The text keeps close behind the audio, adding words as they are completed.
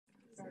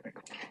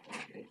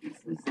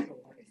Good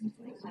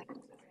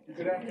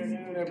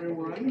afternoon,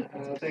 everyone.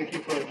 Thank you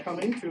for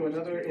coming to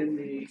another in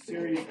the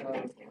series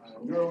of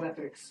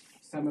Neuroethics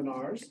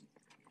seminars.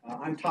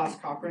 I'm Toss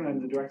Cochran.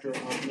 I'm the Director of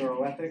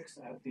Neuroethics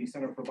at the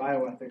Center for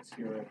Bioethics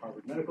here at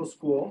Harvard Medical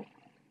School.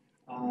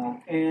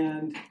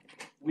 And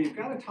we've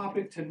got a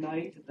topic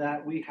tonight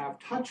that we have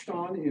touched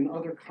on in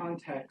other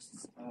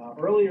contexts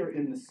earlier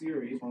in the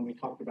series when we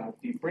talked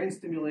about deep brain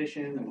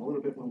stimulation and a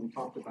little bit when we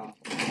talked about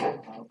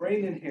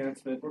brain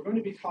enhancement. We're going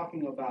to be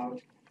talking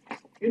about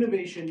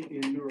innovation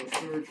in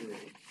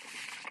neurosurgery.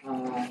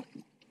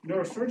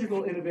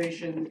 Neurosurgical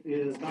innovation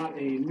is not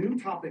a new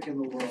topic in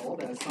the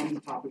world, as some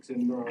topics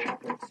in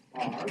neuroethics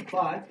are,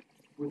 but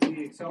with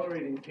the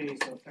accelerating pace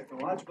of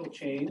technological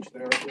change,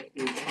 there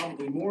is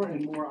probably more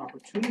and more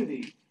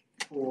opportunity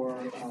for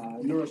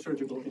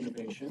neurosurgical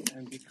innovation.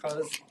 And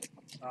because,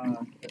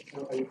 are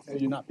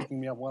you not picking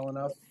me up well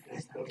enough?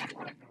 It's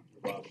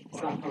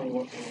not coming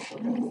well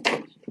enough.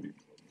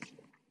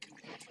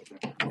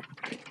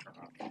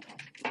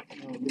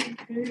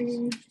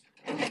 Okay.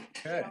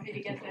 Want me to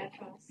get that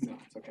close? No,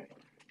 it's okay.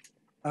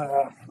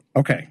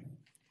 Okay.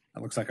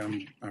 It looks like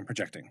I'm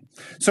projecting.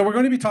 So we're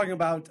going to be talking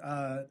about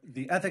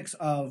the ethics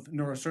of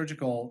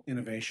neurosurgical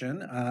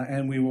innovation,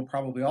 and we will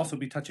probably also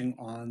be touching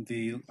on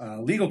the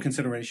legal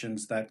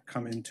considerations that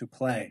come into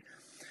play.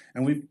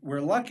 And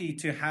we're lucky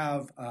to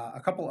have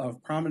a couple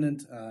of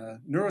prominent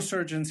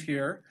neurosurgeons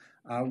here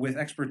with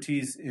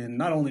expertise in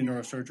not only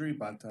neurosurgery,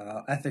 but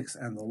ethics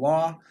and the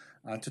law,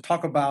 to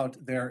talk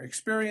about their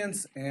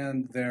experience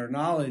and their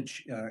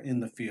knowledge in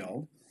the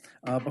field.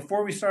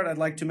 Before we start, I'd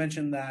like to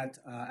mention that,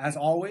 as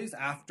always,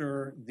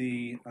 after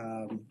the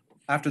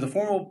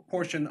formal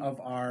portion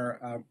of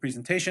our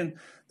presentation,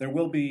 there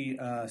will be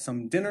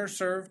some dinner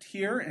served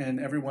here, and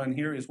everyone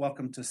here is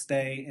welcome to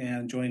stay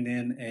and join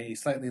in a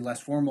slightly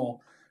less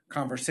formal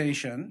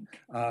conversation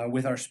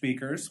with our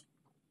speakers.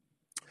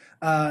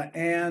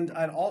 And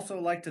I'd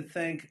also like to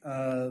thank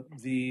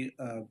the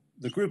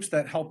groups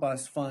that help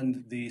us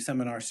fund the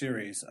seminar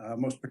series,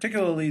 most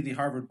particularly the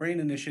Harvard Brain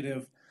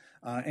Initiative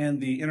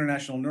and the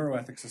International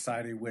Neuroethics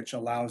Society, which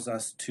allows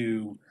us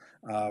to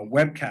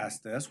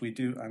webcast this.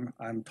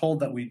 I'm told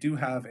that we do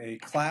have a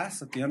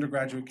class at the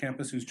undergraduate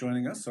campus who's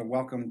joining us, so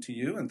welcome to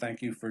you and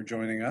thank you for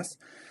joining us.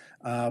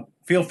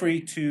 Feel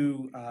free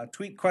to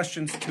tweet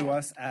questions to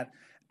us at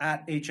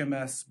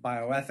HMS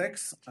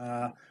Bioethics.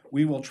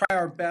 We will try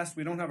our best.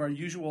 We don't have our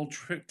usual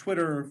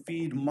Twitter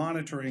feed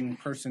monitoring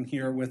person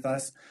here with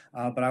us,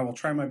 but I will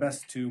try my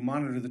best to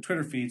monitor the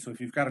Twitter feed. So if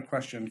you've got a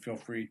question, feel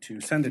free to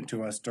send it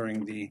to us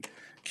during the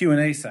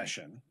Q&A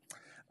session.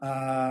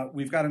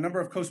 We've got a number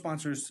of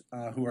co-sponsors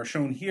who are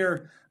shown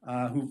here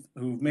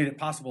who've made it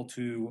possible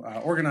to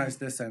organize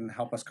this and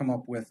help us come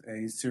up with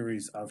a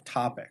series of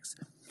topics.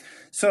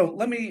 So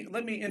let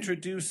me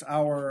introduce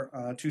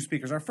our two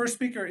speakers. Our first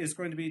speaker is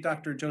going to be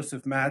Dr.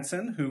 Joseph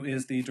Madsen, who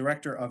is the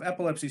Director of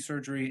Epilepsy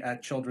Surgery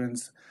at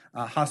Children's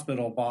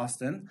Hospital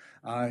Boston.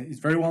 He's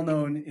very well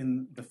known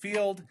in the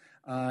field,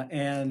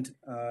 and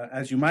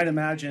as you might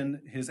imagine,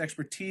 his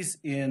expertise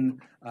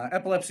in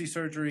epilepsy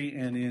surgery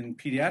and in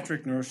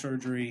pediatric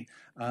neurosurgery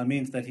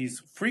means that he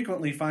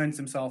frequently finds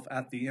himself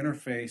at the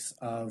interface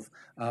of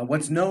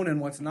what's known and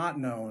what's not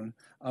known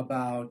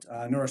about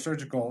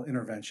neurosurgical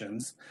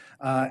interventions.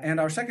 And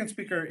our second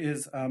speaker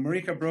is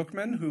Marieke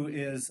Broekman, who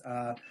is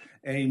a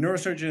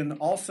neurosurgeon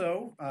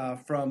also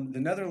from the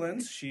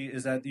Netherlands. She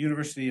is at the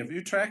University of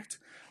Utrecht,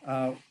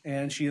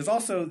 and she is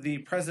also the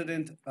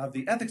president of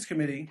the Ethics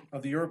Committee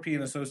of the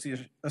European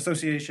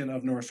Association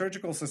of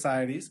Neurosurgical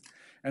Societies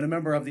and a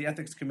member of the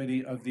Ethics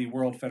Committee of the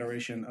World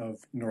Federation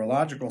of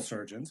Neurological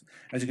Surgeons.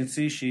 As you can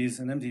see, she's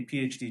an MD,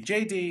 PhD,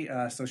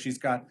 JD, so she's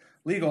got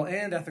legal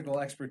and ethical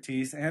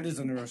expertise and is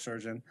a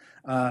neurosurgeon.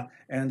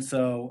 And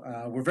so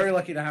we're very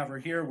lucky to have her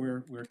here.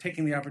 We're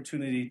taking the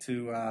opportunity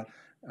to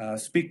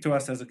speak to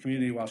us as a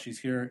community while she's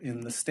here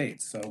in the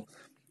States. So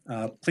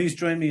please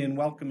join me in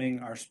welcoming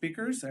our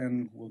speakers,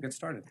 and we'll get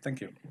started. Thank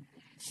you.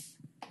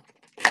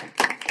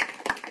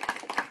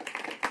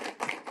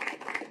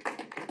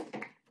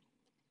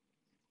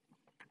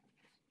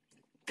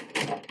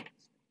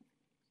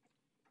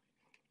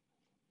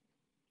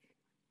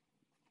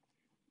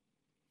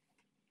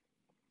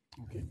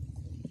 Okay.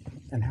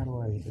 And how do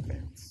I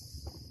advance?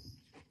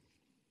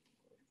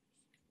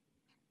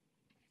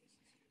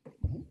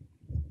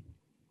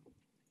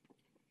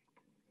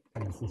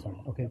 This one.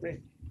 Okay, great.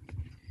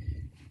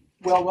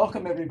 Well,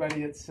 welcome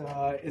everybody. It's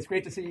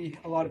great to see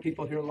a lot of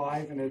people here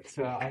live, and it's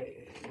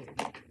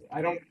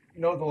I don't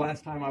know the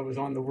last time I was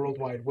on the World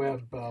Wide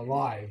Web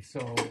live,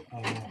 so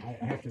I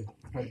have to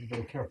try to be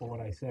very careful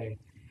what I say.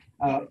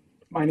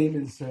 My name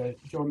is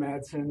Joe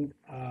Madsen.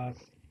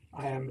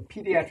 I am a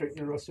pediatric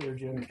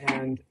neurosurgeon,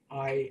 and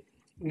I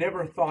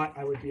never thought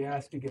I would be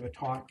asked to give a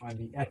talk on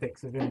the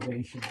ethics of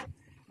innovation.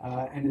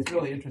 And it's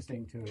really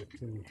interesting to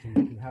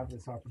have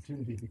this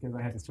opportunity because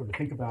I had to sort of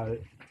think about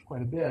it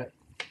quite a bit.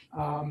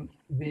 My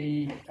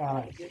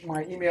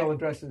email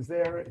address is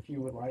there if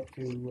you would like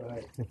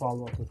to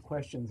follow up with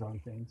questions on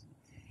things.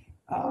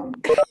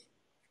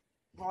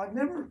 Well, I've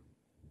never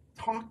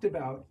talked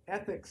about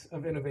ethics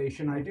of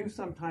innovation, I do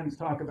sometimes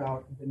talk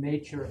about the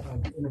nature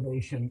of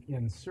innovation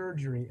in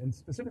surgery, and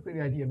specifically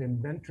the idea of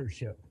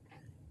inventorship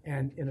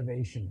and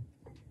innovation.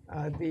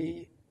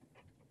 The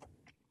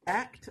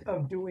act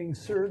of doing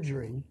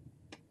surgery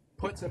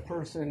puts a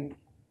person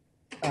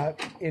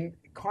in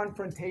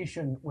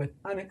confrontation with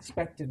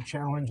unexpected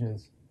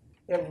challenges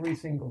every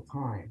single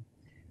time.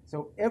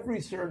 So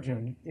every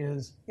surgeon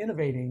is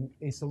innovating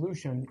a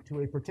solution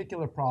to a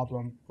particular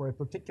problem for a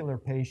particular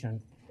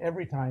patient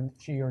every time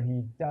she or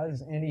he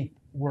does any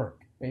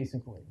work,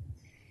 basically.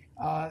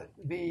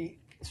 The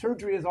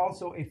surgery is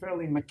also a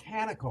fairly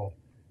mechanical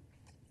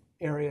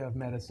area of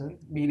medicine,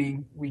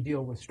 meaning we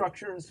deal with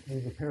structures,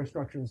 we repair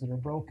structures that are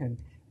broken,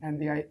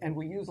 and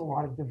we use a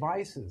lot of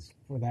devices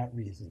for that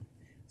reason.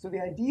 So the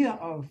idea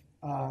of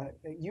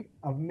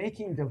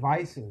making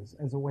devices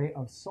as a way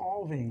of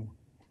solving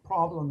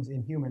problems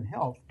in human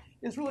health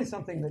is really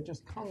something that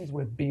just comes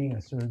with being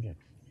a surgeon.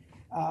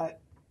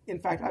 In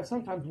fact, I've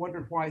sometimes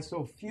wondered why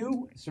so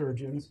few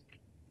surgeons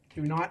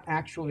do not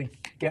actually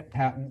get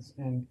patents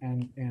and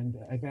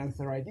advance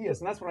their ideas.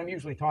 And that's what I'm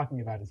usually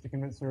talking about, is to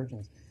convince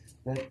surgeons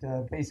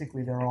that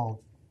basically they're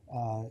all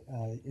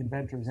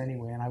inventors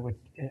anyway.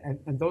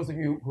 And those of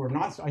you who are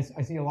not,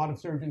 I see a lot of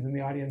surgeons in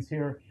the audience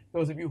here.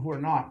 Those of you who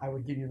are not, I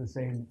would give you the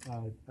same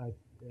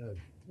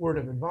word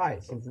of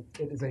advice.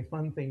 It is a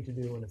fun thing to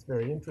do, and it's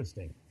very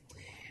interesting.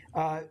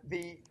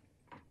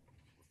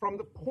 From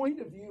the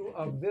point of view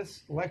of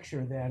this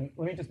lecture, then,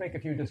 let me just make a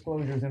few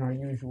disclosures in our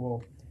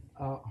usual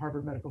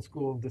Harvard Medical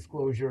School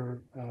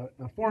disclosure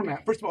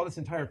format. First of all, this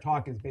entire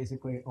talk is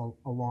basically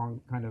a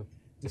long kind of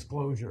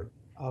disclosure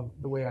of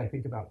the way I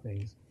think about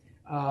things.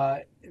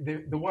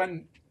 The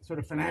one sort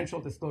of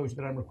financial disclosure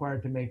that I'm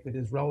required to make that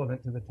is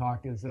relevant to the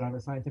talk is that I'm a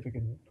scientific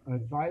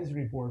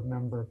advisory board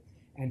member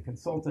and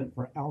consultant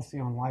for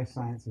Alcyon Life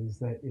Sciences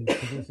that is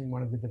producing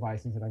one of the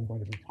devices that I'm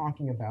going to be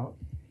talking about.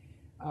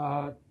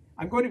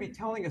 I'm going to be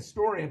telling a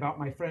story about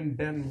my friend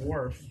Ben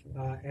Worf,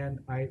 and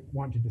I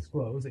want to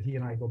disclose that he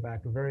and I go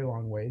back a very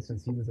long way,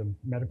 since he was a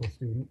medical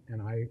student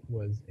and I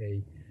was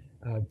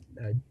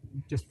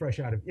just fresh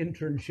out of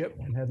internship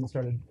and hadn't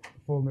started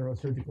full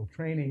neurosurgical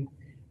training.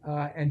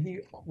 And he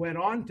went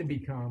on to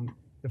become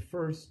the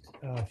first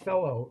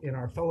fellow in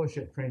our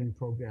fellowship training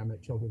program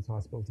at Children's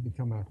Hospital to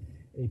become a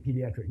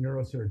pediatric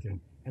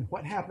neurosurgeon. And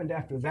what happened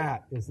after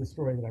that is the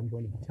story that I'm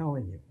going to be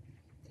telling you.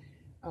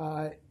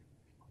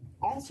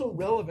 Also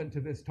relevant to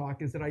this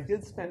talk is that I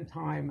did spend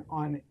time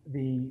on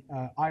the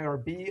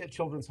IRB at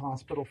Children's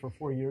Hospital for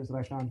 4 years that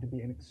I found to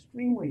be an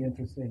extremely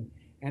interesting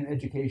and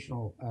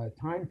educational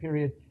time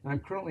period. And I'm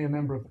currently a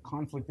member of the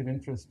Conflict of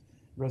Interest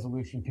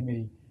Resolution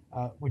Committee,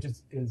 which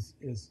is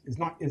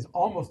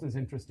almost as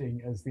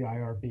interesting as the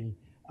IRB,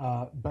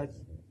 but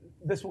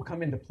this will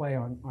come into play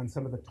on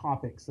some of the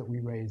topics that we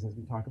raise as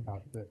we talk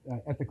about the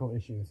ethical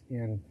issues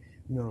in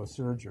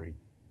neurosurgery.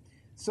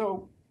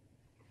 So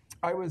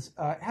I was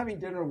having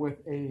dinner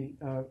with a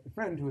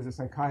friend who is a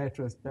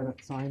psychiatrist,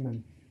 Bennett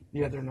Simon,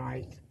 the other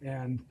night,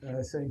 and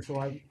saying,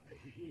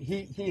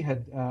 he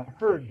had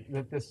heard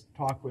that this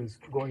talk was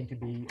going to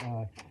be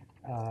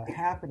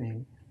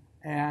happening,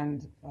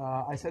 and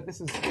I said,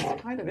 this is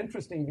kind of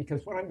interesting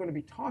because what I'm going to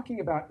be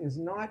talking about is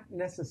not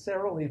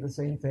necessarily the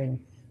same thing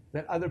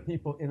that other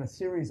people in a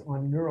series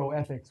on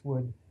neuroethics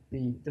would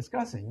be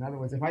discussing. In other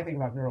words, if I think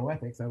about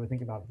neuroethics, I would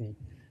think about the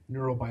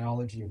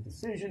neurobiology of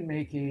decision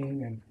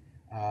making and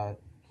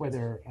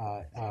whether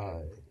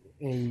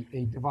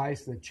a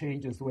device that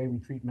changes the way we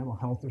treat mental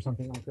health or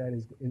something like that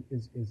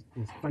is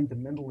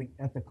fundamentally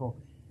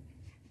ethical.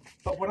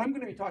 But what I'm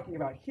going to be talking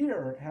about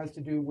here has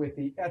to do with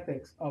the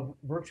ethics of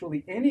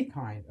virtually any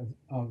kind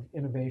of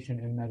innovation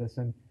in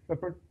medicine,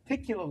 but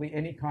particularly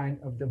any kind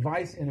of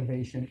device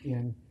innovation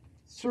in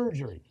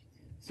surgery.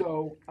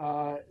 So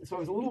I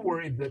was a little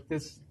worried that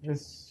this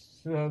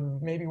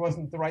maybe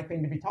wasn't the right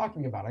thing to be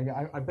talking about.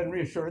 I've been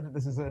reassured that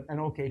this is an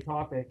okay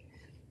topic.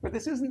 But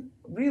this isn't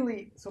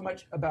really so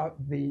much about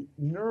the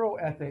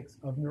neuroethics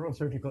of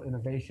neurosurgical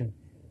innovation.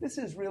 This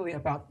is really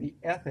about the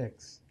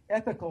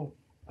ethical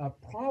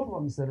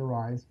problems that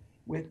arise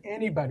with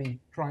anybody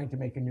trying to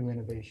make a new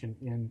innovation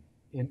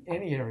in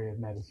any area of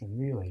medicine,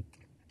 really.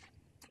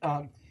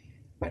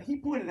 But he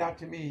pointed out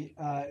to me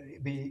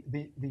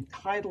the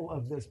title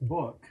of this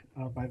book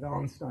by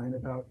Wallenstein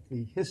about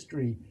the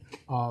history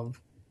of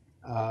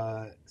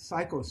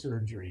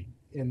psychosurgery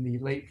in the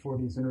late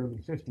 40s and early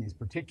 50s,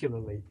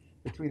 particularly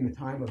between the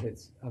time of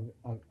its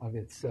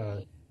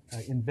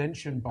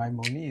invention by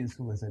Moniz,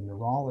 who was a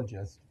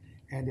neurologist,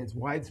 and its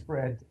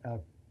widespread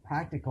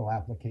practical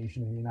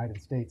application in the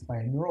United States by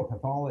a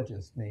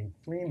neuropathologist named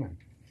Freeman.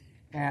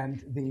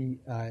 And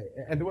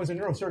there was a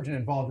neurosurgeon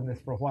involved in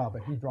this for a while,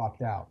 but he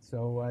dropped out.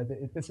 So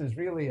this is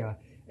really a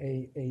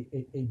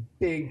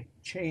big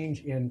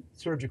change in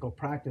surgical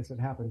practice that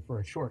happened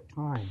for a short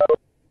time.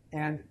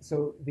 And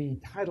so the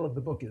title of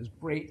the book is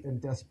Great and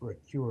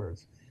Desperate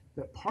Cures.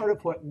 That part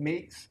of what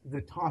makes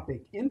the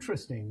topic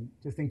interesting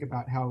to think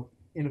about how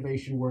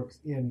innovation works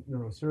in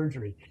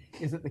neurosurgery,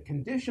 is that the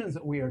conditions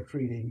that we are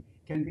treating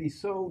can be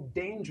so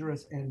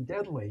dangerous and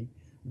deadly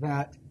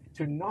that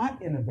to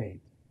not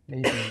innovate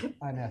may be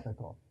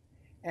unethical.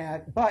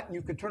 But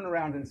you could turn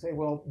around and say,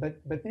 well,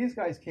 but these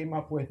guys came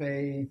up with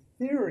a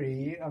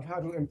theory of how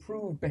to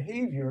improve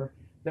behavior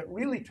that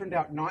really turned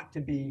out not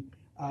to be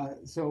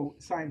so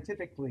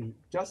scientifically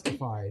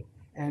justified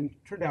and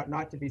turned out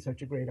not to be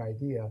such a great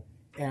idea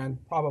and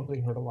probably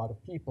hurt a lot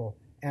of people.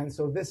 And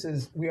so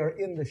we are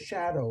in the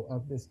shadow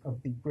of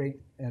the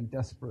great and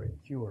desperate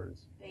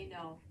cures. They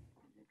know.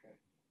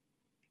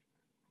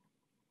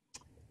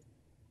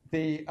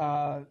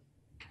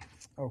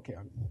 Okay,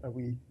 are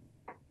we,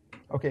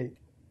 okay.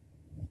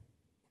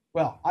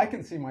 Well, I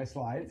can see my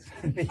slides.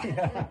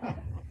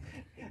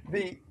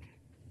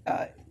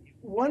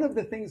 One of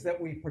the things that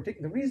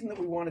the reason that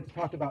we wanted to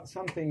talk about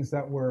some things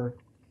that were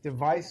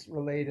device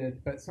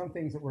related, but some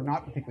things that were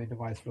not particularly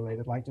device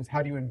related, like just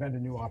how do you invent a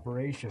new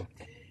operation,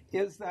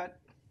 is that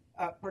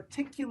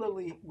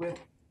particularly with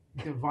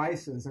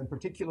devices, and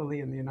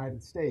particularly in the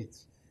United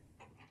States,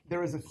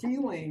 there is a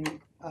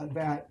feeling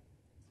that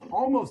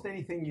almost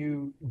anything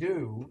you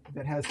do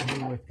that has to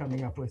do with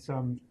coming up with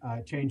some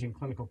change in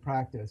clinical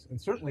practice, and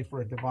certainly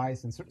for a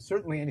device, and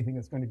certainly anything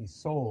that's going to be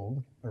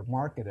sold or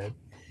marketed,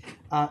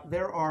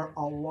 there are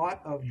a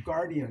lot of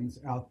guardians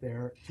out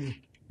there to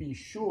be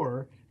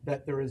sure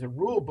that there is a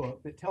rule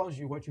book that tells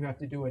you what you have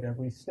to do at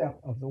every step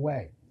of the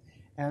way.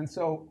 And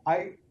so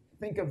I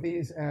think of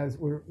these as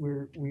when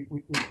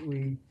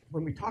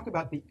we talk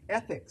about the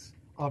ethics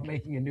of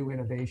making a new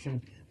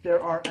innovation,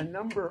 there are a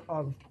number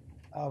of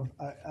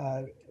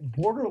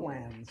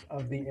borderlands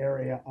of the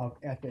area of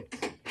ethics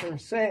per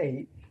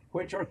se,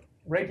 which are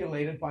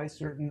regulated by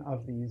certain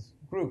of these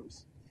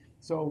groups.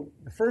 So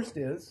the first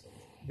is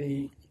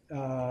the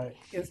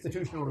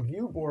institutional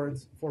review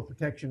boards for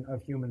protection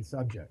of human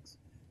subjects.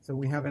 So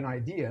we have an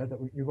idea that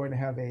you're going to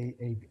have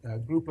a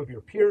group of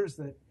your peers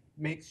that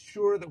makes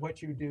sure that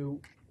what you do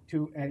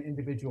to an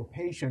individual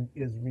patient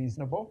is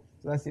reasonable.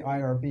 So that's the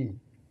IRB.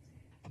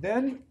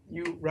 Then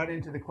you run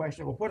into the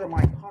question, well, what are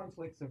my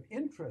conflicts of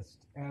interest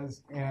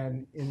as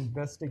an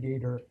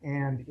investigator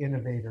and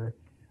innovator?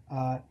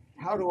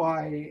 How do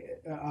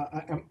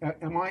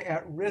am I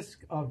at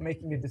risk of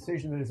making a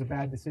decision that is a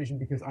bad decision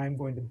because I'm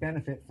going to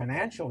benefit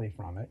financially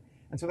from it?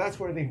 And so that's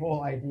where the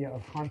whole idea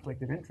of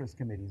conflict of interest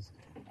committees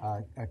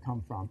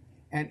come from.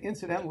 And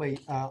incidentally,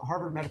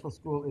 Harvard Medical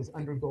School is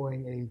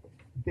undergoing a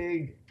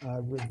big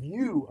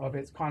review of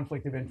its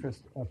conflict of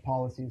interest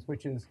policies,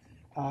 which is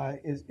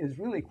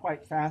really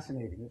quite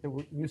fascinating. There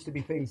used to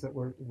be things that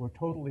were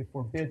totally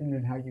forbidden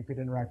in how you could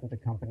interact with a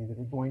company that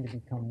are going to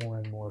become more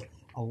and more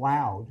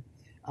allowed.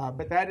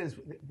 But that is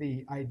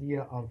the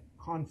idea of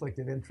conflict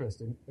of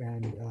interest,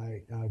 and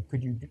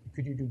could you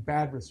do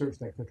bad research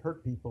that could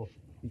hurt people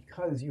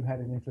because you had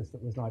an interest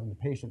that was not in the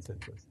patient's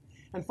interest.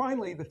 And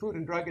finally, the Food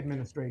and Drug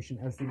Administration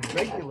as the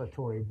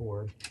regulatory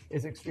board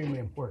is extremely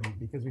important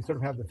because we sort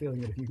of have the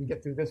feeling that if you can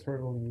get through this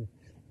hurdle,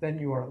 then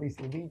you are at least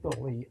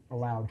legally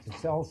allowed to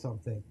sell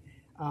something.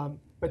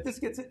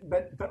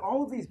 But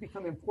all of these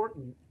become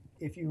important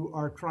if you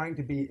are trying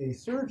to be a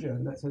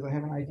surgeon that says, I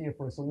have an idea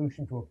for a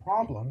solution to a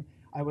problem.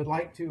 I would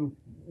like to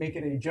make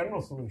it a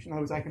general solution. In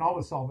other words, I can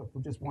always solve it for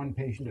just one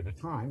patient at a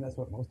time. That's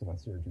what most of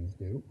us surgeons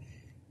do.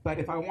 But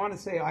if I want to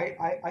say,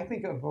 I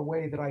think of a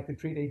way that I could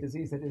treat a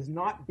disease that is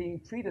not being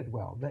treated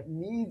well, that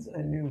needs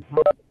a new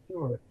kind of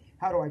cure,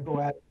 how do I go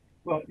at it?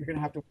 Well, you're going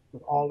to have to work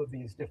with all of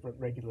these different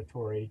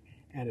regulatory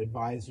and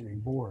advisory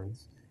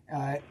boards.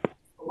 A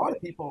lot of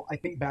people, I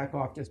think, back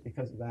off just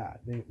because of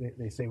that.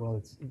 They say,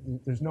 well,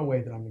 there's no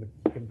way that I'm going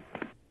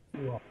to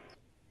do all.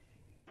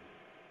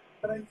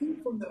 But I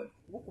think from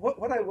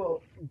what I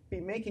will be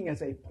making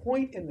as a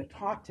point in the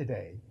talk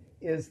today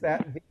is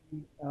that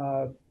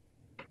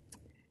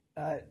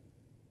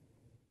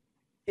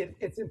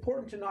it's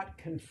important to not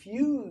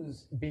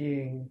confuse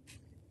being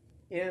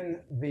in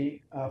the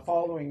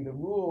following the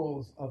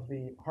rules of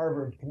the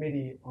Harvard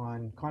Committee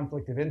on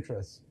Conflict of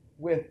Interest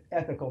with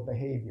ethical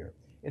behavior.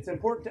 It's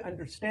important to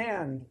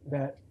understand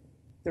that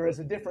there is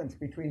a difference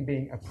between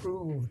being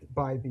approved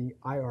by the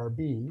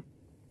IRB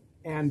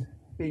and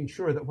being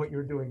sure that what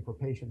you're doing for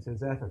patients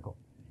is ethical.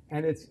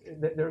 And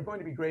there are going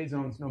to be gray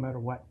zones no matter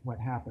what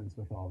happens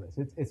with all this.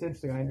 It's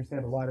interesting. I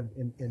understand a lot of,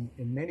 in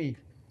many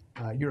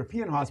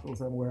European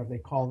hospitals I'm aware of, they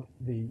call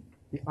the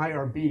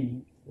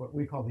IRB, what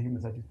we call the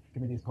Human Subject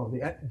Committee, is called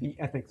the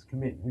Ethics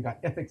Committee. We got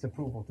ethics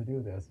approval to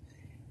do this.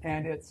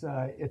 And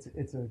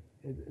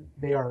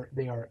they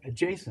are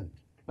adjacent,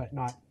 but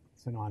not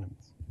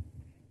synonymous.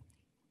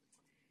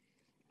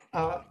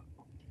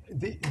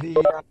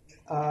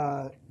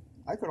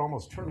 I could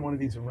almost turn one of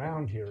these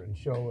around here and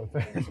show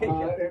if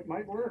it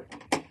might work.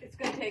 It's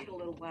going to take a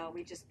little while.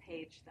 We just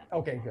paged them.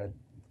 Okay, good.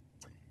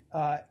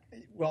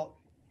 Well,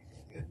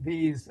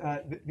 these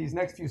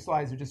next few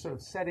slides are just sort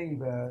of setting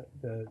the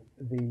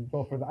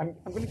goal for the. I'm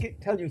going to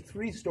tell you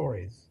three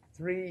stories,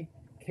 three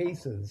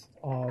cases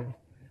of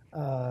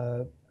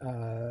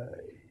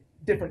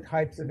different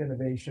types of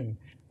innovation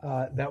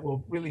that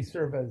will really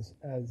serve as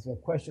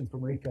questions for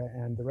Marieke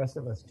and the rest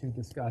of us to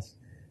discuss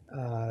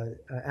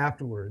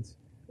afterwards,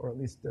 or at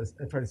least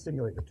try to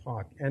stimulate the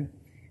talk. And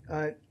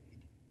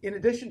in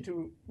addition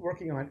to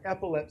working on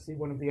epilepsy,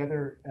 one of the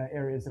other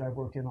areas that I've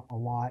worked in a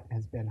lot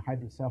has been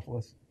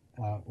hydrocephalus,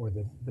 or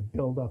the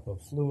buildup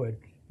of fluid,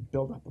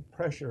 buildup of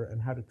pressure,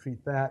 and how to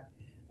treat that.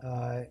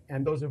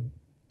 And those are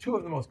two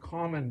of the most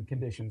common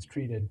conditions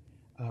treated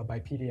by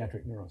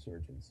pediatric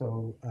neurosurgeons.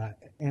 So,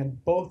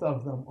 and both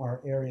of them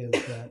are areas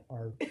that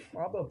are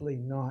probably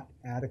not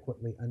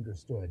adequately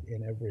understood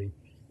in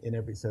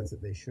every sense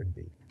that they should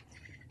be.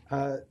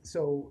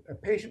 So a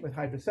patient with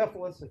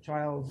hydrocephalus, a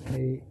child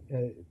may,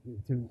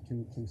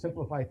 to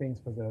simplify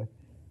things so that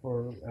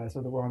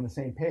we're on the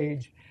same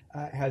page,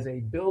 has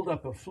a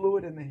buildup of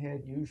fluid in the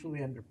head,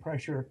 usually under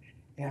pressure.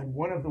 And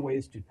one of the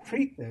ways to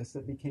treat this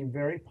that became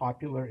very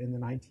popular in the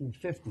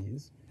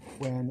 1950s,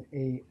 when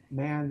a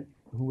man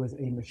who was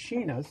a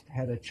machinist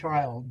had a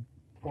child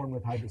born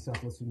with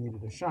hydrocephalus who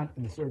needed a shunt,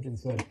 and the surgeon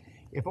said,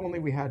 if only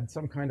we had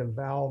some kind of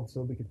valve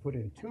so we could put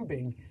in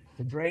tubing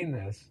to drain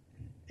this.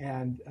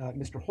 And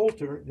Mr.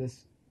 Holter,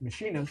 this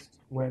machinist,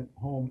 went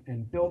home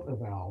and built a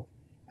valve,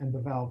 and the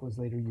valve was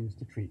later used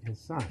to treat his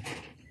son.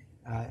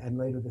 And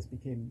later this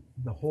became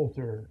the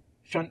Holter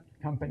Shunt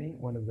Company,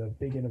 one of the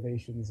big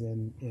innovations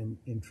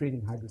in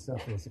treating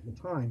hydrocephalus at the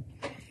time.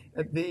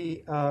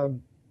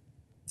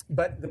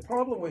 But the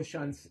problem with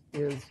shunts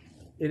is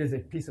it is a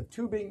piece of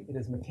tubing, it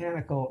is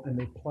mechanical, and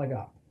they plug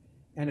up.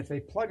 And if they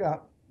plug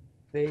up,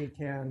 they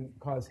can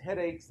cause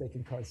headaches, they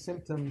can cause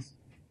symptoms,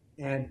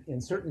 and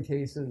in certain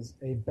cases,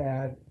 a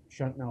bad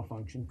shunt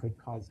malfunction could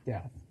cause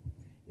death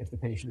if the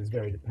patient is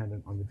very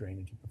dependent on the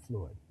drainage of the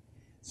fluid.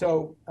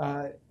 So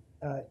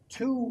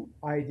two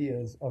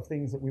ideas of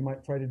things that we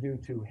might try to do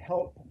to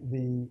help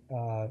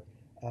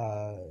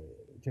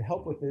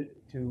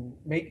to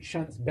make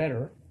shunts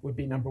better would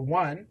be, number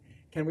one,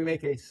 can we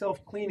make a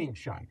self-cleaning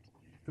shunt?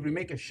 Could we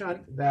make a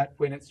shunt that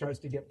when it starts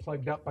to get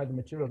plugged up by the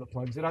material that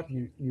plugs it up,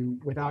 you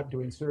without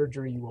doing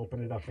surgery, you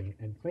open it up and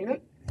clean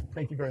it?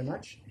 Thank you very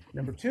much.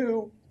 Number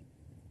two,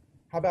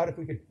 how about if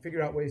we could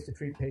figure out ways to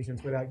treat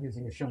patients without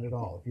using a shunt at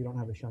all? If you don't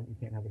have a shunt, you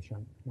can't have a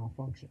shunt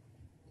malfunction.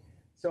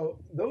 So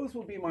those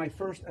will be my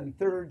first and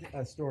third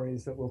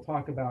stories that we'll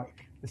talk about.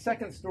 The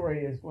second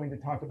story is going to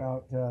talk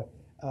about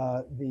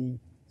the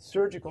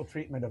surgical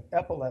treatment of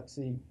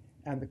epilepsy.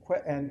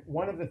 And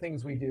one of the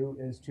things we do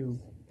is to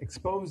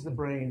expose the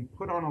brain,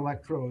 put on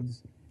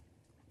electrodes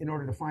in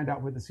order to find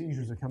out where the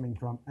seizures are coming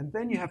from. And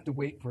then you have to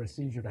wait for a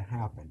seizure to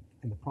happen.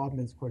 And the problem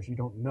is, of course, you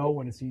don't know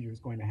when a seizure is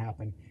going to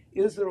happen.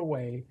 Is there a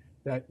way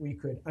that we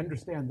could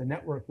understand the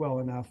network well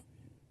enough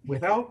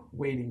without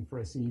waiting for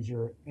a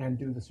seizure and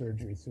do the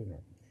surgery sooner?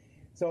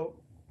 So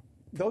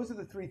those are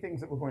the three things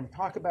that we're going to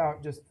talk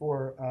about. Just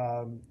for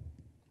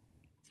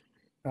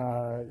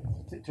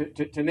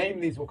to name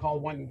these, we'll call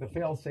one the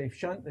fail-safe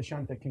shunt, the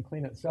shunt that can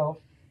clean itself.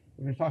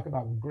 We're going to talk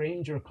about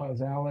Granger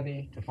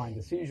causality to find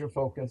the seizure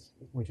focus,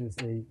 which is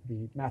the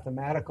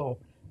mathematical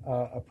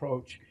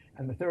approach.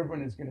 And the third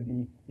one is going to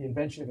be the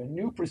invention of a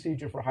new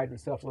procedure for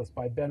hydrocephalus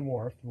by Ben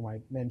Wharf, whom I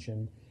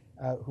mentioned,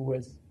 who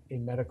was a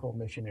medical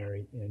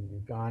missionary in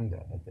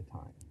Uganda at the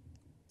time.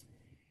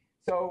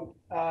 So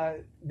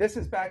this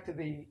is back to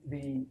the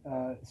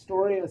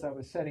story as I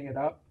was setting it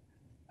up.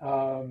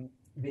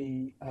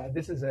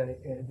 This is a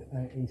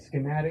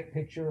schematic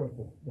picture of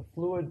the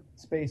fluid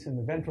space in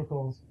the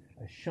ventricles,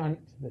 a shunt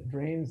that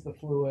drains the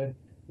fluid.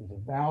 There's a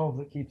valve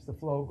that keeps the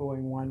flow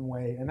going one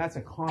way, and that's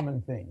a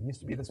common thing. It used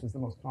to be this was the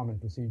most common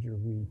procedure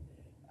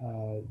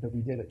that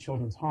we did at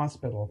Children's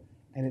Hospital,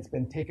 and it's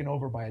been taken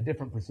over by a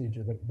different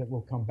procedure that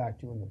we'll come back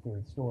to in the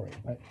third story.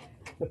 But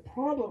the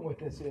problem with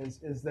this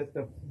is that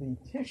the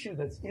tissue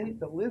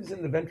that lives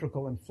in the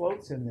ventricle and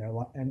floats in there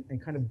and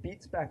kind of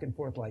beats back and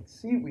forth like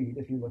seaweed,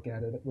 if you look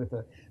at it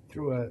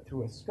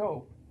through a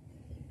scope,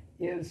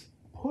 is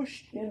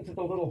pushed into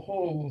the little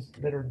holes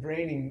that are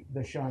draining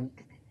the shunt,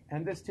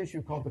 and this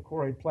tissue called the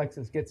choroid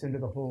plexus gets into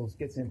the holes,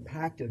 gets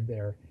impacted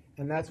there,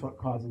 and that's what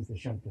causes the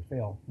shunt to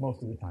fail.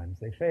 Most of the times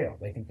they fail.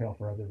 They can fail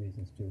for other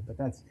reasons too, but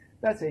that's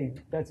a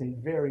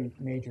very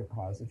major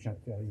cause of shunt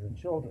failure in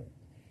children.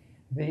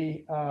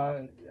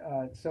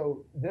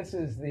 So this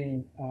is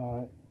the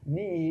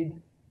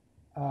need,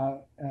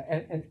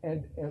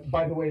 and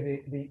by the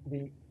way,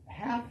 the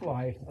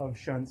half-life of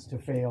shunts to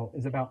fail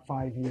is about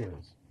 5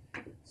 years.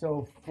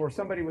 So for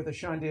somebody with a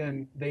shunt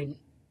in, they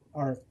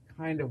are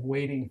kind of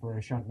waiting for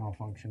a shunt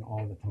malfunction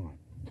all the time.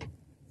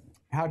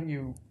 How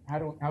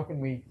can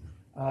we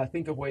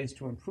think of ways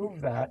to improve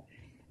that?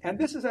 And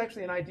this is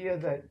actually an idea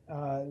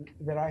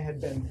that I had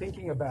been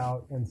thinking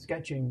about and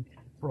sketching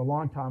for a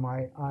long time.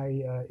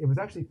 It was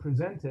actually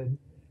presented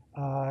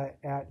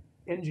at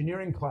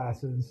engineering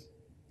classes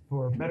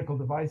for medical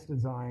device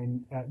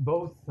design at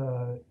both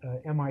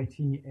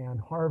MIT and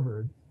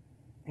Harvard.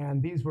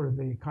 And these were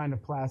the kind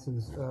of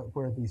classes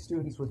where the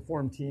students would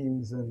form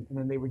teams, and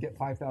then they would get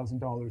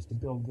 $5,000 to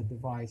build the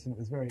device, and it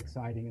was very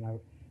exciting, and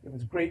it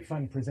was great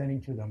fun presenting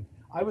to them.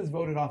 I was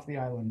voted off the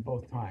island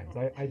both times.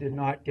 I did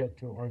not get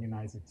to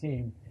organize a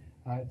team,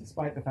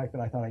 despite the fact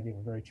that I thought I gave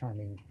a very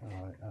charming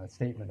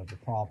statement of the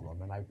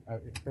problem, and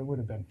it would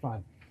have been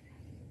fun.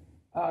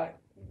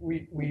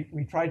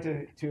 We tried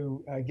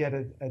to get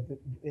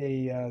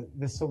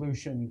this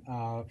solution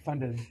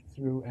funded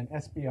through an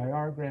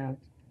SBIR grant,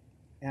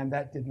 and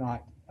that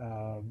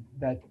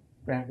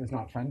grant was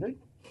not funded.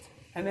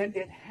 And then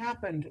it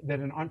happened that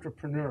an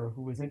entrepreneur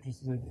who was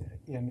interested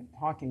in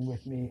talking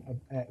with me,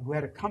 who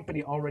had a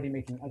company already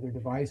making other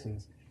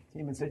devices,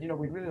 came and said,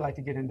 we'd really like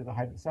to get into the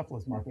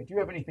hydrocephalus market. Do you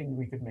have anything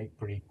we could make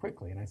pretty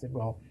quickly? And I said,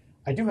 well,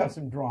 I do have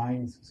some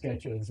drawings,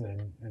 sketches,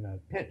 and a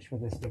pitch for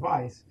this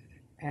device.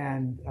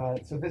 And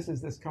so this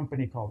is this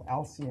company called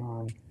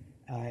Alcyon,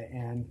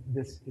 and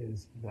this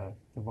is the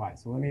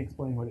device. So let me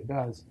explain what it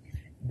does.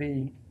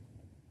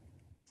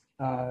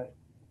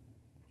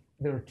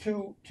 There are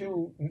two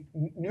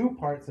new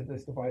parts of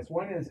this device.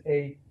 One is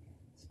a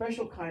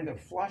special kind of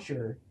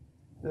flusher.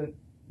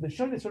 The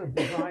shunt is sort of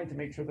designed to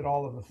make sure that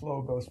all of the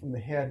flow goes from the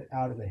head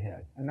out of the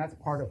head, and that's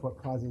part of what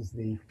causes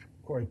the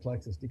choroid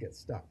plexus to get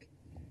stuck.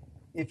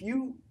 If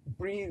you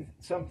breathe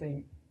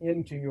something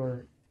into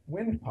your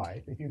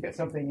windpipe, if you get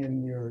something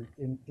in your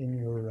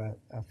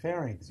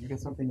pharynx, you get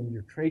something in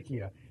your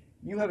trachea,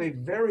 you have a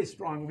very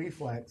strong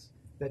reflex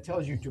that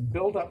tells you to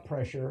build up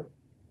pressure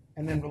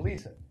and then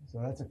release it. So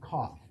that's a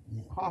cough.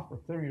 You cough or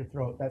clear your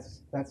throat.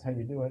 That's how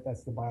you do it.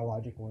 That's the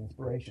biological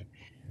inspiration.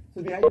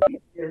 So the idea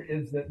here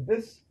is that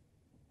this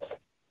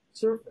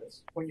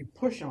surface, when you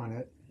push on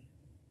it,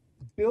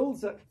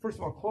 builds up, first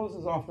of all,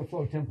 closes off the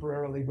flow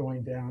temporarily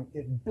going down.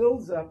 It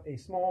builds up a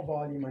small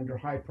volume under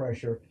high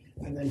pressure,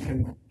 and then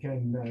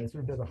can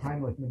sort of do the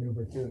Heimlich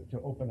maneuver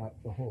to open up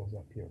the holes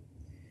up here.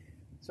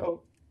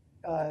 So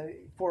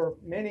for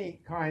many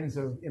kinds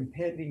of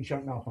impending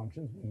shunt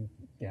malfunctions, we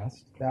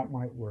guessed that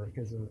might work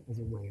as a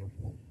way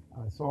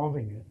of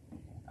solving it.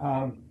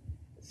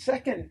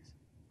 Second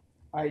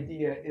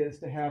idea is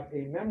to have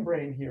a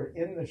membrane here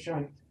in the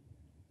shunt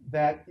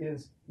that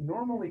is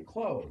normally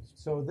closed.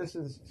 So this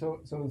is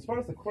so as far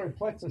as the choroid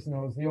plexus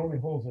knows, the only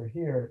holes are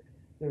here.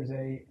 There's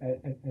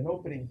an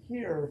opening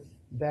here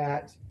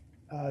that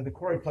the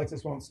choroid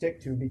plexus won't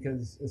stick to,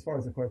 because as far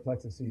as the choroid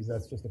plexus sees,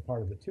 that's just a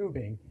part of the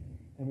tubing.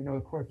 And we know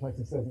the choroid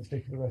plexus doesn't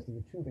stick to the rest of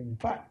the tubing.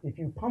 But if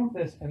you pump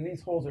this and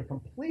these holes are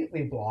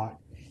completely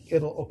blocked,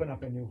 it'll open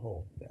up a new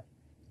hole there.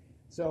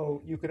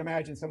 So you could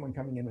imagine someone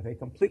coming in with a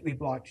completely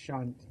blocked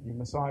shunt. You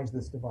massage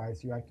this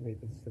device, you activate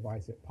this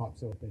device, it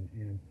pops open,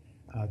 and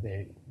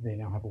they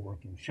now have a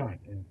working shunt.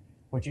 And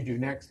what you do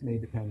next may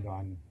depend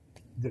on,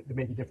 there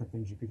may be different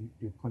things you could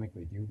do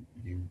clinically.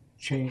 You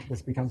change,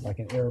 this becomes like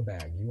an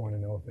airbag. You want to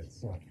know if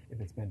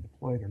it's been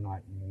deployed or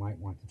not. You might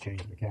want to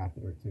change the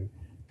catheter to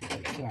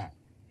like that.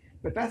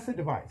 But that's the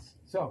device.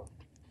 So,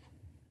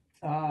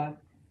 and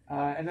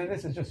then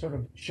this is just sort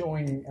of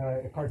showing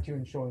a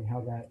cartoon showing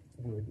how that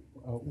would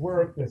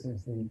work. This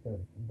is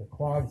the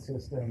clog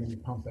system. You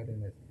pump it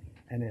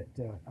and it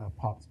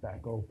pops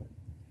back open.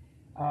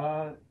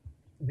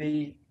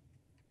 The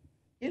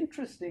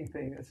interesting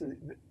thing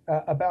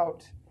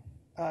about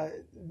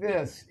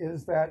this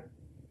is that,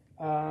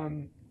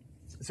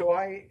 so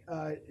I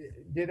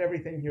did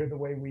everything here the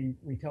way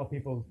we tell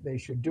people they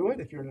should do it.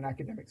 If you're in an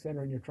academic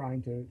center and you're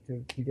trying to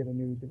get a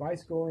new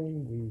device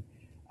going,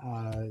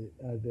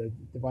 the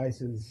device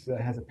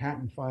has a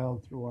patent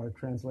filed through our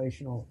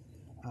translational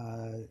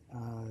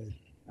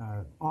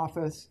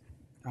office,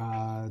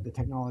 the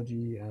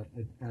Technology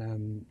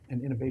and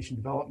Innovation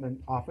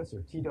Development Office,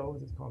 or TIDO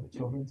as it's called at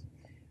Children's.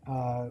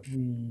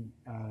 We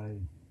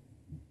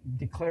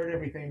declared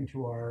everything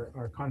to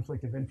our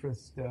conflict of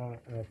interest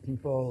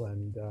people,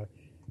 and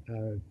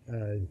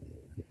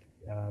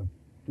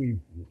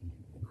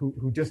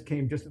who just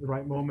came just at the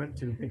right moment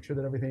to make sure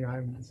that everything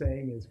I'm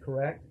saying is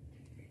correct.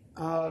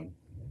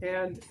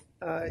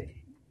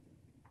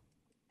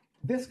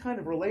 This kind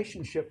of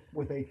relationship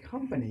with a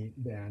company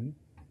then,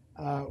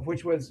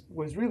 which was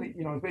really,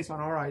 it was based on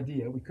our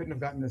idea. We couldn't have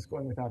gotten this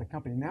going without a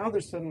company. Now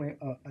there's suddenly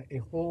a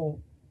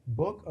whole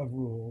book of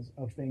rules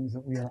of things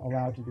that we are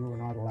allowed to do or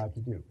not allowed to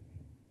do.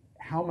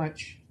 How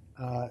much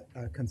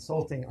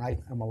consulting I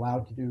am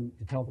allowed to do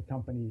to tell the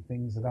company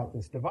things about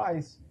this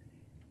device,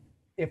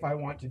 if I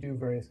want to do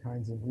various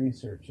kinds of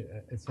research,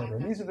 et cetera.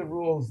 And these are the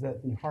rules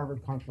that the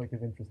Harvard Conflict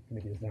of Interest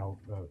Committee is now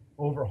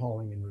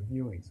overhauling and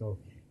reviewing. So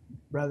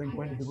rather than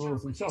going to the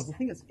rules themselves, the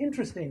thing that's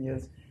interesting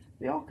is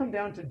they all come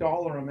down to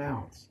dollar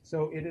amounts.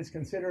 So it is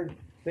considered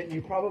that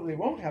you probably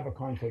won't have a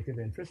conflict of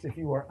interest if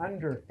you are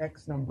under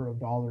X number of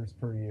dollars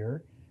per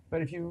year.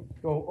 But if you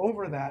go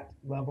over that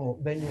level,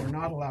 then you are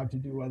not allowed to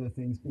do other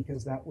things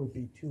because that would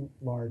be too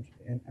large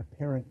an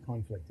apparent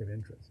conflict of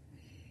interest.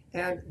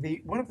 And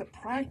one of the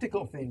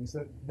practical things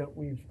that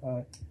we've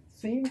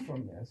seen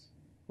from this,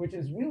 which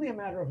is really a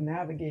matter of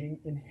navigating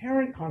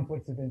inherent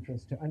conflicts of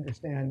interest to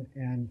understand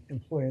and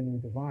employ a new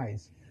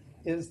device,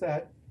 is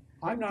that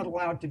I'm not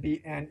allowed to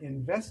be an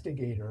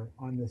investigator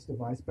on this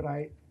device, but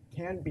I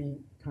can be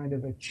kind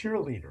of a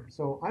cheerleader.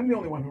 So I'm the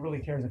only one who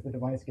really cares if the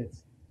device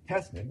gets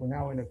tested. We're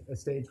now in a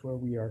stage where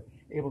we are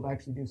able to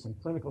actually do some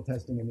clinical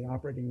testing in the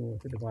operating room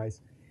with the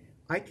device.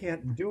 I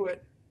can't do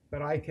it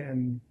but I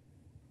can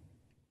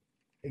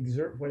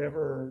exert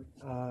whatever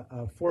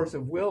force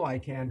of will I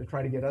can to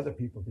try to get other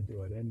people to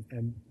do it.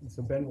 And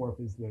so Ben Warp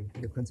is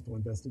the principal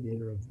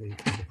investigator of the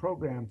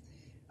program,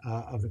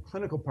 of the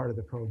clinical part of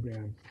the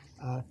program.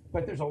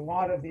 But there's a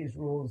lot of these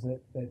rules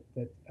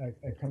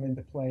that come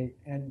into play.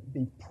 And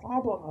the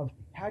problem of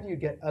how do you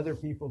get other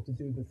people to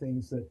do the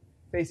things that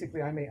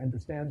basically I may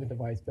understand the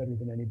device better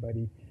than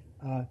anybody.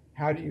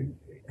 How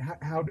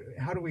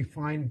do we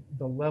find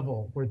the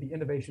level where the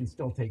innovation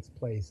still takes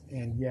place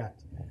and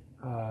yet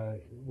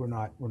we're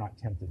not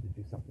tempted to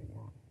do something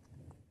wrong?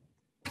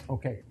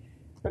 Okay,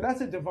 but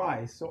that's a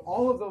device. So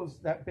all of those,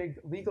 that big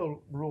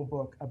legal rule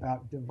book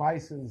about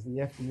devices, the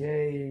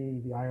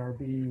FDA, the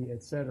IRB,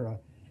 etc.,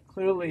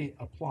 clearly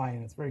apply,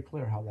 and it's very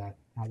clear how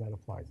that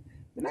applies.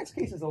 The next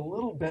case is a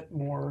little bit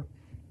more.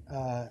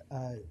 A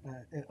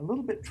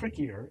little bit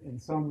trickier in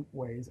some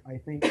ways, I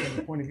think, from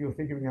the point of view of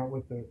figuring out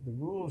what the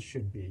rules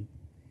should be.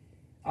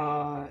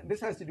 This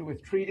has to do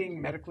with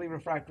treating medically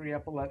refractory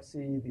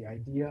epilepsy. The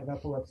idea of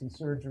epilepsy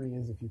surgery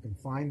is if you can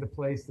find the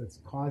place that's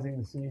causing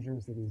the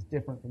seizures that is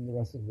different from the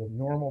rest of the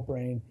normal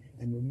brain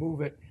and remove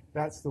it,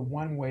 that's the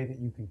one way that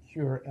you can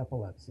cure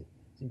epilepsy.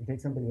 So you can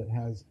take somebody that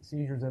has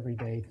seizures every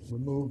day,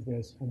 remove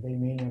this, and they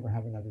may never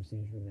have another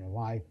seizure in their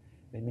life.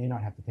 They may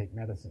not have to take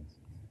medicines.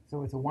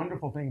 So it's a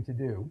wonderful thing to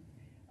do.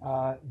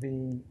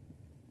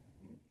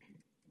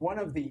 One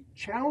of the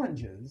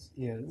challenges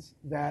is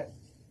that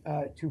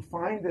to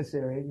find this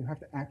area, you have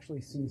to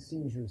actually see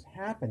seizures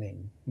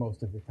happening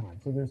most of the time.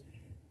 So there's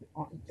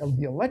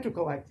the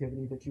electrical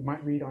activity that you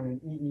might read on an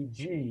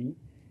EEG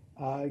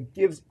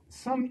gives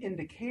some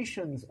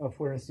indications of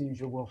where a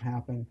seizure will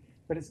happen,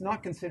 but it's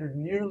not considered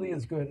nearly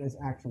as good as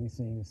actually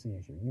seeing a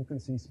seizure. You can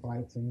see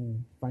spikes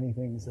and funny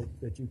things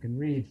that you can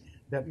read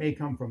that may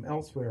come from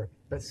elsewhere,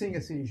 but seeing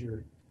a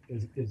seizure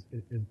is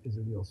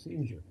a real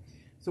seizure.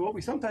 So what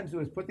we sometimes do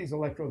is put these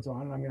electrodes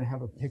on, and I'm going to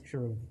have a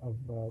picture of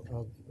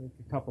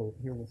a couple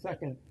here in a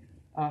second,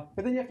 but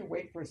then you have to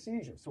wait for a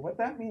seizure. So what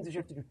that means is you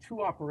have to do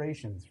two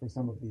operations for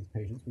some of these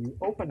patients, where you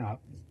open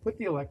up, put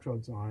the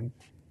electrodes on,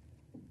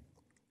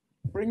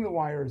 bring the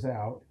wires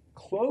out,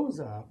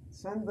 close up,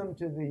 send them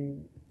to the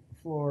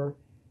floor,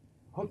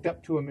 hooked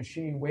up to a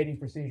machine waiting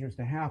for seizures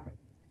to happen.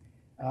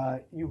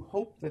 You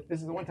hope that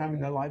this is the one time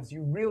in their lives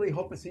you really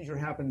hope a seizure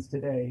happens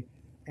today,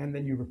 and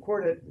then you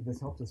record it. This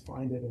helps us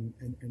find it and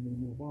then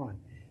move on.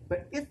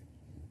 But if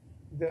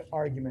the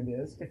argument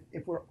is,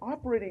 if we're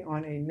operating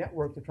on a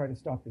network to try to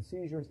stop the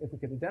seizures, if we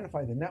could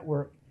identify the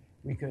network,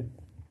 we could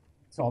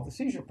solve the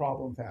seizure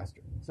problem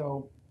faster.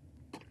 So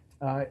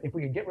if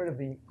we could get rid of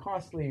the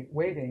costly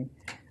waiting,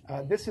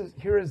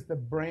 here is the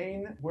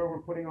brain where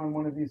we're putting on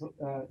one of these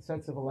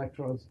sets of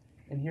electrodes,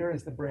 and here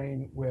is the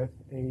brain with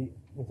a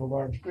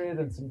large grid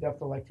and some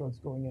depth electrodes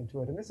going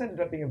into it. And this ended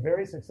up being a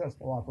very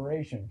successful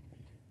operation,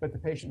 but the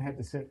patient had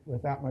to sit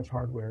with that much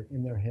hardware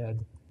in their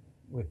head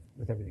with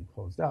everything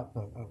closed up,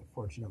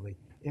 fortunately,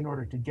 in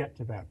order to get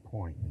to that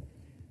point.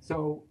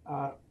 So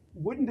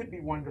wouldn't it be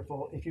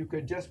wonderful if you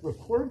could just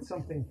record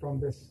something from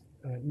this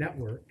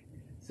network,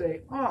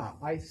 say,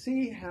 I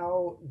see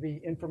how the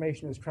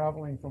information is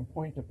traveling from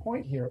point to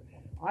point here.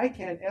 I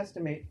can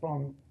estimate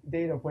from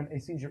data when a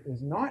seizure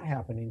is not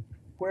happening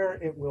where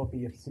it will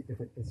be if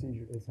a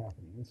seizure is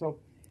happening. And so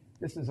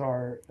this is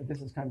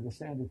kind of the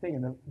standard thing.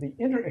 And the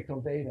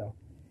interictal data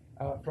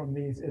from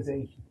these is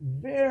a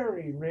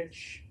very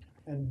rich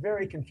and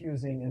very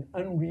confusing and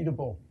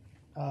unreadable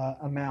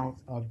amount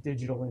of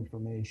digital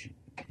information.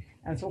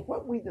 And so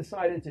what we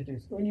decided to do,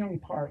 Eun-Young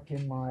Park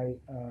in my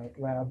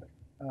lab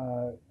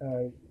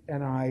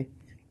and I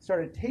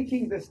started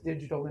taking this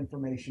digital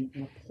information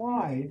and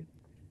applied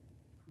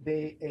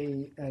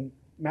a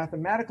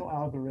mathematical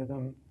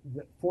algorithm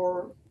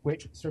for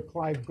which Sir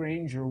Clive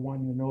Granger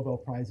won the Nobel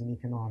Prize in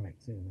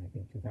Economics in, I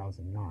think,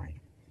 2009.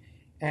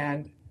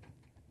 And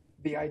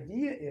the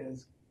idea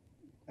is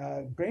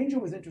Granger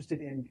was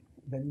interested in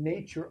the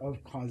nature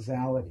of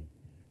causality.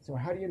 So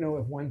how do you know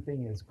if one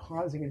thing is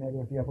causing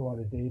another if you have a lot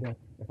of data?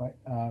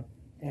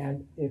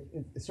 And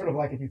it's sort of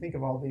like if you think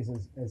of all these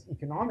as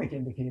economic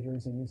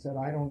indicators, and you said,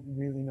 I don't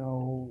really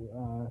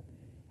know,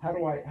 how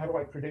do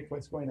I predict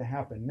what's going to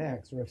happen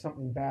next? Or if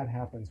something bad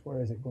happens,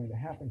 where is it going to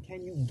happen?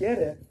 Can you get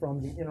it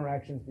from the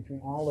interactions between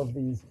all of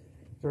these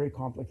very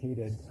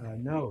complicated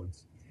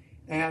nodes?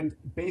 And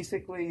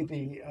basically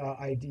the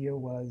idea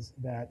was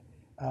that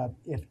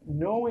if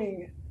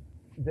knowing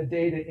the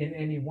data in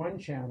any one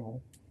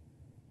channel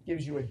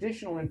gives you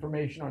additional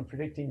information on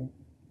predicting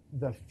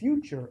the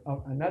future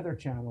of another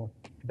channel,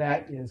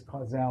 that is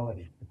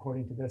causality,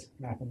 according to this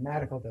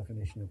mathematical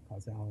definition of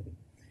causality.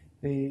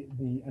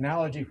 The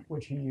analogy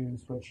which he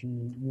used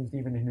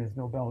even in his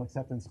Nobel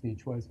acceptance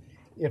speech, was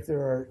if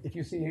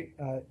you see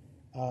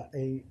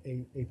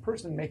a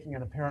person making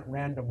an apparent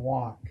random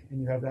walk, and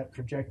you have that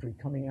trajectory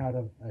coming out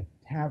of a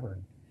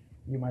tavern,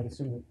 you might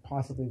assume that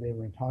possibly they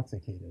were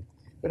intoxicated.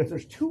 But if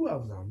there's two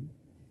of them,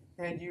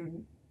 and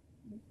you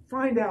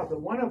find out that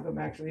one of them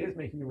actually is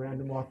making a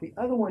random walk, the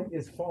other one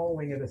is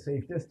following at a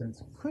safe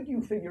distance, could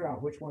you figure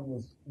out which one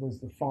was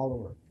the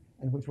follower?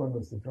 and which one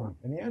was the drunk?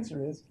 And the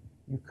answer is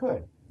you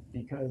could,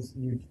 because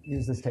you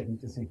use this technique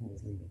to see who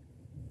was leading.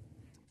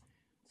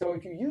 So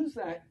if you use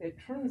that, it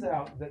turns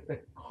out that the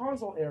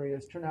causal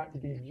areas turn out to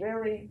be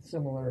very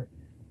similar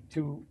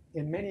to,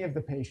 in many of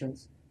the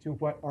patients, to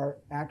what are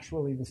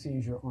actually the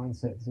seizure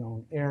onset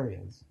zone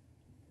areas.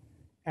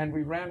 And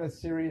we ran a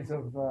series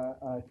of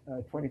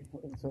 20,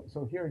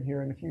 so here and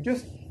here, and if you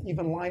just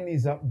even line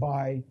these up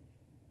by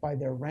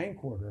their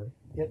rank order,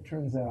 it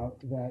turns out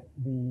that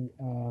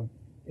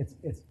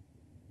it's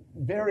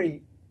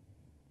very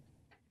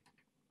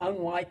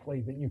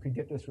unlikely that you could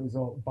get this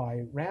result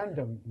by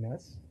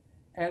randomness.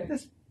 And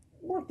this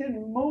worked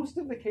in most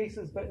of the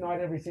cases, but not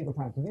every single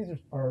time. So these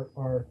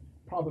are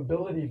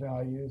probability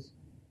values.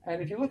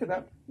 And if you look at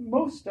that,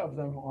 most of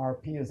them are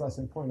p is less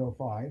than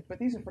 0.05, but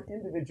these are for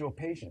individual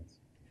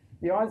patients.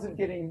 The odds of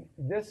getting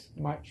this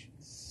much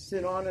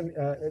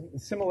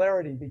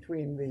similarity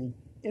between the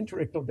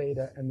interictal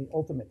data and the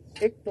ultimate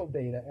ictal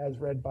data, as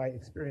read by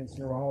experienced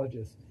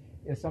neurologists,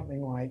 is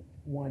something like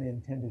 1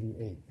 in 10 to the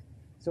 8th.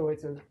 So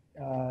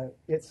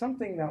it's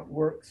something that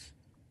works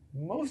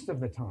most of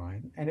the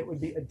time, and it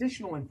would be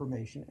additional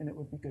information, and it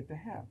would be good to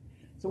have.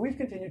 So we've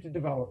continued to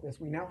develop this.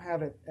 We now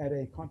have it at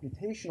a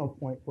computational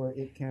point where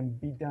it can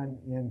be done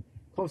in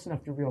close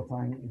enough to real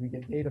time that you can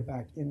get data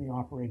back in the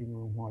operating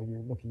room while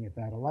you're looking at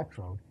that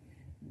electrode.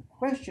 The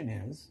question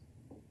is,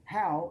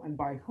 how and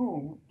by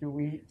whom do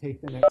we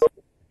take the next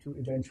step to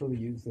eventually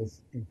use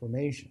this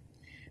information?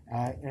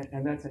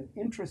 And that's an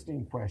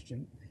interesting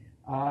question.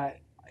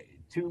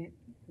 The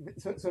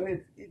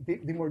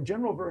more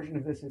general version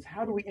of this is,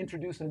 how do we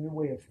introduce a new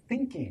way of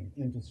thinking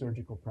into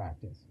surgical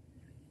practice?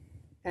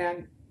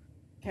 And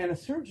can a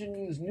surgeon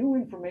use new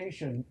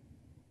information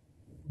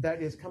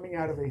that is coming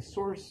out of a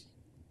source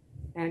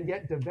and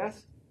yet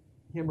divest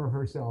him or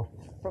herself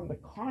from the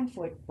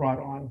conflict brought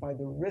on by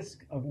the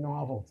risk of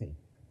novelty?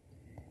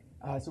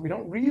 So we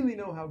don't really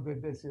know how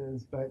good this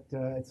is, but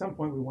at some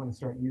point we want to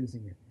start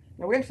using it.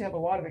 Now, we actually have a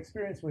lot of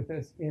experience with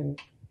this in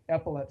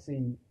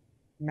epilepsy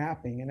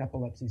mapping and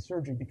epilepsy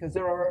surgery, because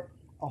there are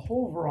a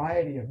whole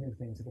variety of new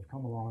things that have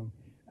come along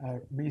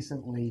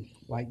recently,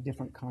 like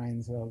different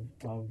kinds of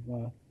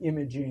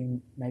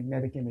imaging,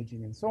 magnetic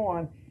imaging, and so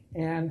on.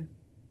 And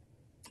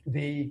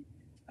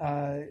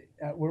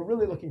we're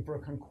really looking for a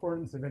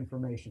concordance of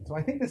information. So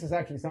I think this is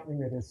actually something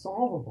that is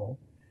solvable,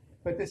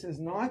 but this is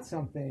not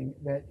something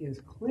that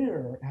is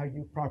clear how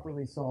you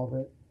properly solve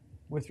it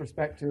with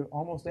respect to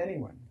almost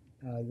anyone.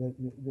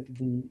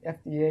 The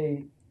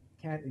FDA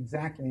can't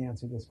exactly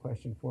answer this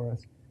question for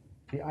us.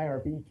 The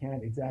IRB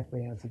can't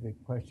exactly answer the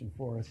question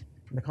for us.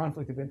 And the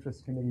Conflict of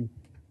Interest Committee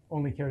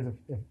only cares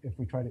if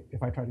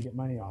I try to get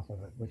money off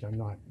of it, which I'm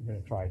not going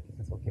to try.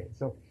 It's okay.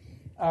 So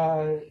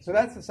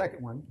that's the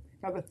second one.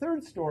 Now the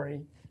third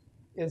story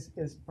is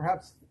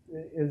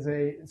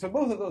so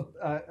both of those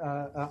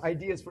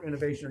ideas for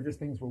innovation are just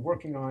things we're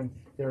working on.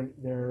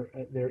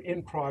 They're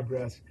in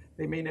progress.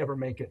 They may never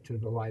make it to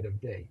the light of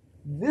day.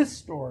 This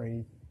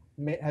story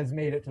has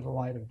made it to the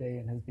light of day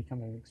and has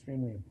become an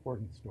extremely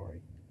important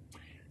story.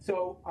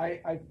 So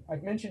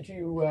I've mentioned to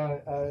you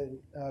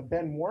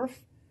Ben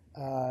Worf,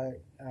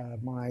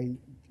 my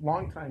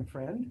longtime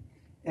friend,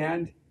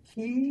 and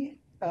he,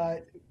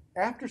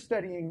 after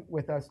studying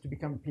with us to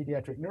become a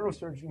pediatric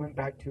neurosurgeon, went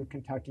back to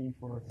Kentucky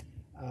for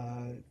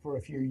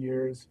a few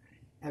years,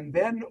 and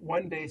then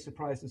one day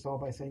surprised us all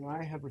by saying,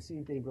 I have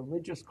received a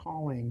religious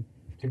calling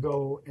to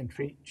go and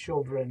treat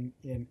children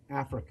in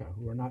Africa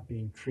who are not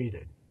being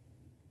treated.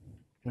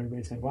 And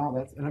everybody said, wow,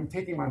 and I'm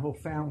taking my whole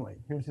family.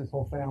 Here's his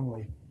whole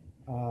family.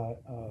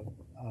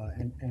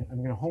 And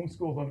I'm going to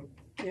homeschool them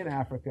in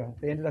Africa.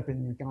 They ended up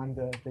in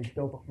Uganda. They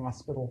built a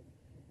hospital.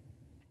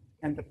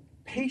 And the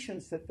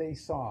patients that they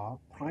saw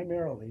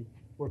primarily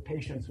were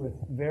patients with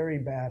very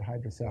bad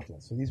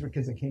hydrocephalus. So these were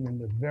kids that came in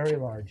with very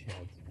large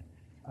heads.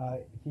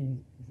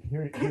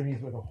 Here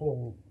he's with a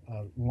whole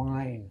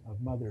line of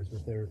mothers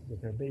with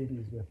their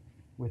babies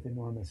with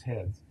enormous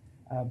heads.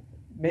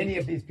 Many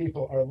of these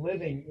people are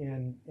living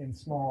in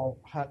small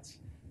huts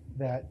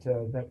that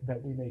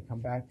we may come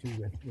back to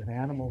with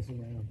animals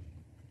around.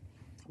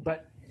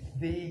 But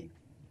the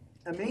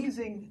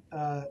amazing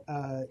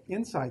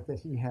insight that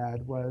he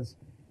had was,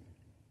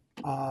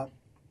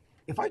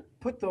 if I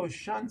put those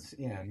shunts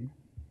in,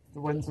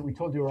 the ones that we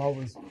told you are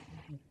always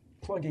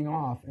plugging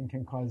off and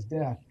can cause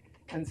death,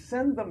 and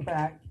send them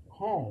back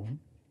home,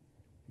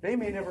 they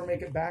may never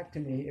make it back to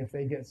me if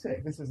they get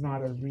sick. This is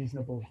not a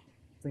reasonable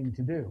thing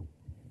to do.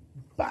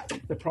 But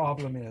the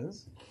problem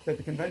is that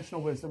the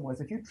conventional wisdom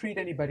was, if you treat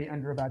anybody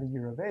under about a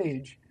year of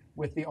age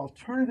with the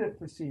alternative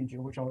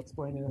procedure, which I'll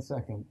explain in a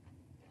second,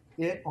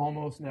 it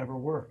almost never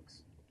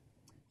works.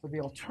 So the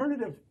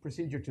alternative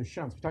procedure to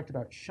shunts, we talked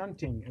about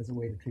shunting as a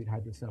way to treat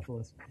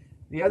hydrocephalus.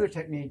 The other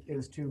technique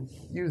is to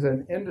use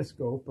an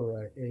endoscope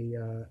or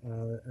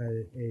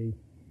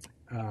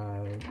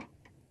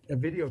a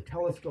video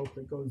telescope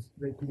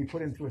that can be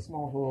put into a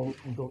small hole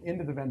and go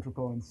into the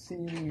ventricle and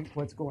see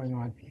what's going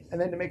on, and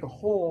then to make a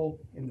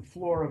hole in the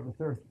floor of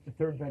the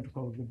third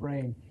ventricle of the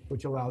brain,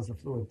 which allows the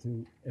fluid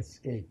to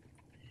escape.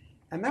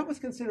 And that was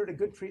considered a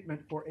good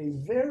treatment for a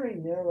very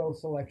narrow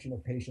selection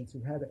of patients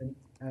who had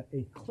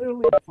a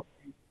clearly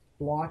defined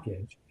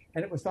blockage.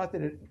 And it was thought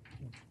that it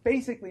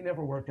basically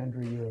never worked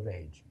under a year of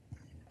age.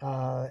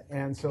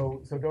 And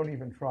so don't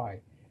even try.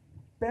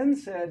 Ben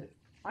said,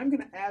 I'm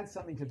going to add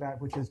something to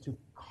that, which is to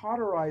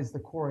cauterize the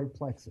choroid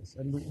plexus,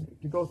 and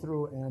to go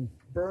through and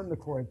burn the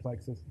choroid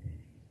plexus.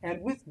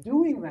 And with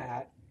doing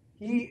that,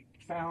 he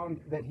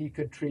found that he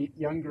could treat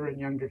younger and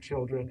younger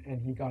children,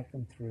 and he got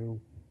them through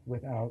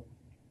without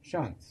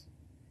shunts.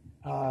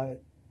 And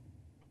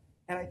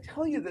I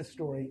tell you this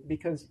story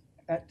because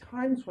at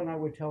times when I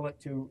would tell it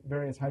to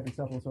various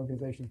hydrocephalus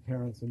organizations,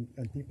 parents, and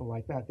people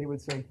like that, they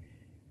would say,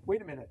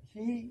 wait a minute,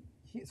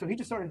 so he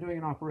just started doing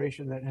an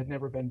operation that had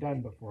never been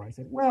done before. I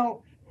said,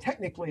 well,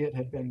 technically it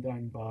had been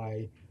done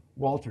by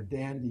Walter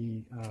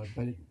Dandy,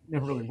 but it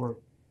never really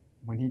worked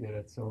when he did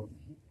it. So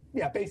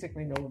yeah,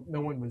 basically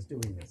no one was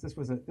doing this. This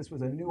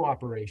was a new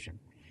operation.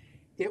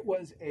 It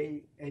was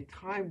a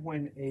time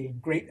when a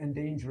great and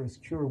dangerous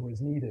cure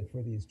was needed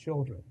for these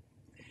children.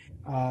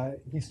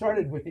 He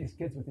started with these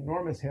kids with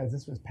enormous heads.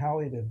 This was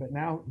palliative, but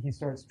now he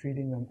starts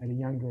treating them at a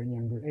younger and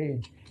younger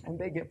age, and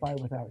they get by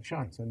without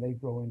shunts, and they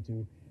grow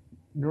into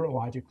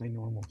neurologically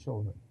normal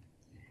children.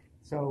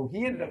 So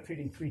he ended up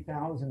treating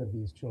 3,000 of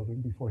these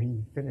children before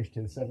he finished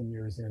his 7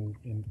 years in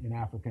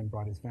Africa and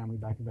brought his family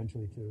back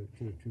eventually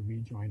to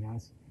rejoin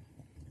us.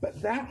 But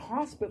that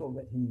hospital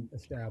that he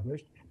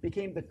established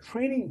became the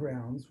training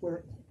grounds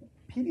where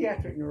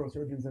pediatric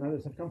neurosurgeons and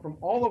others have come from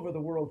all over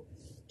the world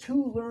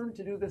to learn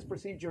to do this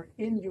procedure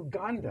in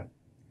Uganda.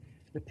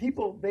 The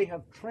people they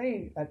have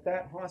trained at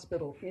that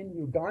hospital in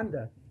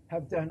Uganda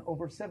have done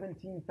over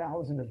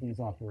 17,000 of these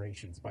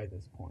operations by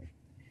this point.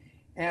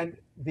 And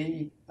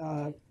the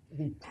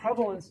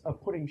prevalence of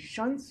putting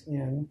shunts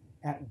in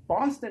at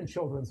Boston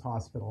Children's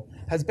Hospital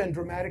has been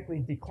dramatically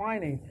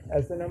declining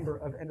as the number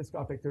of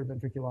endoscopic third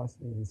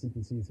ventriculostomies and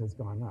CPCs has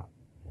gone up.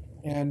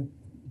 And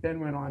Ben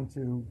went on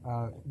to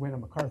win a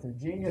MacArthur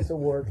Genius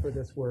Award for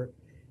this work,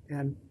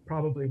 and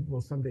probably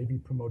will someday be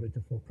promoted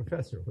to full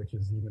professor, which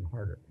is even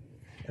harder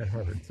at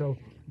Harvard. So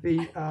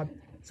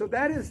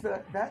that is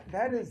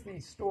the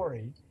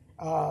story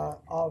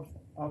of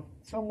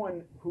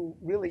someone who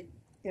really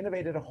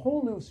innovated a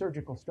whole new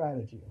surgical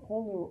strategy, a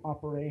whole new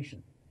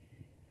operation.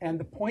 And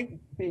the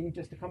point being,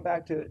 just to come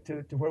back to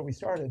where we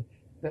started,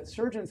 that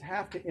surgeons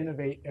have to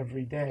innovate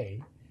every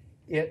day.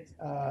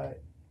 The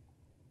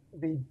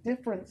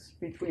difference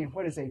between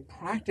what is a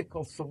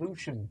practical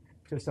solution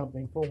to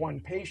something for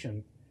one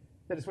patient,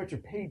 that is what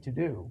you're paid to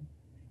do,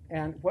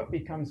 and what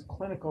becomes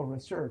clinical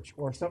research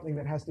or something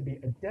that has to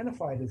be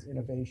identified as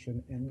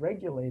innovation and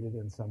regulated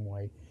in some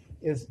way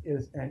is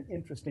an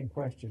interesting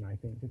question, I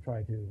think, to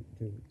try to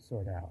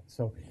sort out.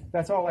 So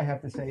that's all I have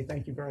to say.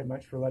 Thank you very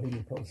much for letting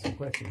me pose some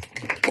questions.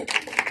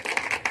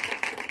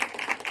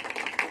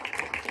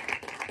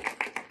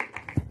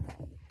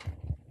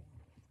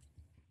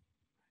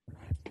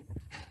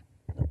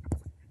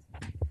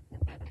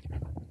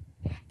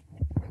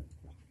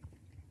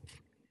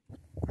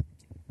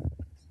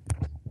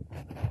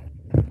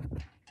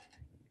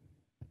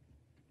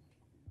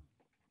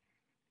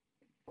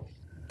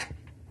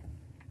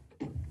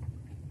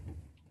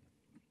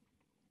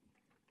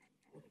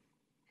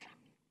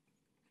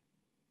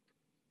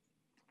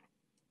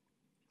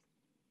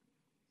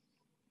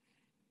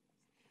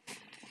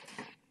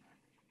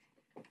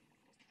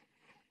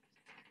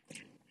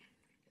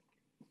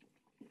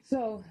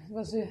 So it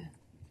was a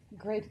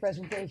great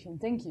presentation,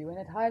 thank you. And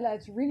it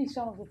highlights really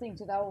some of the things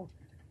that I'll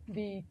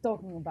be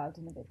talking about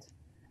in a bit.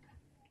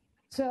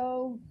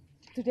 So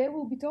today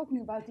we'll be talking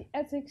about the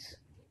ethics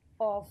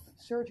of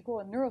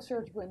surgical and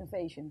neurosurgical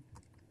innovation.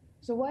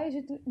 So why is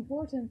it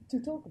important to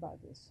talk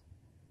about this?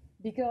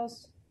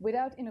 Because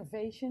without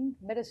innovation,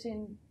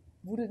 medicine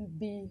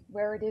wouldn't be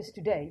where it is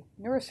today.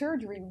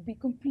 Neurosurgery would be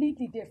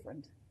completely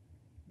different,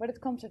 but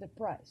it comes at a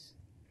price.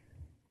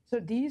 So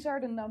these are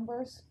the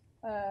numbers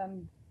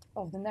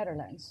of the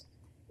Netherlands.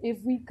 If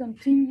we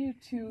continue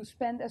to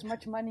spend as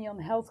much money on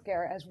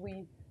healthcare as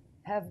we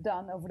have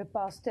done over the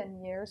past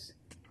 10 years,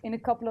 in a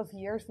couple of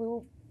years we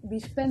will be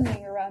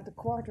spending around a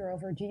quarter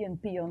of our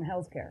GNP on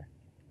healthcare.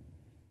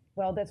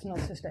 Well, that's not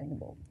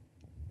sustainable.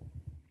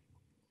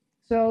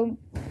 So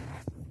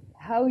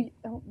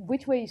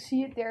which way you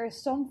see it, there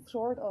is some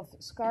sort of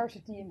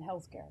scarcity in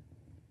healthcare,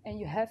 and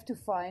you have to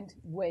find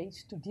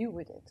ways to deal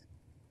with it.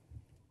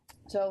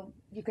 So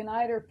you can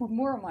either put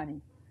more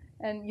money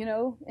and,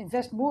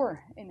 invest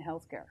more in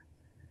healthcare.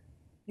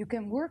 You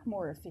can work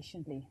more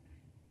efficiently.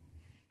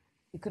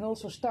 You can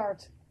also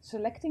start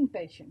selecting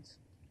patients.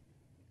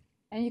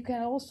 And you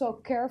can also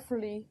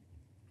carefully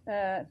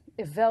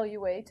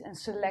evaluate and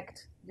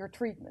select your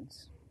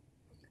treatments.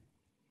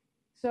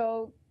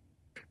 So,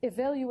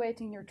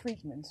 evaluating your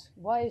treatments,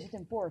 why is it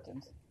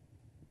important?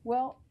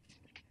 Well,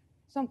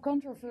 some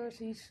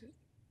controversies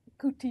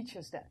could teach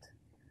us that.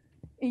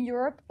 In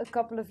Europe, a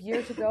couple of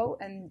years ago,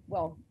 and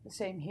well, the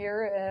same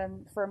here,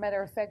 for a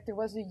matter of fact, there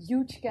was a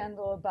huge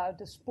scandal about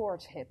the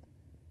sports hip,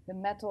 the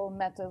metal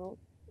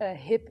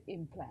hip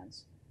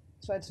implants.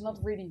 So it's not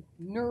really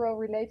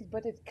neuro-related,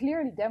 but it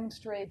clearly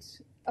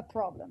demonstrates a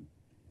problem.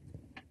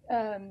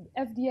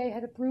 FDA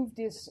had approved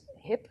this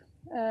hip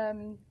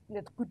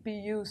that could be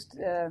used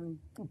in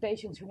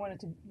patients who wanted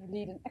to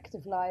lead an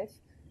active life.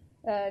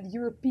 The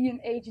European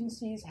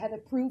agencies had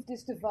approved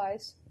this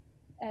device,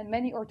 and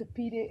many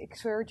orthopedic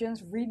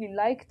surgeons really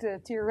liked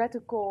the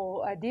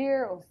theoretical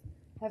idea of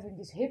having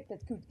this hip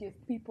that could give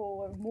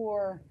people a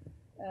more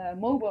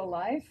mobile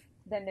life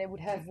than they would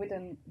have with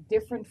a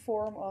different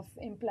form of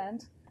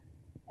implant.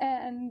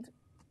 And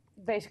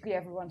basically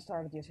everyone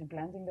started just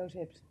implanting those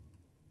hips.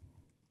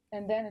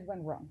 And then it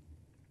went wrong.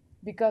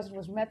 Because it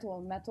was metal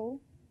on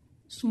metal,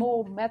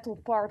 small metal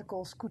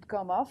particles could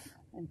come off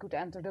and could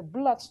enter the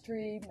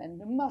bloodstream and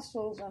the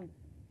muscles, and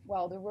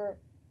well, there were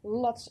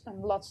lots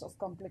and lots of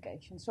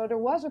complications. So there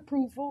was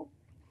approval,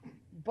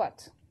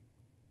 but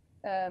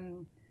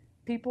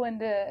people in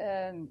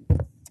the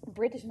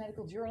British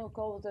Medical Journal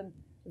called it a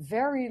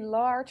very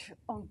large,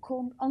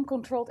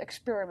 uncontrolled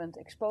experiment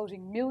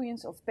exposing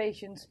millions of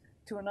patients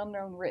to an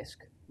unknown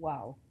risk.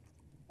 Wow.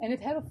 And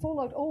it had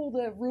followed all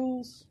the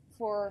rules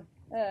for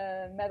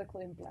medical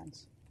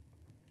implants.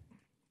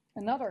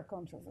 Another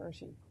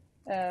controversy,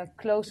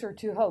 closer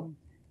to home.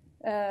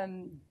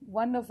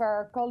 One of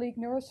our colleague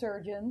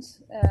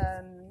neurosurgeons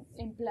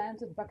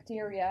implanted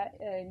bacteria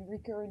in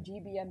recurrent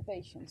GBM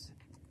patients.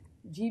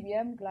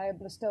 GBM,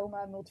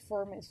 glioblastoma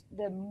multiforme, is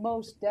the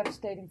most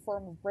devastating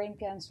form of brain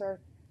cancer.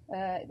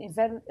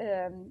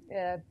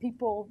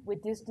 People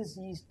with this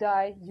disease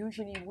die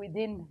usually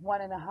within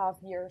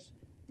 1.5 years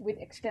with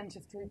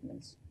extensive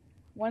treatments.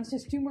 Once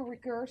this tumor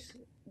recurs,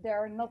 there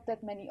are not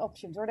that many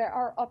options, or there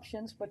are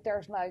options, but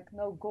there's like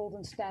no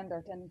golden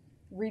standard, and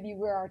really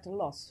we are at a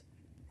loss.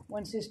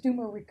 Once this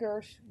tumor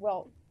recurs,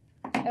 well,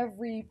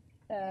 every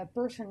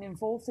person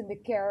involved in the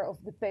care of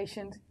the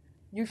patient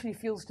usually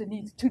feels the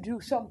need to do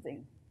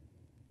something.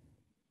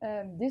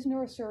 This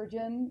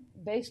neurosurgeon,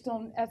 based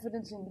on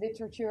evidence in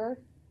literature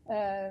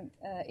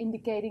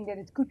indicating that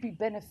it could be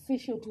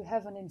beneficial to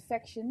have an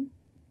infection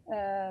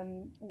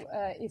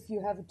if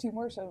you have a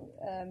tumor,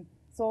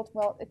 thought,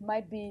 well, it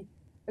might be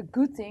a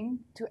good thing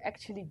to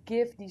actually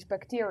give these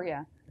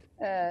bacteria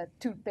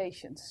to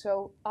patients.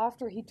 So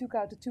after he took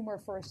out the tumor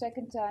for a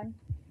second time,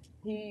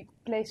 he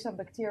placed some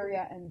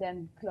bacteria and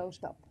then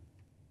closed up.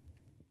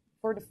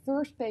 For the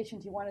first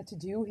patient he wanted to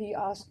do, he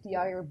asked the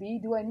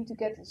IRB, do I need to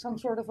get some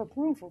sort of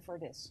approval for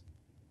this?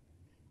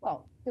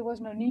 Well, there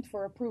was no need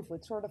for approval.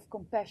 It's sort of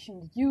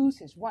compassionate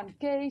use. It's one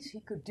case. He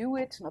could do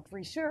it. It's not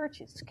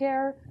research. It's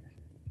care.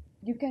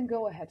 You can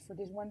go ahead for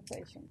this one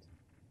patient.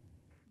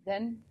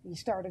 Then he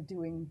started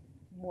doing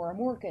more and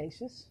more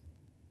cases,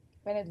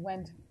 and it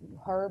went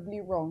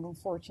horribly wrong,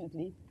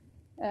 unfortunately.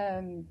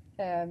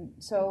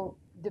 So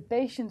the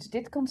patients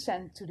did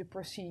consent to the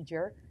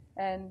procedure,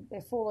 and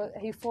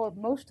he followed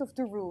most of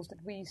the rules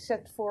that we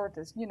set forth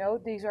as,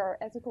 these are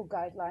ethical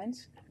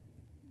guidelines,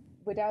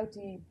 without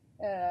the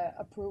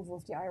approval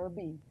of the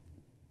IRB.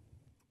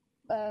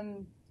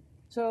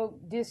 So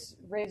this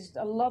raised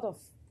a lot of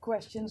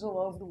questions all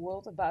over the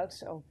world about,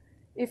 so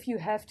if you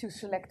have to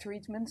select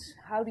treatments,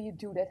 how do you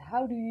do that?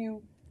 How do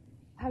you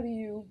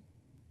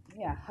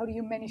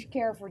manage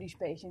care for these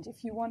patients?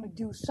 If you want to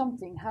do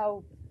something,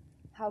 how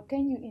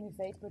can you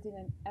innovate, but in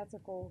an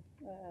ethical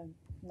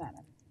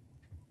manner?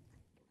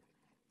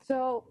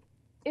 So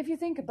if you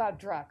think about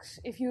drugs,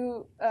 if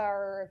you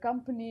are a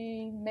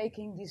company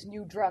making this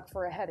new drug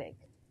for a headache,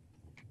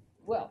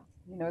 well,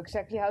 you know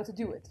exactly how to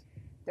do it.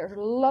 There's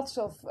lots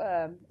of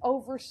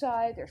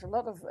oversight. There's a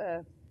lot of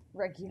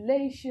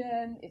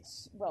regulation.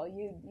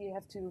 You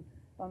have to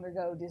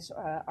undergo this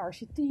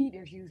RCT.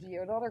 There's usually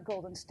another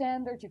golden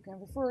standard you can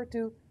refer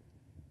to.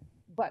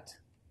 But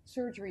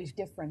surgery is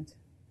different.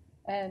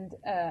 And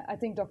I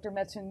think Dr.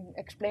 Madsen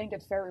explained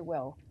it very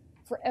well.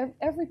 For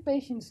every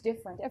patient is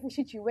different. Every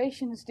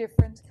situation is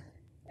different.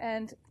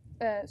 And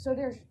so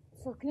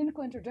for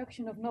clinical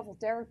introduction of novel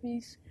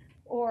therapies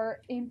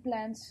or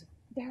implants,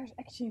 there's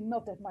actually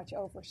not that much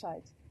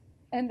oversight.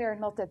 And there are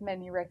not that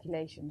many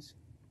regulations.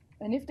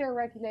 And if there are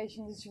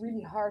regulations, it's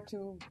really hard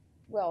to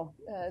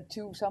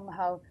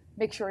somehow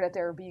make sure that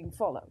they're being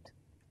followed.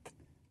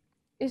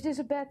 Is this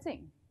a bad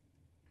thing?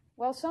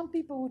 Well, some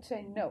people would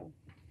say no.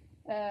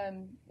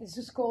 This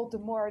is called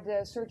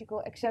the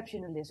surgical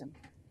exceptionalism.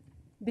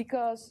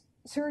 Because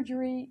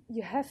surgery,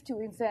 you have to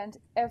invent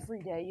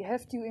every day. You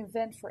have to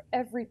invent for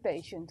every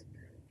patient.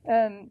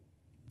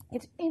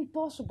 It's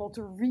impossible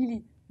to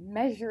really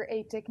measure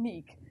a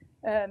technique.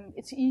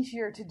 It's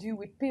easier to do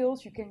with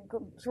pills. You can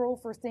control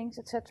for things,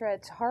 etc.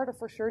 It's harder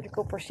for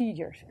surgical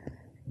procedures.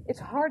 It's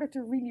harder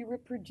to really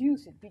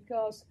reproduce it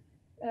because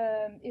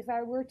if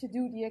I were to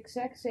do the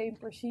exact same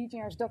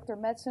procedure as Dr.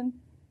 Madsen,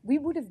 we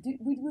would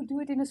do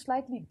it in a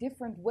slightly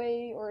different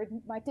way, or it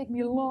might take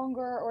me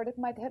longer, or it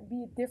might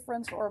be a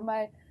difference, or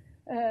my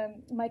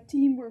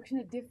team works in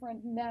a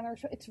different manner.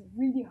 So it's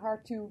really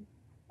hard to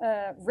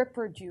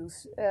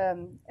reproduce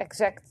the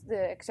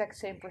exact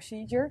same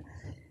procedure.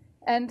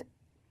 And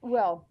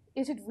well,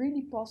 is it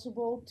really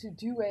possible to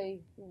do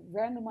a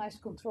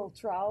randomized controlled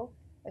trial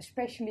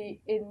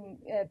especially in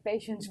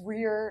patients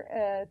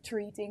we're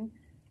treating,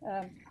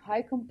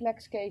 high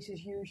complex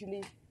cases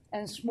usually,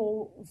 and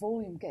small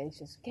volume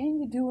cases. Can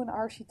you do an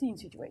RCT in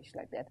situations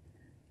like that?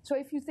 So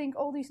if you think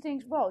all these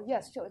things, well,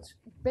 yes, so it's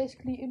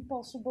basically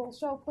impossible.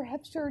 So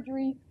perhaps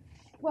surgery,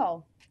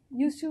 well,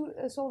 you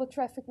saw the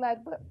traffic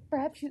light, but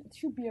perhaps it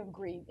should be on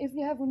green. If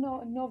you have a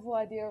novel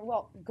idea,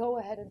 well, go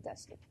ahead and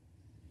test it.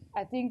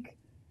 I think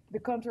the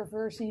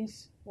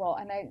controversies, well,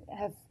 and I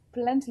have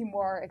plenty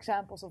more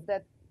examples of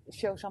that,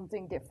 show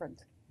something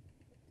different.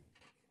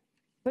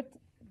 But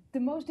the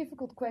most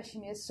difficult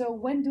question is, so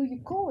when do you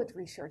call it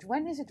research?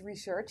 When is it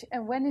research,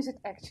 and when is it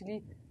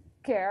actually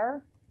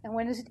care, and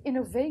when is it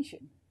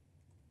innovation?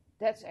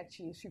 That's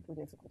actually a super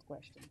difficult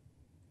question.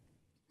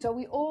 So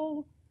we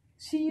all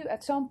see you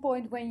at some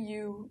point when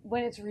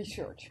it's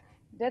research.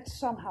 That's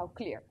somehow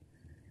clear.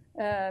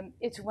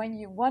 It's when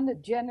you want to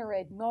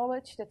generate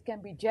knowledge that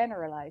can be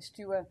generalized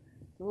to a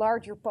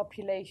larger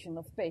population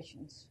of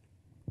patients.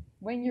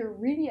 When you're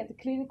really at the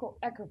clinical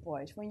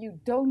equipoise, when you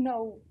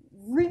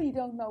really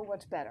don't know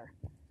what's better,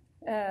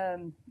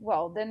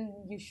 well, then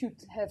you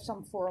should have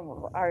some form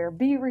of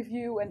IRB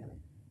review, and,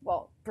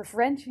 well,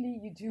 preferentially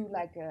you do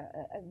like a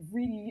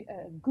really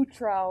good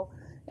trial,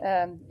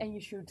 and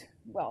you should,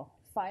 well,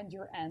 find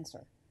your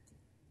answer.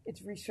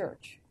 It's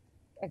research.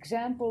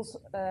 Examples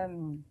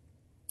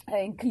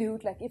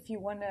include, like, if you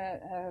want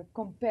to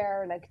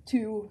compare like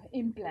two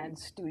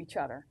implants to each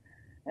other,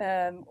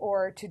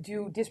 or to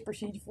do this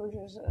procedure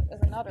versus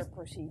another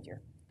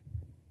procedure.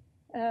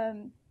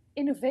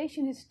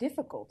 Innovation is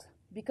difficult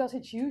because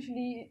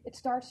it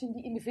starts in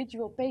the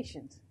individual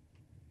patient.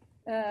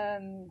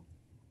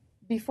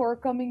 Before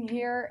coming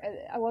here,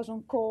 I was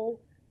on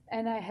call,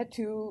 and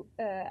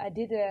I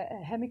did a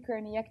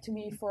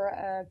hemicraniectomy for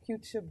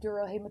acute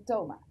subdural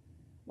hematoma.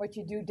 What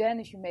you do then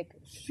is you make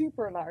a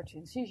super large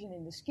incision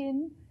in the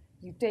skin,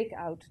 you take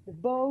out the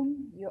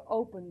bone, you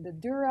open the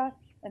dura,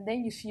 and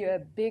then you see a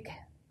big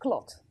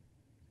clot.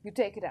 You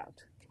take it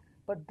out.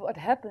 But what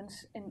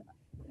happens in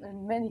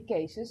many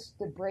cases,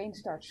 the brain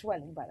starts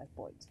swelling by that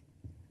point.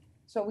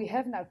 So we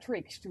have now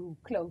tricks to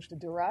close the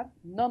dura.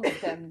 None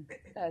of them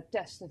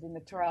tested in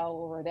the trial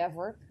or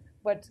whatever,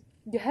 but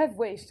you have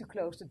ways to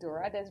close the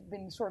dura. That's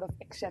been sort of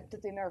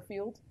accepted in our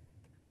field.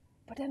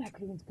 But then I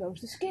couldn't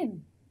close the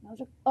skin. And I was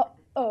like,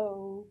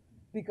 uh-oh,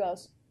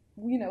 because,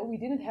 we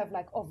didn't have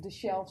like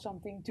off-the-shelf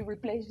something to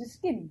replace the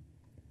skin.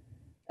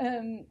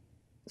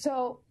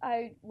 So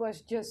I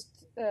was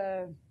just,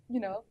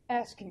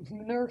 asking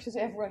nurses,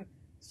 everyone,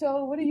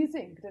 so what do you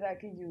think that I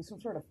can use?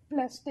 Some sort of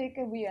plastic,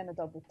 and we ended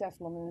up with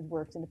Teflon, and it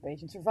worked, and the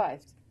patient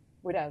survived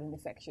without an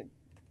infection.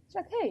 It's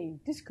like, hey,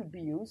 this could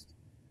be used.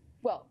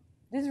 Well,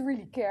 this is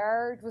really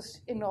care. It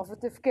was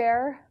innovative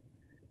care,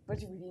 but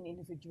it's really an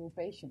individual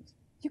patient.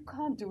 You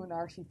can't do an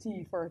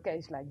RCT for a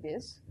case like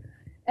this.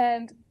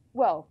 And,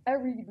 well, I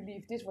really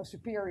believe this was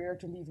superior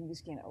to leaving the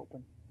skin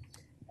open.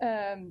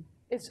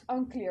 It's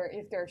unclear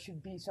if there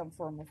should be some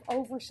form of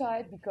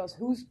oversight, because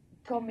who's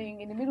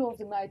coming in the middle of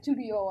the night to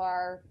the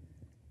OR,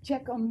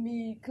 check on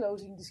me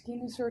closing the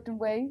skin a certain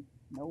way?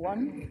 No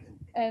one.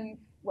 And,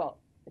 well,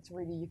 it's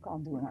really, you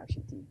can't do an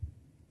RCT.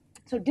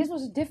 So this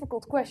was a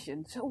difficult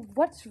question. So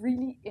what's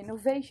really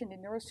innovation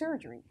in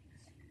neurosurgery?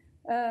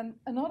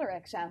 Another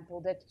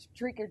example that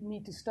triggered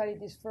me to study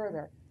this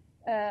further.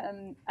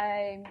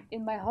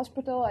 In my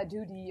hospital, I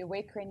do the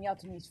awake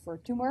craniotomies for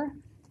tumor.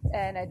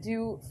 And I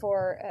do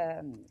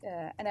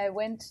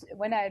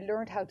when I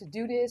learned how to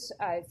do this,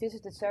 I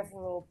visited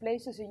several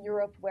places in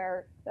Europe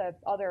where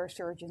other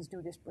surgeons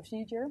do this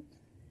procedure.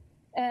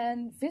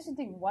 And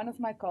visiting one of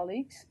my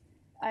colleagues,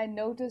 I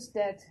noticed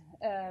that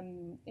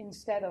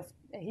instead of,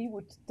 he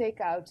would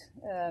take out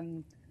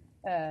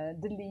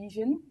the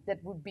lesion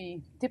that would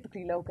be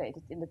typically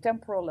located in the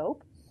temporal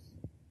lobe.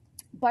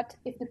 But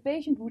if the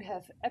patient would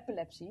have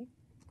epilepsy,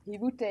 he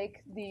would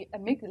take the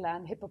amygdala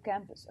and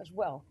hippocampus as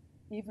well,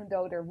 even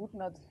though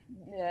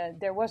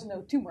there was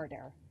no tumor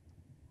there.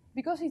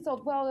 Because he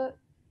thought, well,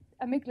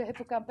 amygdala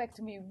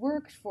hippocampectomy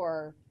works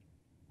for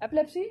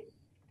epilepsy.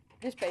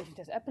 This patient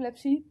has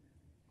epilepsy.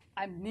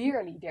 I'm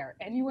nearly there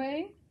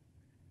anyway.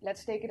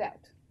 Let's take it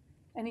out.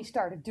 And he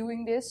started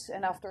doing this,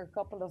 and after a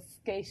couple of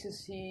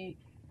cases, he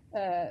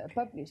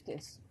published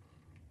this.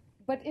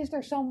 But is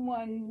there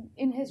someone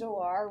in his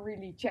OR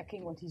really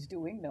checking what he's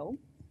doing? No.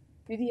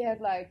 Did he have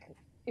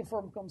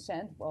informed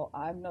consent? Well,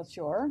 I'm not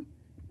sure.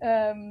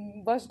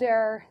 Was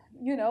there,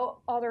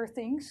 other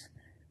things?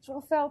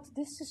 So I felt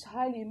this is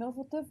highly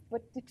innovative,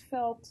 but it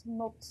felt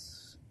not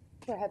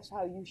perhaps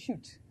how you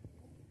should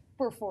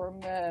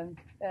perform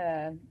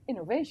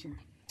innovation.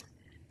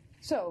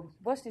 So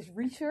was this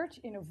research,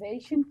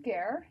 innovation,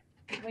 care,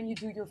 when you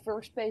do your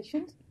first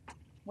patient,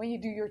 when you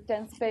do your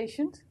 10th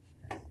patient?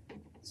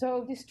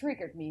 So this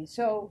triggered me.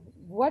 So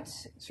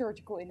what's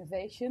surgical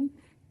innovation,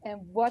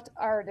 and what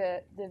are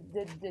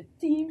the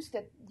themes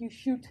that you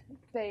should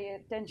pay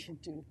attention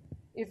to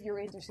if you're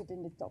interested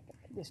in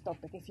this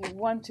topic, if you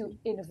want to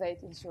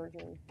innovate in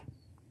surgery?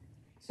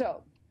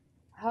 So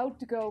how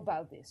to go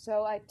about this?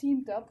 So I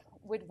teamed up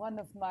with one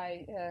of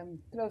my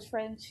close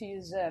friends. She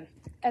is an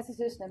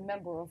ethicist and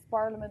member of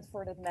parliament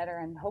for that matter,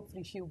 and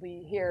hopefully she'll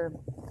be here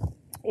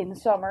in the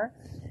summer.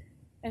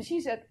 And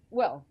she said,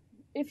 well,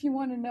 if you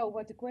want to know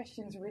what the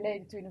questions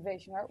related to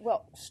innovation are,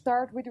 well,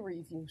 start with a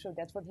review. So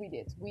that's what we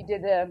did. We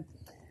did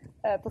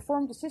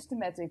performed a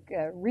systematic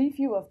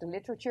review of the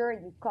literature.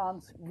 You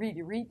can't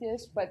really read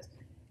this, but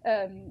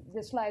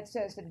the slide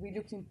says that we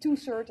looked in 2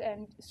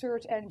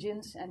 search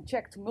engines and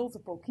checked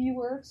multiple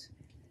keywords.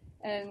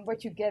 And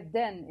what you get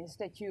then is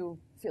that you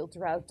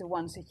filter out the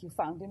ones that you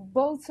found in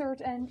both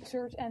search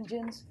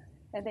engines,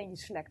 and then you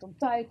select on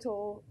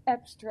title,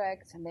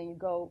 abstract, and then you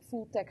go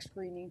full text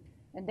screening.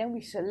 And then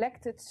we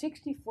selected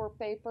 64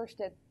 papers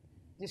that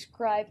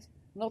described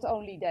not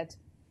only that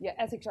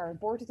ethics are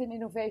important in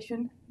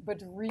innovation,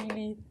 but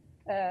really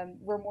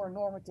were more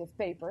normative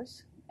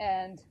papers.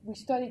 And we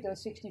studied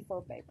those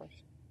 64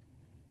 papers.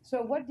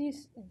 So what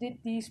did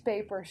these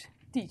papers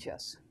teach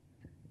us?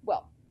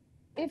 Well,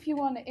 if you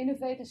want to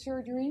innovate in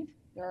surgery,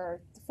 there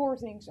are 4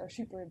 things are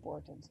super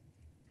important.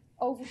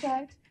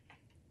 Oversight,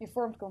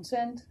 informed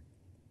consent,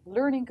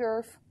 learning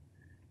curve,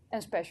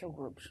 and special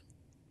groups.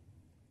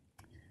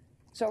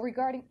 So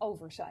regarding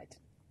oversight,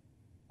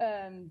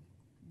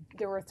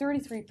 there were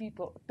 33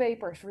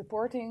 papers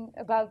reporting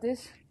about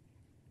this,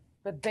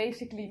 but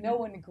basically no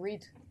one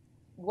agreed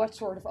what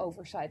sort of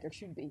oversight there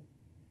should be.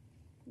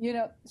 You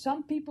know,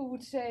 some people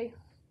would say,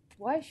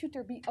 why should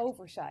there be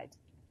oversight?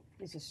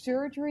 This is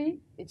surgery,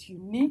 it's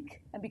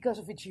unique, and because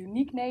of its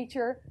unique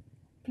nature,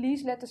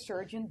 please let the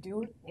surgeon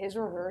do his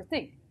or her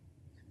thing.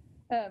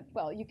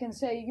 Well, you can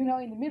say, you know,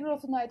 in the middle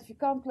of the night, if you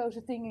can't close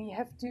a thing and you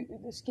have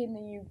the skin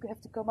and you have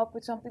to come up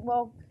with something,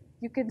 well,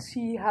 you can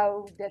see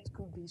how that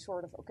could be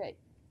sort of okay.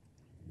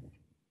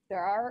 There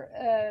are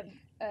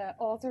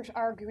authors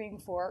arguing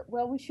for,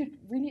 well, we should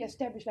really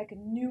establish like a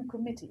new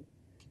committee.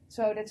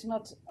 So that's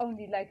not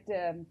only like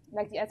the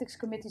ethics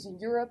committees in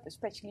Europe,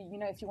 especially, you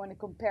know, if you want to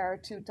compare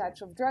 2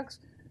 types of drugs.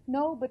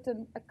 No, but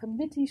a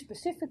committee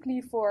specifically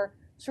for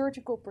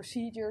surgical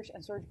procedures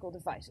and surgical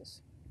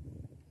devices.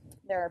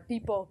 There are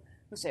people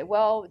who say,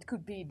 well, it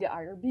could be the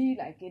IRB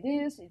like it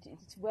is.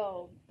 It's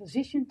well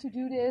positioned to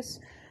do this.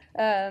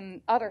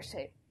 Others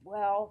say,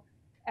 well,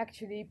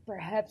 actually,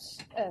 perhaps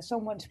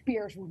someone's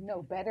peers would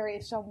know better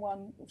if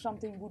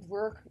something would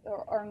work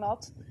or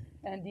not.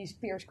 And these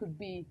peers could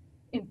be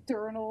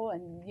internal,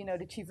 and you know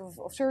the chief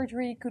of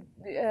surgery could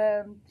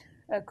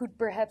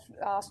perhaps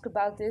ask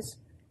about this,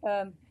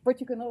 but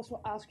you can also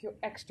ask your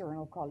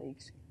external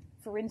colleagues.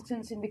 For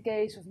instance, in the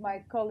case of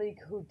my colleague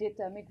who did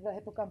amygdala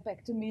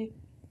hippocampectomy,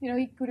 you know,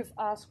 he could have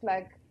asked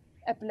like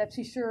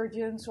epilepsy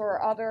surgeons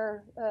or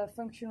other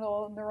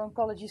functional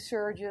neuro-oncology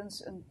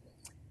surgeons, and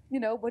you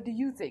know, what do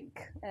you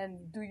think?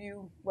 And do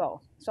you,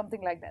 well,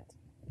 something like that.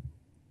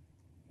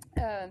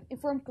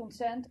 Informed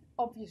consent,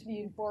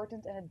 obviously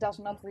important, and it does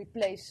not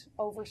replace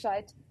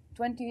oversight.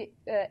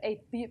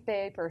 28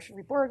 papers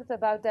reported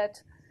about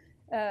that.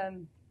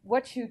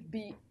 What should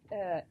be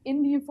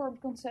in the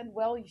informed consent?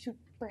 Well, you should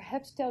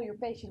perhaps tell your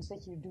patients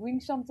that you're doing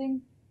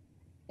something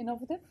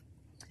innovative.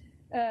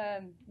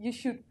 You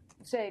should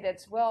say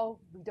that, well,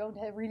 we don't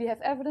really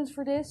have evidence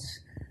for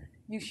this.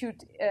 You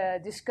should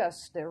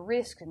discuss the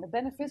risks and the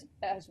benefits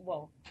as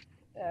well,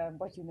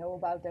 what you know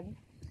about them.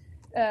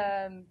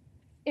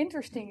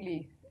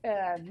 Interestingly,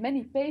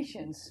 many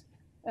patients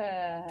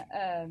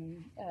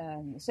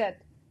said,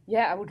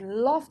 yeah, I would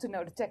love to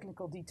know the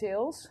technical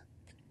details.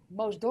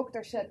 Most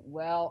doctors said,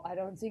 well, I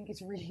don't think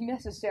it's really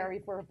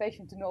necessary for a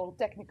patient to know all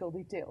technical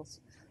details.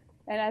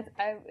 And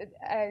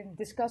I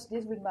discussed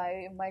this with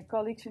my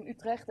colleagues in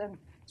Utrecht, and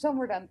some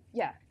were done,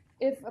 yeah,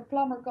 if a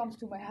plumber comes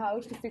to my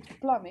house to fix the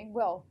plumbing,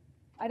 well,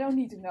 I don't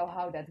need to know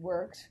how that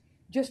works,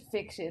 just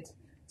fix it.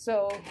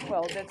 So,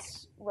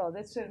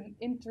 that's an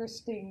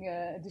interesting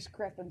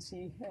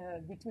discrepancy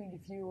between the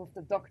view of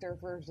the doctor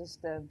versus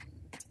the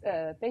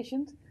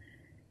patient.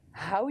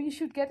 How you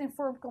should get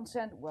informed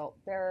consent? Well,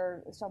 there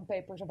are some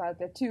papers about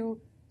that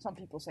too. Some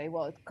people say,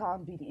 well, it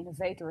can't be the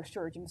innovator or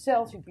surgeon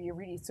himself. It should be a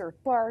really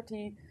third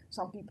party.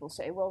 Some people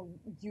say, well,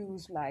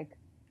 use like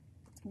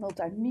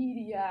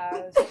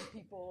multimedia. Some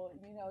people,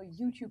 you know,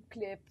 YouTube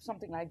clip,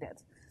 something like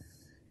that.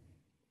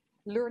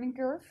 Learning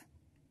curve.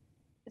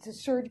 It's a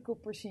surgical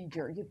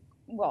procedure.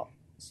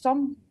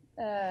 Some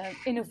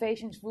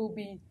innovations will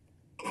be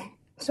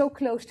so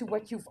close to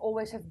what you've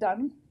always have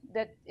done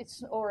that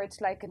it's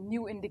like a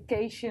new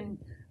indication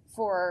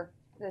for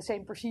the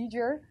same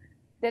procedure,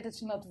 that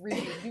it's not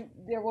really,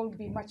 there won't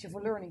be much of a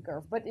learning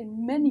curve. But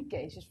in many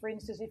cases, for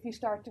instance, if you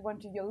start to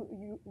want to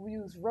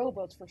use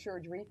robots for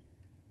surgery,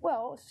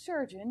 well,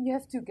 surgeon, you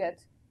have to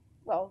get,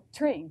 well,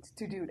 trained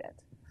to do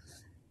that.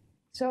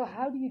 So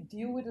how do you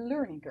deal with a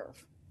learning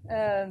curve?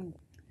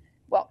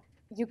 Well,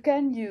 you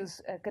can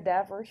use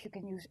cadavers, you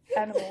can use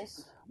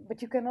animals,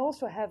 but you can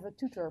also have a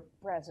tutor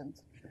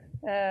present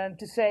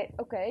to say,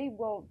 okay,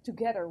 well,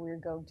 together we're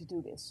going to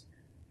do this.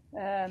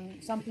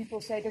 Some people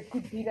say there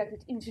could be like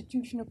an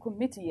institutional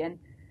committee,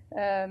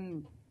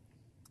 and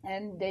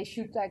they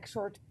should like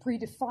sort of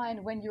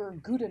predefine when you're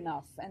good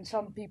enough. And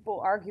some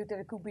people argue that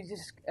it could be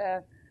just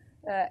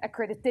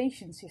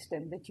accreditation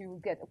system that you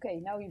get, okay,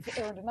 now you've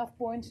earned enough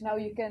points, now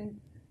you can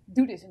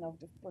do this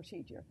innovative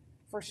procedure.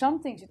 For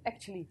some things it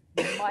actually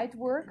might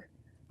work,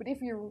 but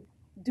if you're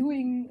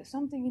doing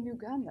something in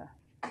Uganda,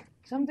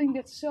 something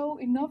that's so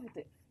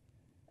innovative,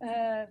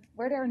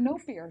 where there are no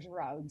peers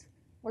around,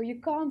 where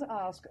you can't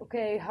ask,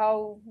 okay,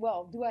 how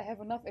well do I have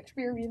enough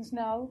experience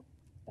now?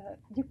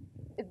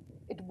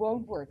 It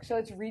won't work. So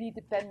it's really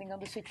depending on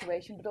the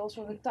situation, but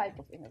also the type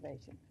of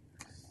innovation.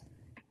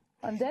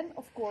 And then,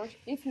 of course,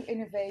 if you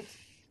innovate,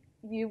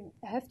 you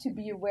have to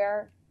be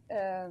aware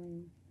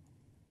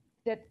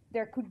that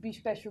there could be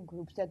special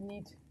groups that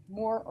need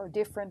more or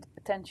different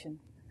attention.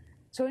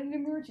 So in an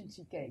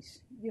emergency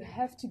case, you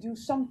have to do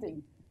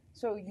something.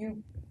 So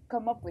you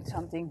come up with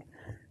something.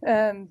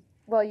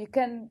 Well, you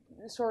can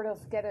sort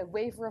of get a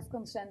waiver of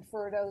consent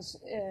for those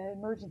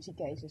emergency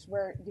cases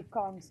where you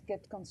can't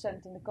get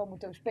consent in the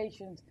comatose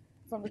patient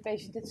from the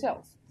patient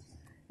itself.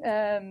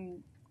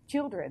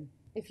 Children,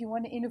 if you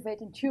want to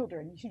innovate in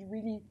children, you should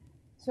really,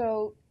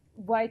 so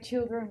why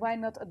children, why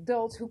not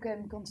adults who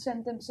can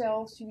consent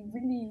themselves? You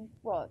really,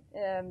 well,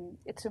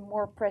 it's a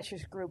more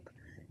precious group.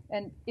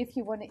 And if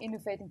you want to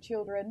innovate in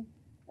children,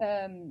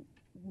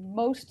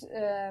 most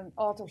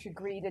authors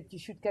agree that you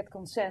should get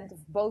consent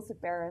of both the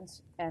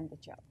parents and the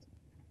child.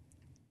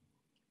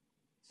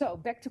 So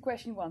back to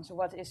question 1. So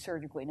what is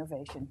surgical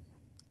innovation?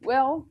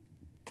 Well,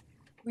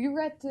 we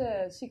read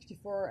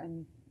 64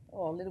 and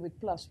a little bit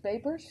plus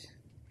papers.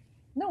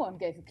 No one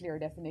gave a clear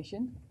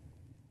definition.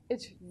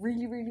 It's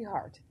really, really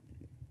hard.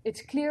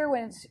 It's clear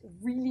when it's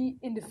really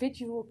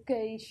individual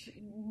case,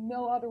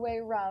 no other way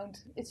around,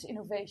 it's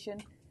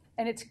innovation.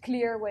 And it's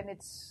clear when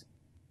it's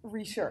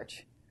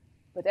research.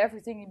 But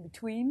everything in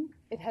between,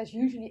 it has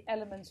usually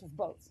elements of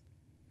both.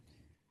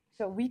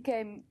 So we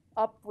came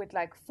up with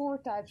like 4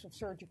 types of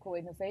surgical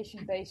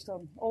innovation based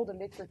on all the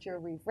literature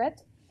we've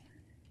read.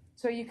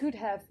 So you could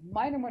have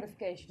minor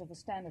modifications of a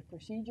standard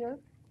procedure,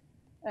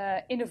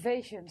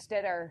 innovations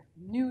that are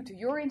new to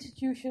your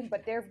institution,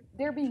 but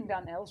they're being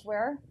done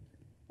elsewhere.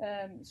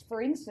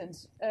 For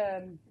instance,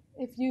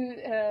 if you,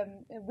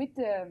 with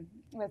the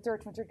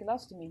third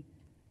ventriculostomy,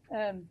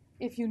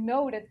 if you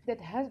know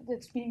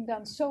that's being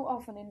done so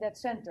often in that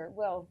center,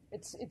 well,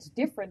 it's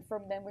different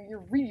from then when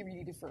you're really,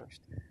 really the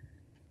first.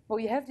 Well,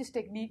 you have this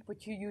technique,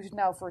 but you use it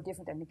now for a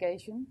different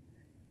indication.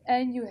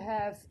 And you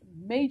have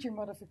major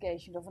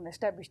modification of an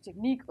established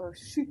technique or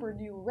super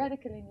new,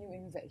 radically new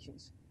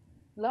innovations.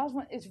 The last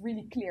one is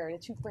really clear.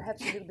 It should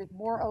perhaps a little bit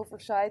more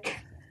oversight,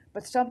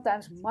 but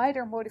sometimes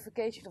minor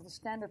modifications of a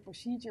standard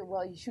procedure,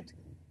 well, you should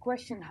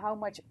question how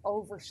much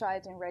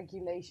oversight and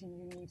regulation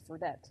you need for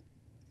that.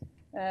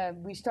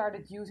 We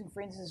started using,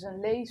 for instance, a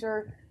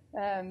laser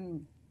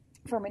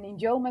from an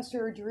angioma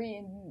surgery,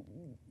 and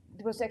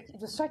it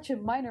was such a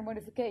minor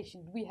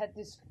modification. We had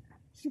this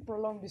super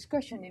long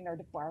discussion in our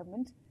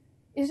department.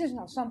 Is this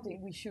now something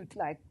we should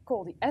like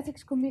call the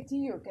ethics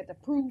committee or get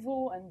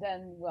approval? And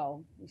then,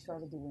 well, we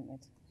started doing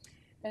it.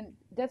 And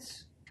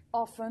that's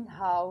often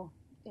how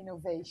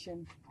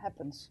innovation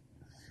happens.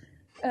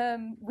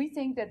 We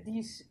think that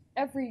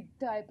every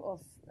type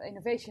of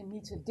innovation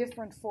needs a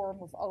different form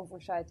of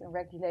oversight and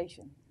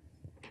regulation.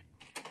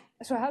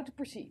 So how to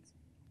proceed?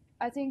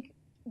 I think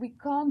we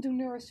can't do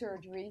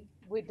neurosurgery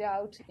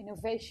without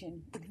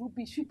innovation. It would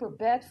be super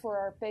bad for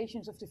our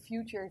patients of the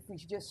future if we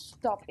just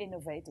stop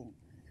innovating.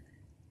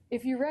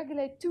 If you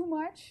regulate too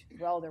much,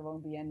 well, there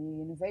won't be any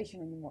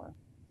innovation anymore.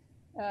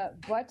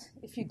 But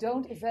if you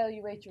don't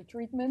evaluate your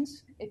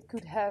treatments, it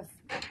could have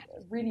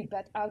really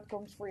bad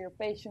outcomes for your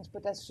patients,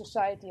 but as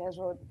society as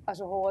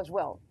a whole as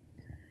well.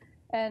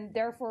 And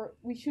therefore,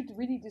 we should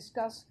really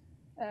discuss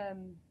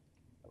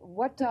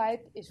what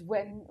type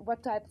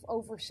of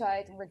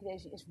oversight and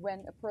regulation is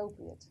when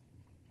appropriate.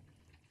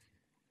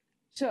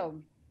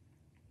 So,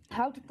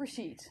 how to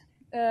proceed?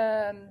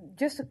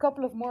 Just a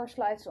couple of more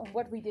slides on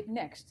what we did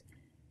next.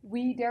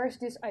 There's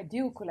this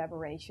ideal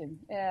collaboration.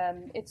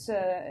 It's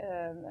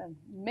a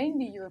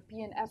mainly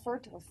European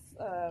effort of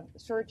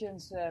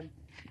surgeons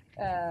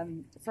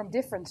from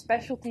different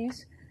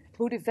specialties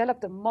who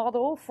developed a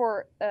model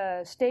for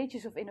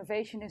stages of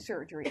innovation in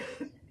surgery.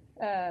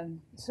 And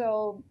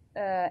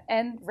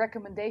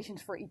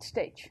recommendations for each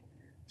stage.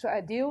 So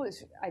ideal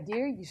is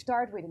idea. You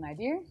start with an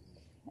idea.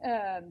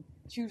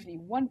 It's usually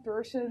one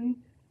person,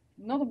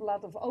 not a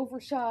lot of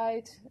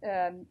oversight.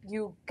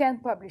 You can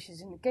publish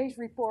this in the case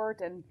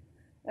report, and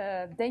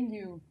then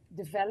you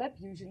develop.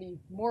 Usually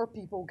more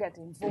people get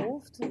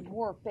involved,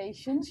 more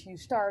patients. You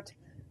start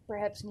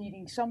perhaps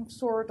needing some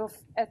sort of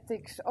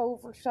ethics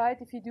oversight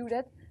if you do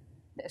that,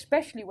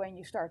 especially when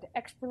you start the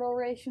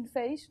exploration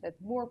phase, that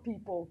more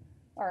people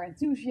are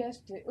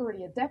enthusiasts, the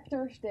early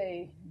adapters,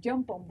 they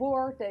jump on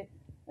board,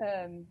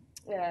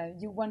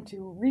 you want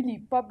to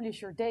really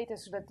publish your data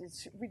so that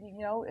it's really,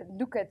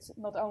 look at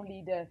not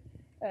only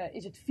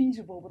is it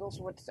feasible, but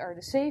also what are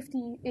the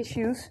safety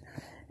issues.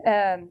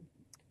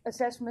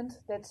 Assessment,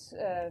 that's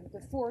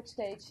the 4th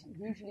stage,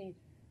 usually,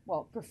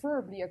 well,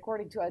 preferably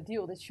according to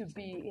ideal, that should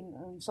be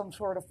in some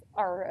sort of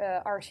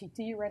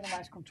RCT,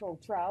 randomized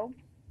controlled trial.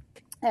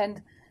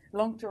 And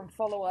long-term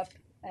follow-up,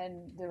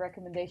 and the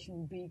recommendation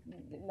would be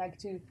like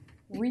to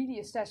really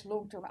assess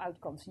long-term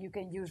outcomes. You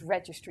can use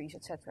registries,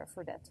 etc.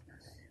 for that.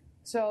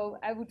 So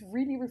I would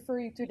really refer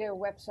you to their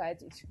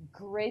website. It's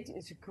great.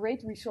 It's a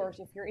great resource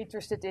if you're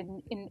interested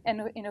in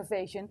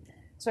innovation.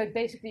 So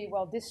basically,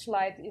 well, this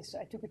slide is,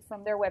 I took it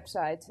from their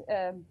website.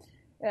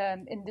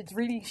 And it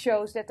really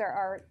shows that there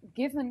are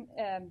given,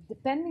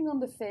 depending on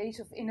the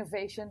phase of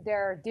innovation,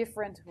 there are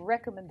different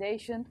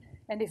recommendations,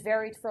 and they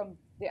varied from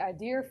the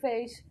idea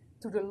phase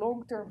to the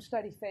long-term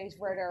study phase,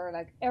 where there are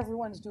like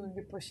everyone's doing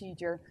the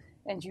procedure,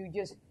 and you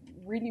just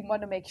really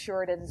want to make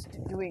sure that it's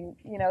doing,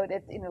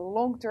 that in the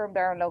long term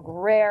there are no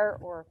rare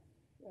or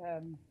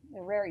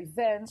rare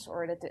events,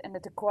 or that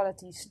the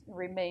quality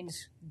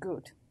remains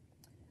good.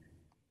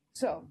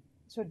 So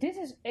this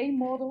is a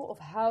model of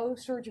how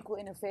surgical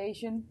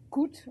innovation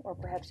could, or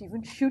perhaps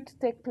even should,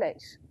 take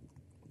place.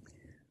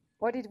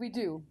 What did we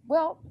do?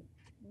 Well,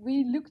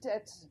 we looked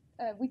at,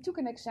 we took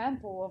an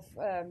example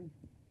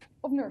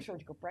of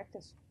neurosurgical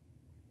practice.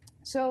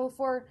 So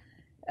for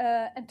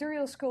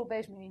anterior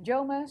skull-based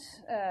meningiomas,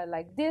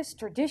 like this,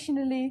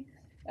 traditionally,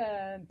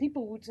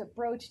 people would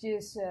approach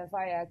this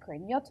via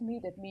craniotomy.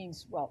 That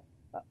means, well,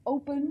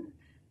 open.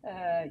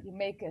 You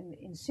make an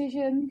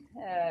incision.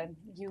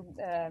 You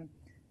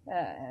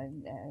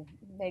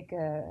make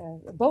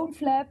a bone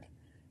flap,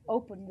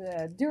 open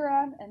the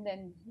dura, and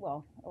then,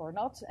 well, or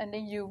not, and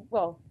then you,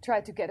 well, try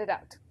to get it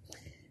out.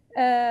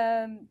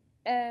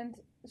 And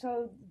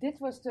so this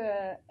was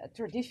the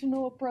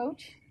traditional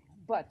approach,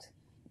 but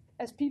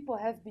as people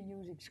have been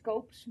using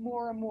scopes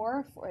more and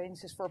more, for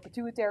instance, for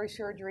pituitary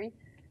surgery,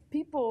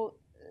 people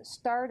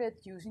started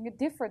using a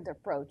different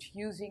approach,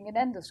 using an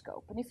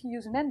endoscope. And if you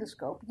use an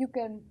endoscope, you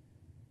can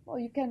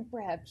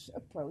perhaps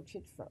approach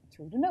it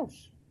through the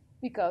nose,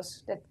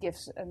 because that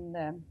gives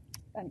an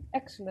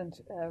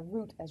excellent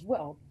route as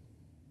well.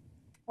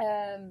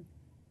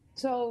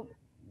 So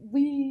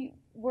we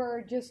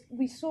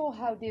saw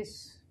how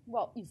this,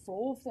 well,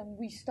 evolved, and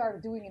we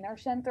started doing in our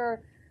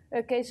center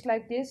a case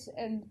like this.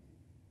 And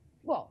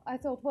well, I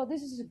thought, well,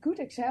 this is a good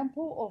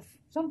example of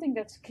something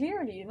that's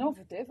clearly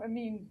innovative. I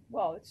mean,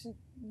 well, it's,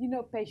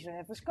 patients don't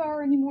have a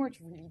scar anymore.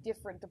 It's a really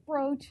different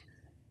approach,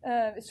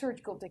 a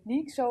surgical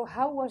technique. So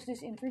how was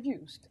this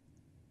introduced?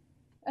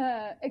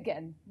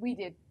 Again, we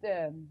did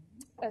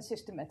a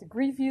systematic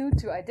review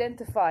to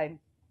identify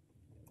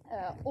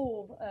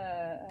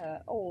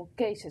all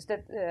cases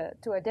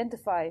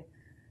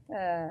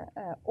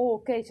all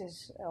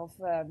cases of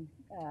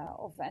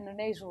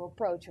anonasal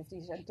approach of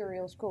these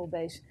anterior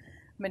skull-based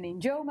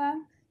meningioma,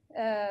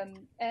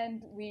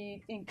 and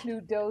we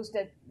include those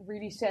that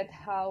really said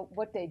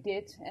what they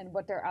did and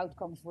what their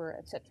outcomes were,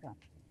 etc.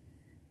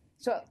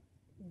 So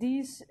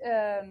these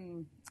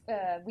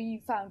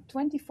we found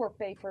 24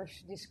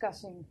 papers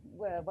discussing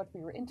what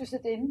we were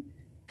interested in.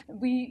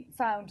 We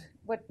found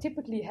what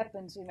typically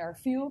happens in our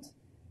field,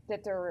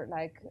 that there were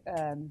like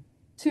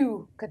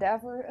 2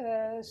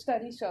 cadaver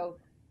studies. So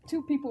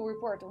 2 people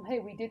report on, hey,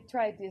 we did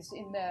try this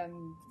in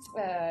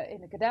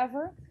a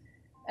cadaver.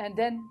 And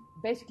then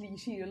basically you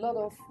see a lot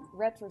of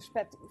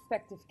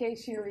retrospective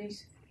case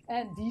series,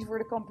 and these were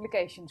the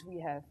complications we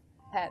have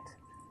had.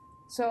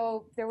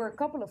 So there were a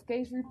couple of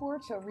case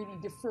reports, so really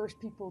the first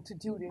people to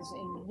do this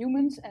in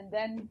humans, and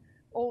then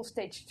all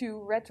stage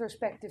 2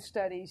 retrospective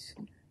studies.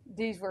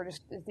 These were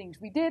the things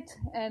we did,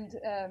 and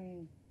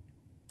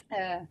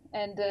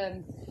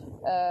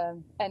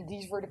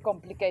these were the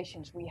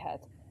complications we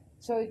had.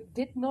 So it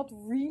did not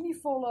really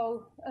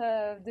follow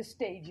the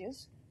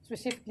stages.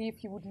 Specifically,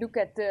 if you would look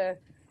at the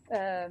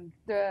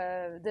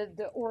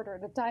order,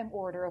 the time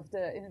order of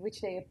in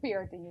which they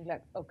appeared, and you're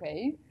like,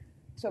 okay.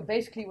 So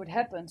basically, what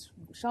happens?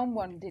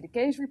 Someone did a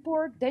case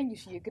report, then you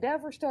see a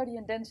cadaver study,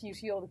 and then you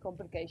see all the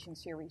complication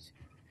series.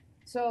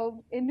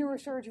 So in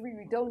neurosurgery,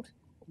 we don't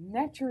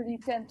naturally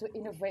tend to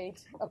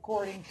innovate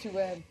according to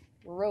a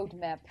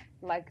roadmap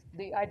like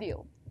the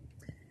ideal.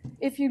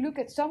 If you look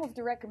at some of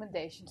the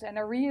recommendations, and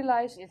I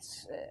realize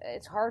it's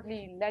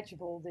hardly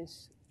legible,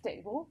 this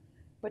table,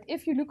 but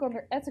if you look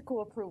under ethical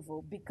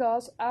approval,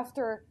 because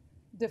after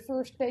the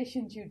first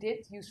patient you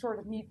did, you sort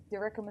of need, the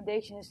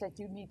recommendation is that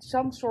you need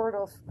some sort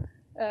of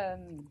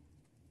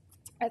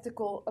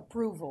ethical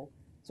approval.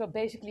 So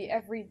basically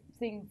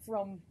everything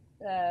from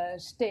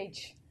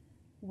stage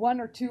 1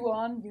 or 2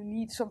 on, you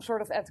need some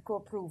sort of ethical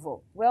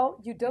approval. Well,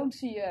 you don't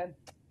see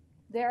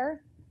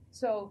there.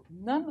 So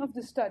none of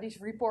the studies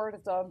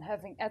reported on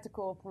having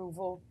ethical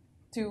approval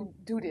to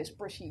do this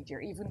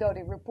procedure, even though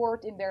they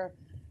report in their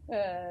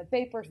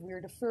papers,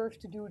 we're the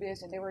first to do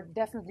this, and they were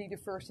definitely the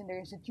first in their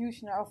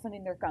institution, or often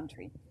in their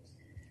country.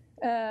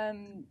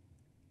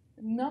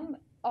 None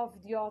of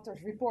the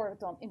authors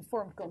reported on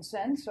informed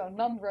consent, so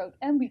none wrote,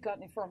 and we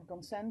got informed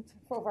consent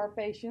for our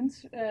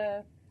patients.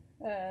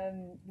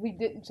 We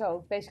didn't,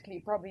 so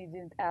basically probably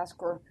didn't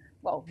ask, or,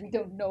 well, we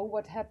don't know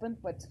what happened,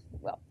 but,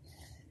 well.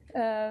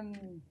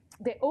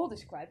 They all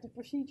described the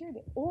procedure,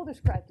 they all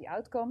described the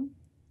outcome,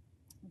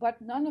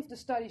 but none of the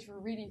studies were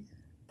really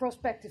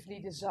prospectively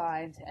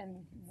designed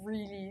and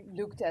really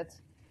looked at,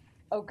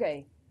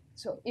 okay,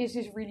 So is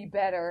this really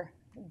better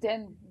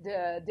than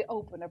the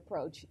open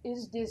approach?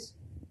 Is this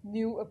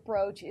new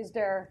approach? Is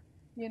there,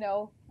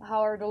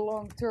 how are the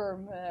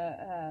long-term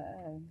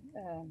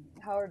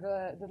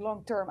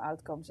long-term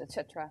outcomes,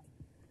 etc.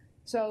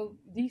 So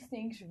these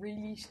things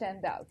really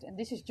stand out, and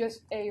this is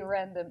just a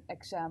random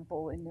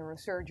example in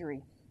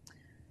neurosurgery.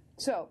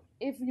 So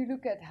if you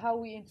look at how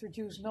we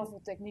introduce novel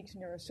techniques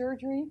in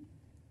neurosurgery,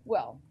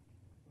 well,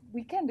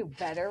 we can do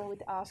better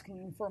with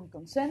asking informed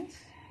consent.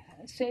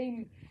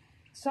 Same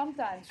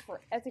sometimes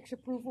for ethics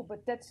approval,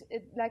 but that's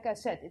it. Like I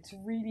said, it's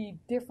really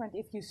different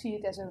if you see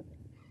it as a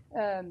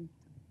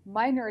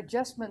minor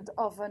adjustment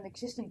of an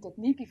existing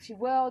technique. If you see,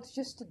 well, it's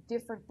just a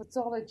different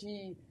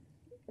pathology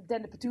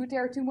than the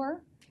pituitary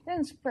tumor, then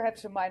it's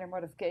perhaps a minor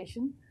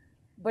modification.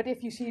 But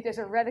if you see it as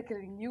a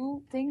radically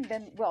new thing,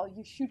 then, well,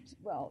 you should,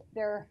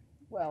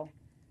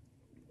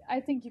 I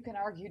think you can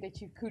argue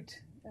that you could,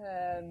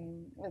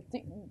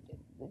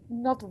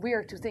 not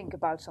weird to think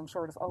about some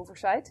sort of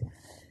oversight.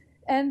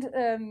 And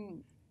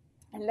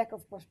lack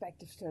of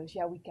prospective studies,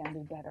 yeah, we can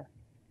do better.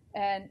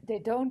 And they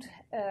don't,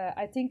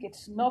 I think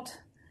it's not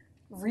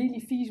really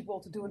feasible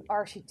to do an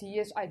RCT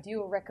as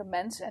IDEAL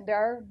recommends, and there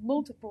are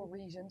multiple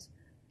reasons.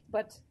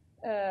 But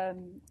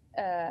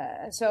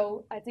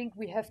so I think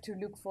we have to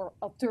look for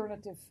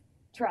alternative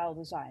trial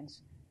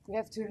designs. We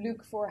have to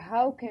look for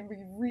how can we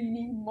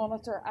really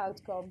monitor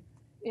outcome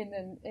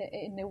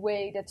in a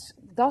way that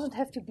doesn't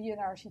have to be an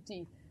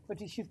RCT, but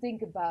we should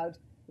think about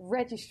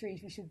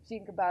registries, we should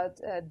think about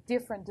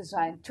different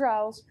design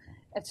trials,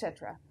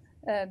 etc.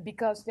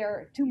 Because there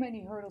are too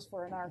many hurdles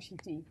for an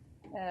RCT.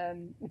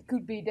 It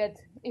could be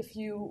that if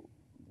you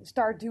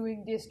start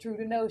doing this through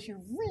the nose, you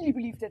really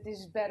believe that this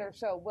is better,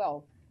 so,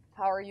 well,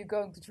 how are you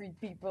going to treat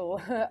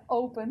people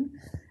open?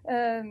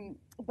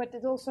 But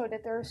it also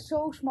that there are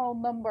so small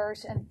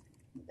numbers, and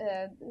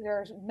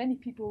there's many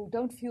people who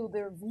don't feel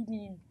they're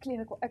really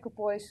clinical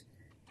equipoise.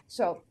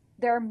 So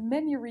there are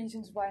many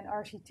reasons why an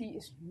RCT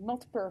is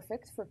not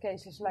perfect for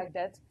cases like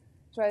that.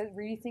 So I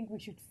really think we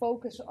should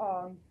focus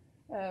on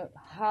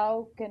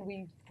how can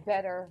we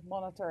better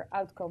monitor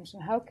outcomes,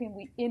 and how can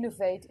we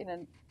innovate in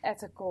an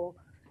ethical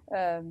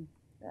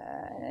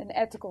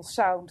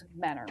sound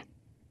manner.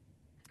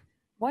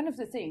 One of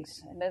the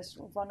things, and that's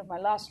one of my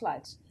last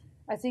slides,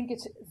 I think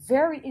it's a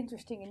very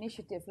interesting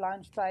initiative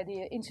launched by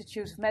the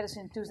Institute of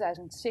Medicine in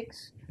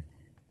 2006,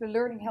 the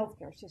Learning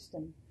Healthcare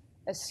System.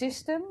 A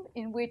system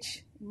in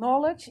which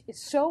knowledge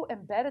is so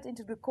embedded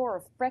into the core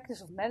of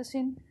practice of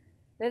medicine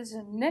that it's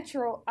a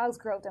natural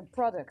outgrowth and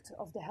product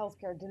of the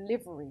healthcare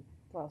delivery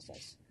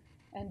process.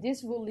 And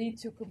this will lead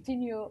to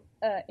continual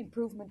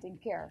improvement in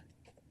care.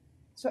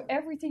 So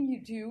everything you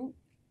do,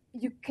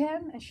 you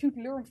can and should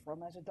learn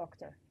from as a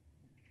doctor.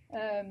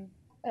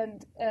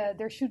 And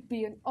there should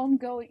be an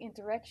ongoing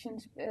interaction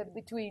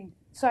between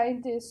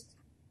scientists,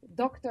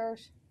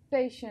 doctors,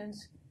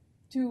 patients,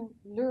 to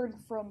learn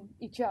from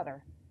each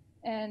other.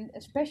 And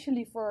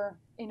especially for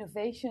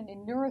innovation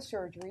in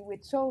neurosurgery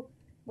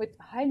with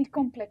highly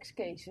complex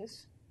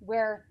cases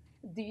where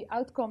the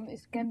outcome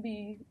can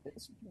be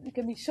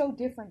so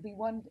different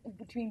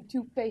between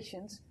two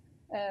patients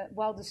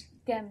while the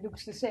scan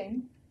looks the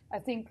same. I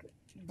think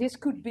this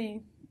could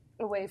be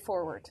a way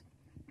forward.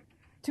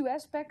 Two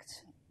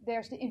aspects.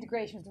 There's the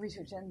integration of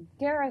research and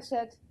care, I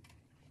said,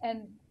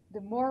 and the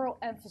moral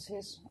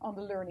emphasis on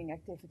the learning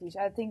activities.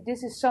 I think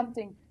this is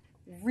something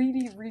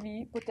really,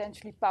 really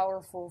potentially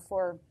powerful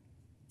for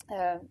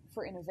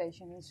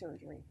innovation in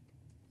surgery.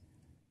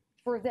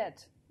 For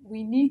that,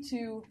 we need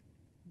to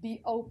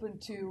be open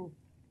to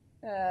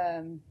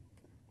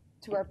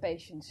our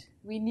patients.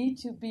 We need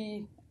to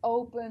be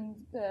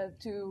open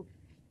to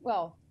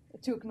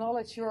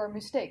acknowledge your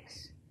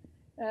mistakes.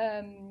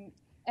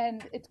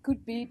 And it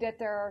could be that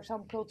there are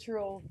some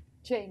cultural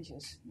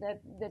changes,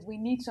 that we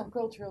need some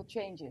cultural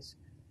changes,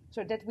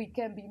 so that we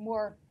can be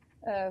more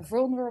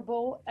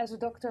vulnerable as a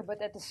doctor,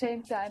 but at the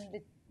same time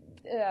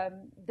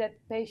that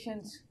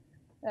patients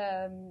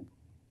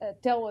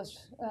tell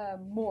us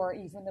more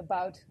even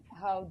about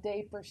how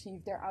they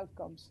perceive their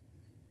outcomes.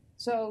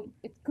 So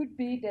it could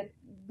be that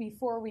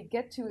before we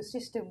get to a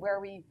system where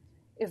we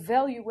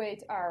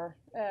evaluate our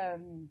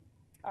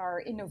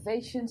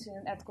innovations in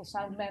an ethical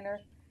sound manner,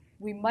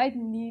 we might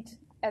need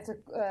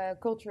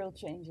cultural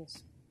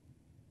changes.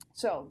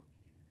 So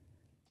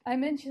I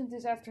mentioned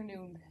this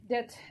afternoon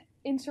that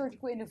in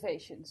surgical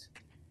innovation,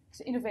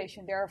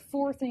 there are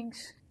 4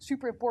 things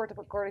super important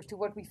according to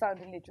what we found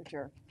in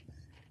literature: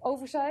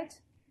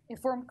 oversight,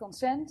 informed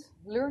consent,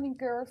 learning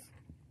curve,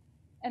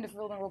 and the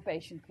vulnerable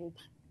patient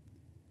groups.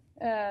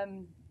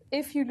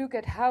 If you look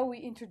at how we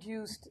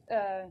introduced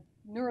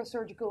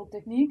neurosurgical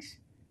techniques,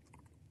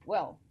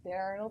 well, they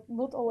are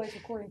not always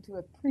according to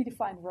a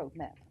predefined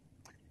roadmap.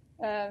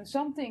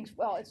 Some things,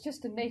 well, it's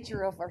just the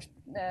nature of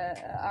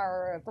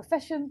our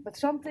profession, but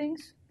some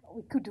things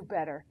we could do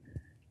better.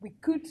 We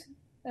could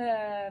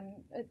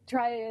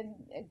try and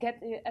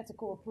get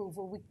ethical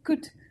approval. We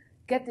could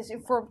get this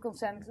informed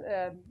consent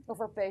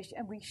of our patient,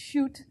 and we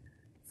should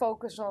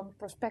focus on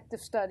prospective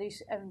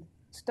studies and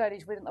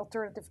studies with an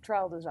alternative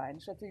trial design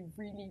so that we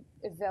really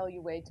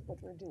evaluate what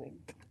we're doing.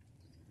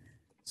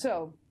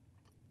 So,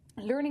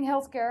 learning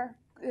healthcare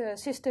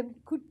system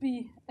could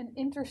be an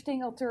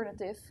interesting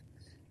alternative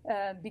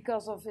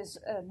because of its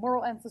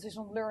moral emphasis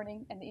on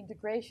learning and the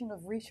integration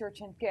of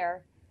research and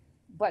care,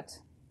 but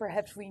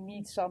perhaps we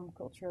need some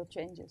cultural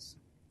changes.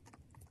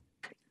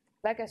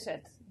 Like I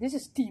said, this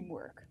is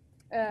teamwork.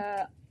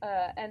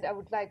 And I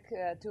would like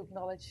to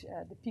acknowledge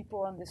the people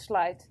on this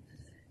slide.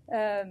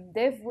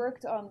 They've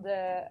worked on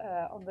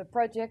the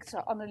project.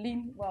 So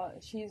Annelien, well,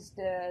 she's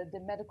the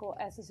medical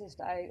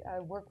ethicist I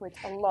work with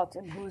a lot,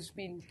 and who's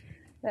been,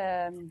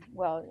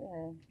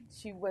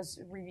 she was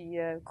really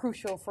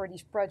crucial for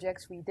these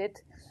projects we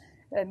did.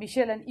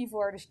 Michelle and Ivo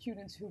are the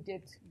students who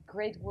did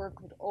great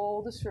work with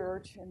all the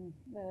search and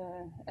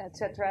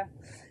etc.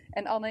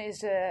 And Anne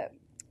is an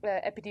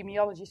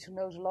epidemiologist who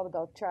knows a lot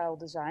about trial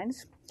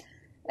designs.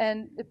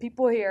 And the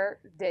people here,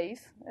 Dave,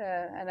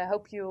 and I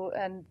hope you,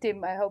 and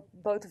Tim, I hope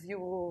both of you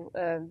will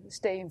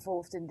stay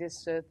involved in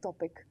this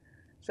topic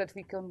so that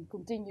we can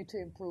continue to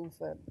improve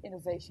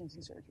innovations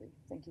in surgery.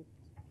 Thank you.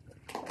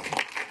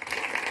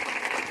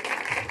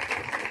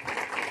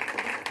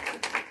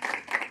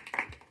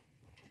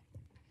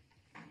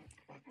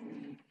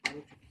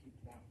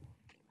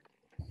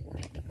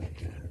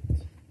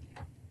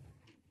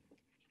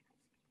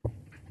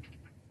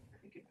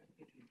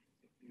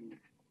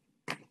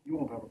 You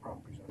won't have a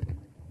problem presenting.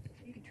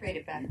 You can trade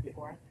it back and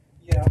forth.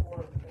 Yeah,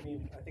 or I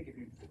mean, I think if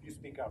you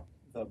speak up,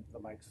 the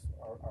mics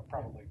are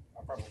probably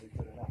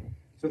good enough.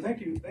 So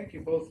thank you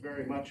both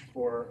very much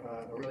for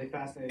a really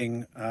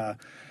fascinating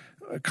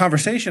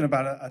conversation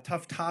about a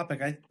tough topic.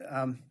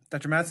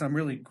 Dr. Madsen, I'm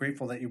really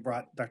grateful that you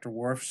brought Dr.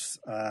 Worf's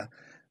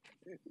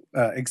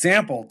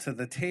example to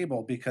the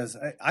table because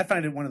I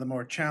find it one of the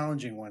more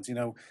challenging ones. You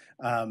know,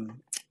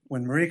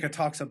 when Marieke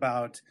talks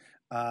about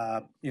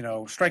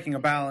striking a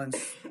balance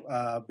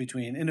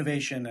between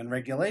innovation and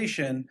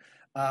regulation,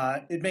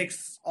 it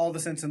makes all the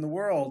sense in the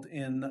world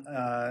in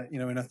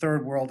a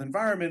third world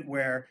environment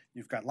where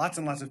you've got lots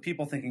and lots of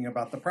people thinking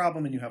about the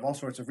problem, and you have all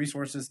sorts of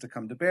resources to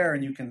come to bear,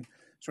 and you can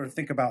sort of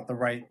think about the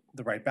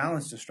right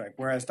balance to strike.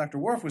 Whereas Dr.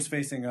 Worf was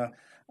facing a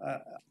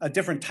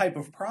different type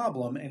of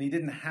problem, and he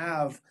didn't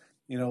have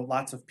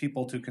lots of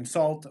people to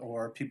consult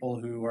or people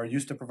who are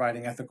used to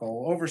providing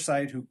ethical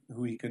oversight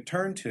who he could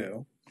turn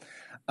to.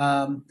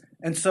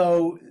 And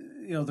so,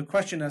 the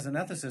question as an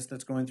ethicist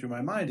that's going through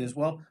my mind is,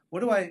 well, what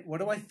do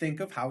I think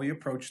of how he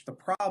approached the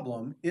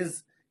problem?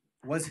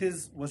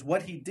 Was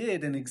what he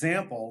did an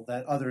example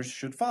that others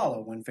should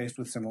follow when faced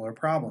with similar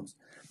problems?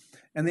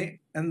 And the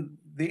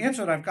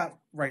answer that I've got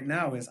right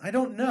now is I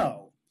don't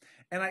know.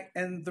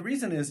 And the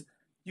reason is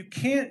you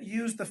can't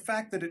use the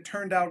fact that it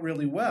turned out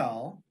really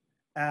well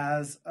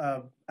as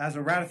a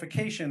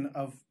ratification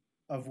of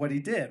what he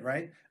did,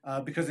 right?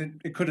 Because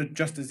it could have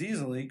just as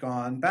easily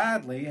gone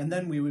badly, and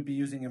then we would be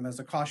using him as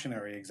a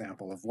cautionary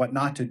example of what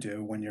not to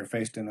do when you're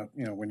faced in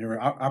when you're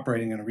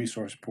operating in a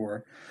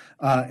resource-poor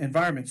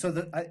environment. So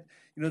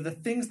the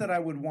things that I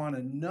would want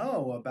to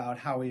know about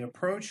how he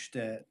approached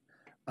it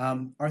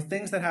are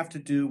things that have to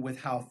do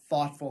with how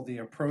thoughtful the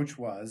approach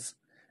was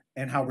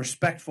and how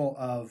respectful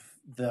of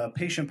the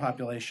patient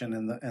population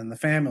and the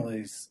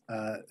families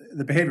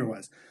the behavior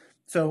was.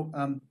 So.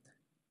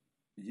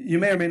 You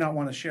may or may not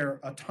want to share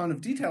a ton of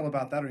detail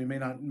about that, or you may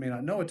not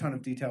know a ton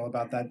of detail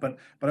about that. But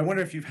I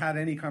wonder if you've had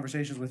any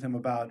conversations with him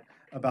about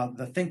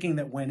the thinking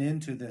that went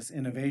into this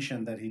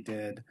innovation that he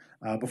did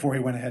before he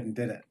went ahead and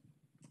did it.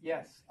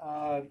 Yes,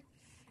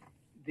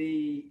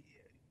 he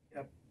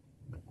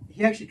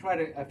actually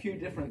tried a few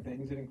different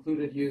things. It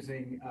included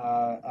using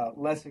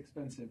less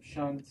expensive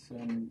shunts,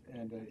 and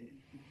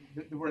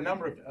there were a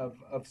number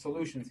of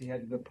solutions he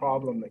had to the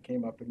problem that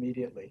came up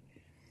immediately.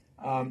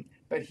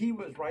 But he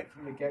was right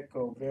from the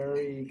get-go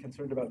very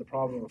concerned about the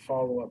problem of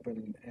follow-up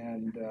and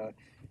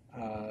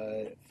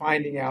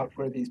finding out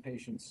where these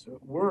patients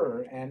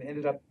were, and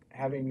ended up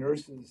having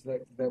nurses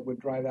that would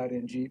drive out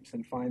in jeeps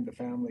and find the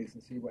families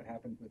and see what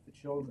happened with the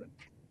children.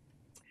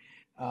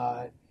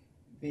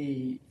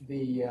 The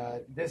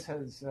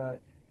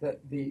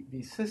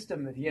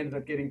system that he ended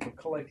up getting for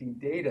collecting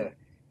data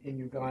in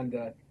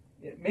Uganda,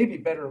 it may be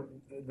better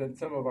than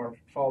some of our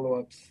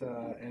follow-ups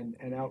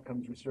and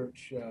outcomes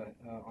research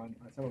on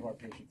some of our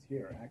patients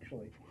here,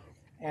 actually.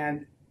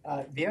 And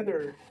the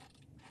other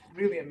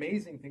really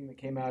amazing thing that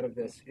came out of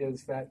this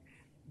is that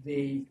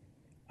the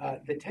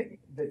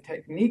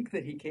technique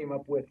that he came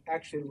up with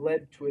actually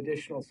led to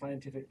additional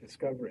scientific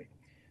discovery.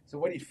 So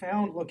what he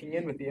found looking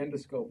in with the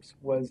endoscopes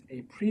was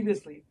a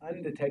previously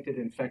undetected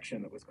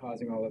infection that was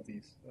causing all of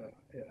these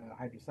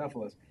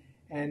hydrocephalus.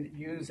 And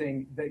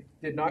that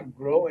did not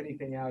grow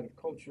anything out of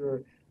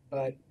culture,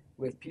 but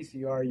with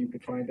PCR you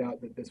could find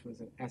out that this was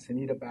an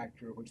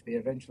Acinetobacter, which they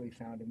eventually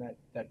found in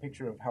that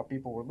picture of how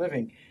people were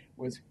living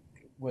was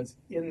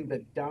in the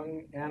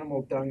dung,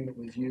 animal dung that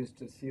was used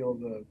to seal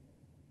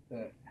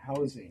the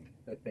housing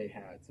that they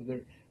had. So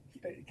there's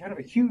kind of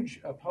a huge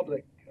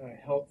public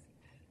health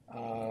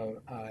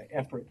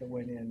effort that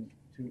went into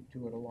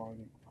it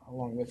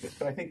along with it.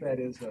 So I think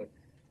that is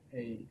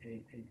a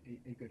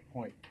good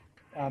point.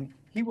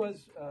 He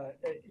was,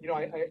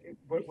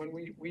 when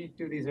we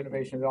do these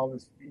innovations, all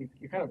this,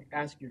 you kind of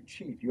ask your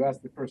chief, you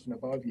ask the person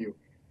above you.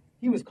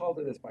 He was called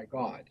to this by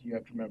God. You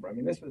have to remember. I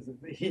mean, this was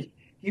he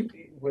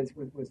was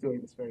doing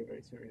this very,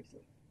 very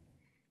seriously.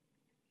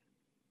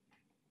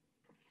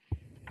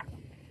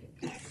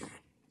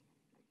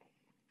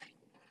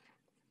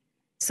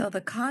 So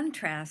the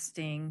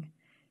contrasting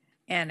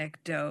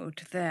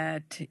anecdote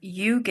that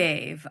you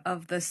gave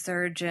of the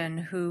surgeon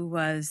who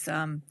was,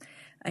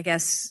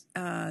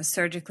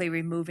 surgically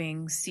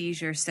removing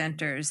seizure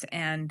centers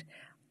and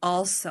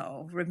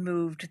also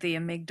removed the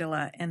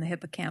amygdala and the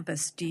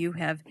hippocampus. Do you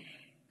have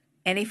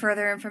any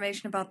further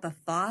information about the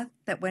thought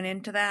that went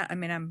into that? I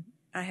mean,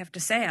 I have to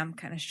say, I'm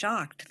kind of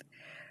shocked.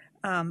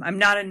 I'm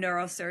not a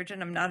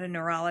neurosurgeon. I'm not a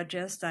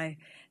neurologist. I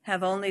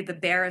have only the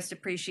barest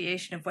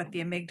appreciation of what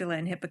the amygdala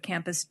and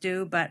hippocampus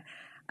do, but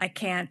I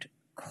can't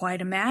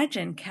quite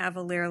imagine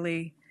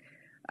cavalierly.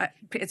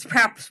 It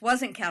perhaps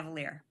wasn't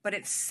cavalier, but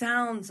it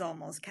sounds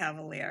almost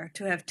cavalier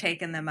to have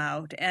taken them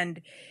out.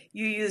 And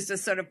you used a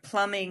sort of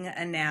plumbing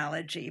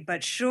analogy,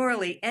 but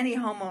surely any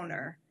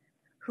homeowner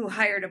who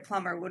hired a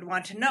plumber would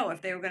want to know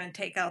if they were going to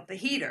take out the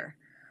heater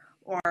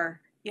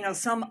or,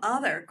 some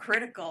other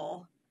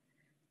critical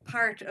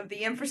part of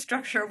the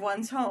infrastructure of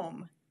one's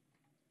home.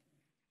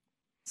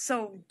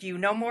 So do you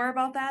know more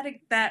about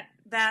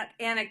that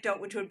anecdote,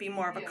 which would be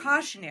more of a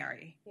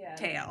cautionary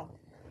tale?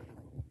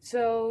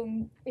 So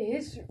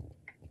his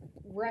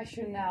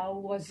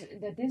rationale was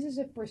that this is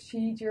a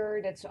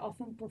procedure that's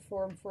often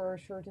performed for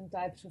certain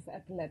types of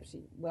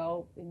epilepsy.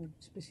 Well, in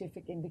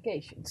specific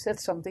indications.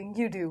 That's something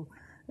you do.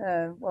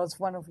 It's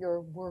one of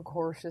your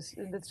workhorses.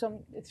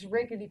 It's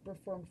regularly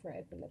performed for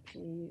epilepsy,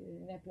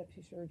 in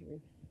epilepsy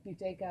surgery. You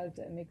take out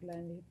the amygdala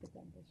and the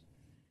hippocampus.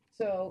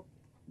 So,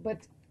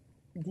 but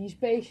these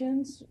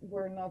patients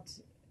were not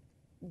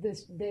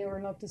they were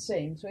not the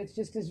same. So it's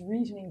just this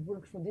reasoning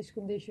works for this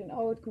condition.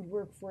 Oh, it could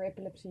work for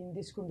epilepsy in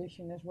this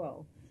condition as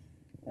well.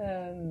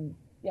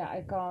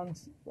 I can't.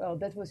 Well,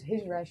 that was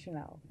his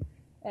rationale.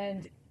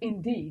 And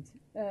indeed,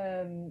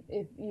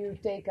 if you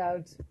take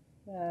out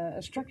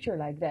a structure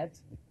like that,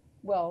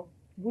 well,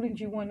 wouldn't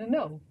you want to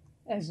know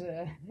as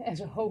a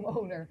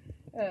homeowner?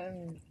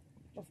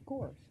 Of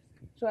course.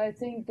 So I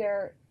think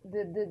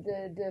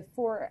the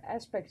four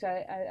aspects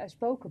I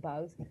spoke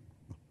about.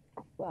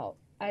 Well,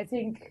 I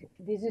think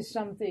this is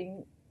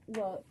something.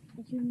 Well,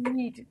 you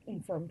need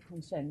informed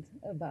consent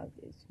about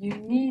this. You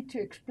need to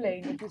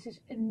explain that this is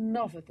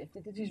innovative,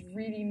 that this is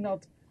really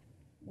not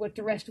what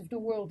the rest of the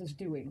world is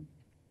doing,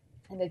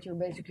 and that you're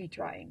basically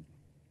trying.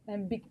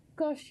 And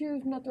because you're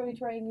not only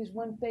trying this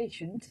one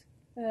patient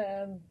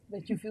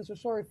that you feel so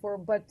sorry for,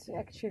 but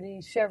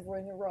actually several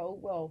in a row,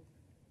 well,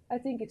 I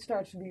think it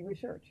starts to be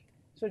research.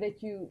 So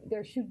that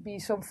there should be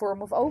some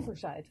form of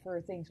oversight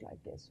for things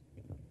like this.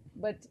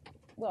 But,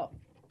 well,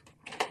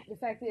 the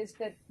fact is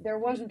that there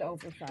wasn't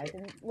oversight.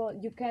 And, well,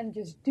 you can't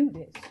just do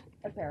this,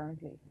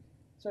 apparently.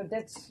 So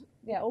that's,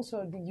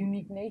 also the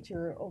unique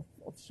nature of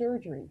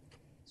surgery.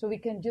 So we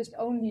can just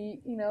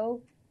only,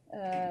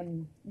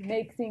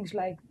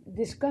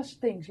 discuss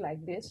things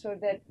like this so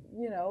that,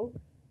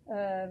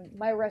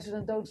 my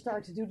residents don't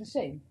start to do the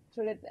same.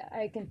 So that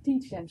I can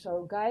teach them.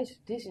 So, guys,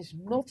 this is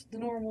not the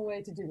normal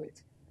way to do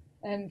it.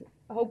 And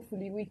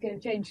hopefully we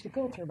can change the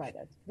culture by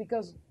that.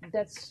 Because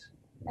that's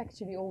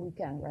actually all we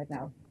can right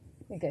now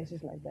in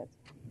cases like that.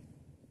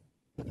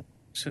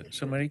 So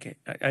Marieke,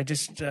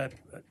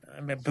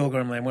 I'm at Bill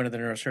Gormley, I'm one of the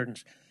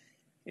neurosurgeons.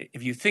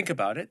 If you think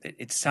about it,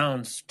 it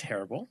sounds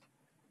terrible.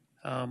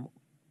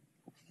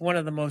 One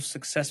of the most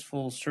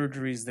successful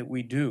surgeries that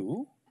we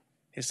do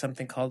is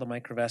something called a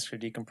microvascular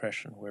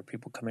decompression, where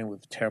people come in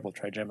with terrible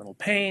trigeminal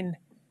pain,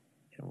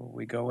 and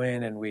we go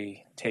in and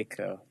we take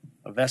a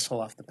vessel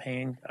off the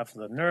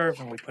nerve,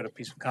 and we put a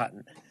piece of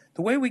cotton.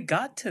 The way we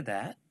got to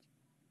that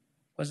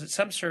was that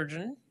some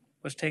surgeon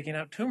was taking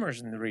out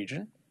tumors in the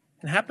region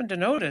and happened to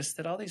notice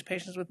that all these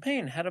patients with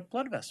pain had a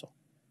blood vessel.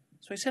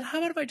 So he said, how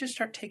about if I just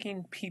start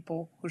taking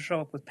people who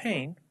show up with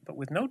pain, but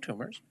with no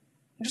tumors,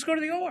 and just go to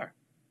the OR?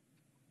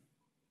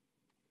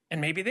 And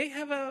maybe they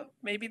have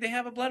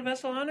a blood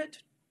vessel on it.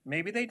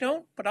 Maybe they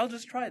don't, but I'll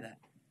just try that.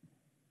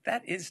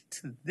 That is,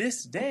 to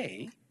this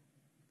day,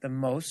 the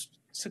most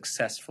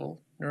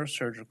successful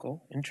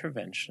neurosurgical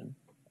intervention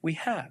we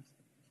have.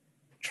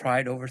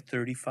 Tried over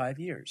 35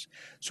 years.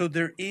 So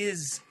there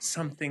is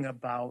something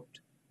about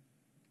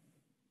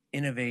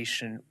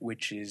innovation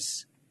which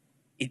is,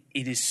 it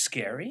is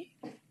scary.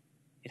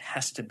 It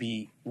has to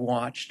be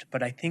watched.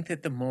 But I think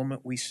that the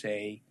moment we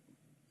say,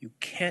 you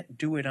can't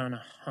do it on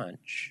a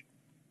hunch,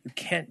 you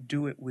can't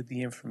do it with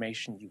the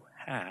information you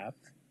have,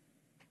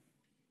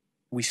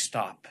 we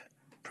stop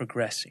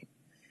progressing.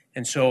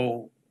 And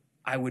so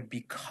I would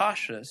be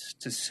cautious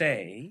to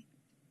say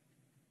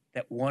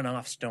that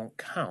one-offs don't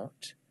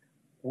count.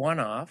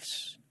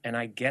 One-offs, and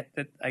I get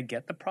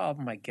the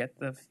problem, I get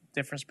the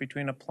difference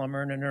between a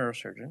plumber and a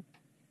neurosurgeon.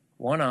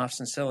 One-offs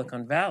in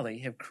Silicon Valley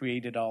have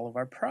created all of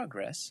our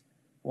progress.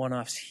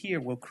 One-offs here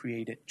will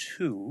create it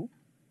too.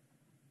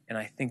 And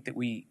I think that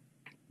we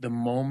the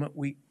moment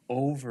we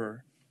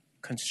over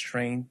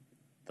constrain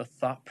the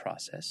thought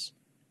process,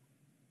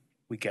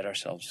 we get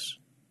ourselves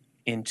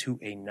into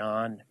a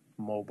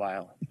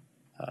non-mobile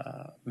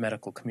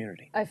medical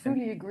community. I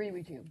fully agree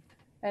with you.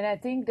 And I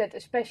think that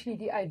especially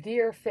the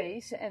idea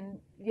phase, and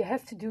you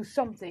have to do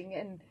something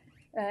and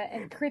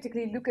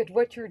critically look at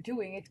what you're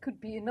doing. It could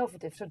be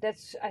innovative. So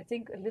that's, I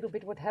think, a little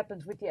bit what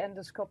happens with the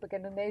endoscopic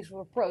and the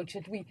nasal approach,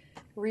 that we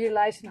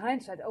realize in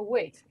hindsight, oh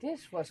wait,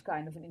 this was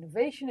kind of an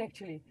innovation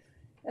actually.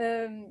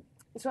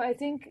 So I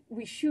think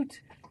we should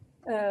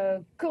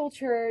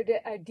culture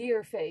the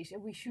idea phase,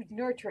 and we should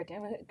nurture it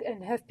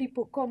and have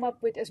people come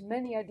up with as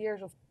many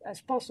ideas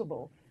as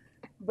possible.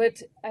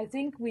 But I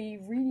think we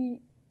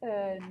really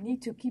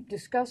need to keep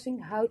discussing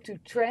how to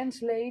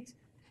translate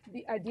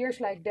the ideas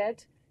like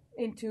that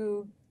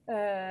into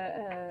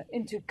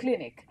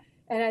clinic.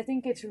 And I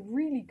think it's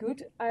really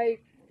good.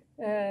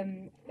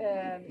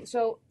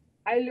 So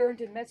I learned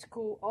in med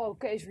school,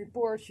 case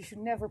reports, you should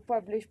never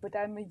publish, but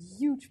I'm a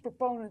huge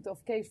proponent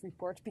of case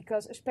reports,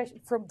 because especially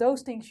from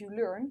those things you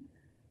learn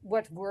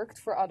what worked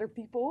for other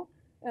people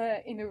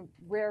in a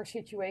rare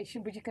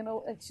situation, but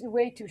it's a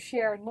way to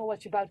share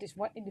knowledge about this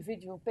one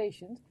individual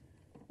patient.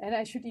 And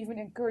I should even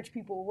encourage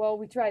people, well,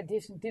 we tried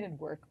this and didn't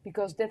work,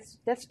 because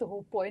that's the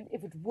whole point.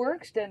 If it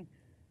works, then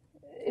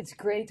it's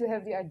great to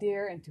have the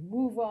idea and to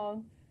move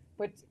on.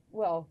 But,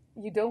 well,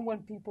 you don't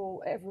want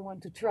everyone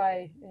to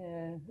try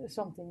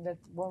something that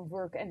won't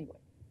work anyway.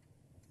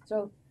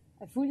 So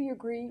I fully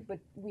agree, but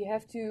we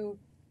have to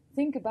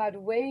think about a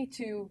way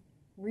to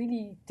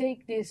really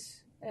take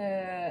this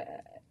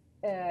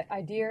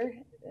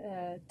idea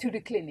to the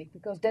clinic,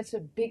 because that's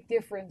a big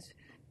difference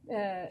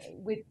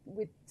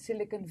with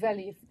Silicon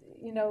Valley. If,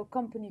 a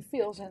company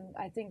fails, and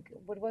I think,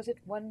 what was it,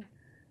 1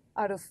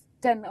 out of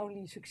 10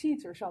 only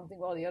succeeds or something,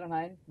 well, the other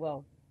 9,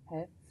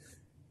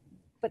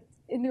 But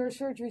in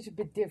neurosurgery, it's a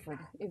bit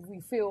different. If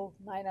we fail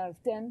 9 out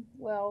of 10,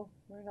 well,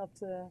 we're not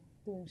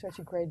doing such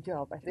a great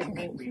job, I think.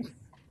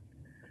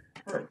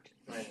 Hurt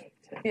 9 out of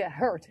 10. Yeah,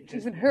 hurt.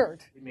 Even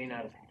hurt. It may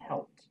not have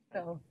helped.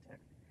 No.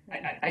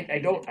 I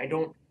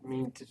don't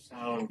mean to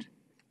sound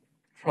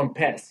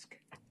Trump-esque,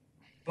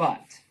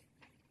 but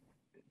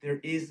there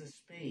is a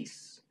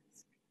space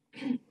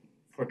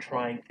for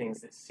trying things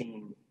that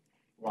seem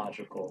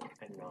logical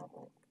and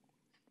novel.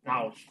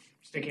 Now,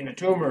 sticking a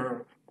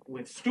tumor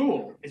with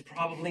stool is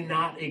probably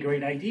not a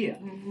great idea,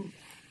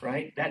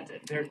 right? That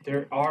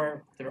there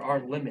are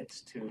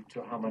limits to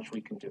how much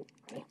we can do,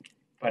 right?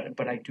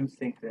 But I do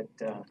think that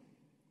 10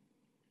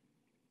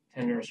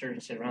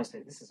 neurosurgeons sit around and say,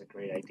 this is a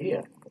great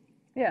idea.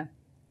 Yeah.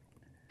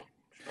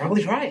 Should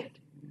probably try it.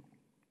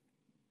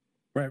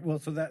 Right. Well,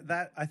 so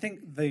that I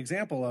think the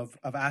example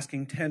of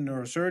asking 10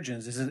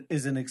 neurosurgeons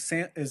is an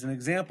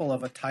example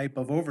of a type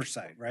of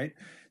oversight, right?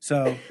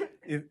 So,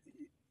 I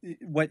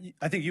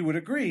think you would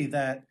agree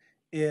that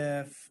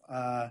if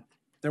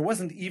there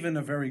wasn't even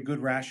a very good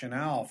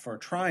rationale for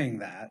trying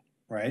that,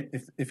 right?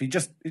 If he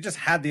just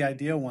had the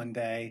idea one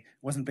day,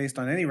 wasn't based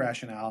on any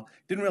rationale,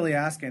 didn't really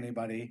ask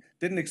anybody,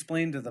 didn't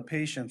explain to the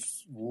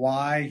patients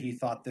why he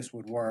thought this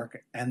would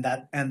work and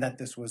that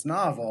this was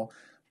novel.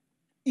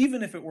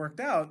 Even if it worked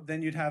out,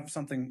 then you'd have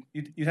something,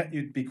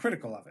 you'd be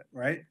critical of it,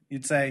 right?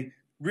 You'd say,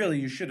 really,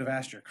 you should have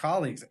asked your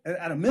colleagues.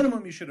 At a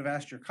minimum, you should have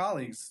asked your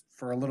colleagues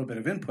for a little bit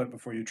of input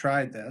before you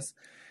tried this.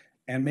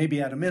 And maybe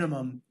at a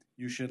minimum,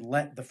 you should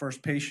let the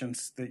first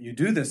patients that you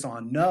do this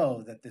on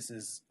know that this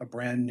is a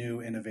brand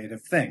new,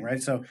 innovative thing,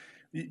 right? So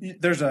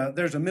there's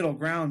a middle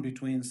ground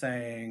between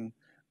saying,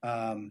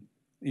 oh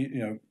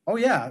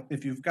yeah,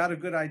 if you've got a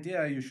good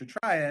idea, you should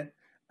try it,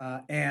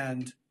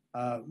 and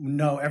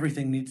no,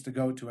 everything needs to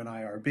go to an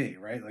IRB,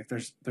 right? Like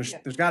there's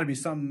got to be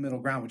some middle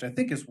ground, which I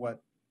think is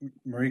what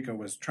Marieke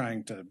was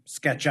trying to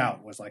sketch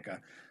out, was like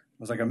a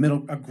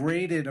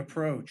graded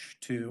approach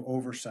to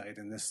oversight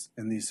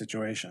in these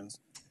situations.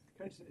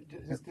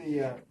 Just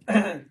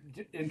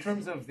in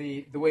terms of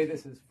the way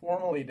this is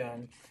formally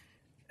done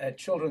at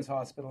Children's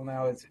Hospital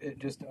now, it's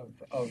just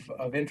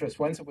of interest.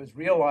 Once it was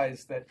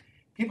realized that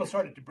people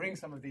started to bring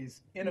some of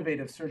these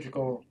innovative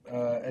surgical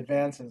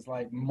advances,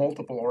 like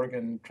multiple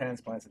organ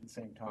transplants at the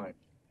same time.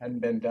 Hadn't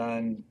been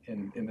done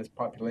in this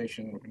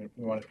population.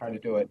 We want to try to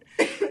do it.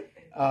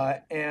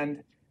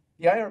 And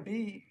the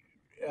IRB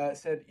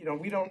said,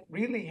 we don't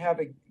really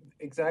have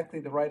exactly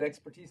the right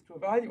expertise to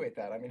evaluate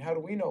that. I mean, how do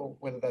we know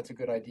whether that's a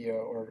good idea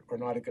or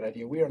not a good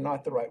idea? We are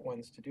not the right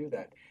ones to do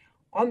that.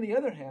 On the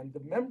other hand, the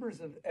members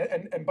of,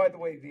 and by the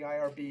way, the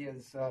IRB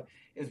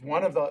is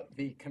one of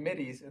the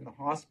committees in the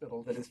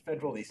hospital that is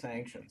federally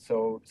sanctioned.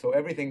 So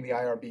everything the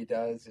IRB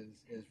does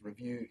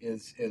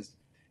is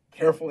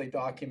carefully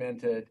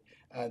documented.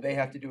 They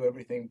have to do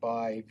everything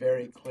by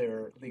very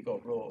clear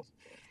legal rules.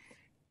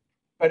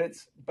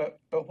 But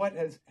what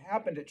has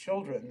happened at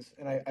Children's,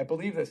 and I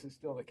believe this is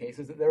still the case,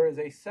 is that there is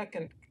a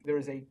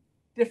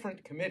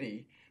different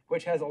committee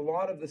which has a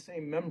lot of the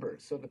same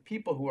members. So the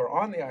people who are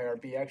on the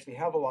IRB actually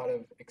have a lot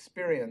of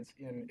experience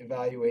in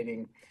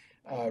evaluating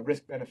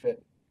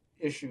risk-benefit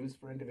issues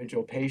for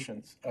individual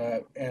patients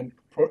and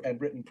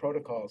written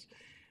protocols.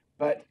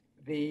 But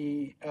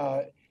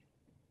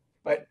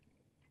But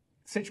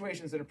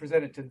situations that are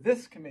presented to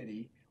this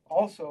committee,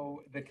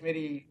 also the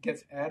committee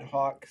gets ad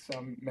hoc,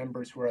 some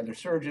members who are other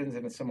surgeons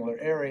in a similar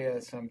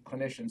area, some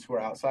clinicians who are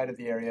outside of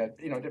the area,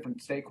 different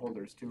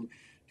stakeholders to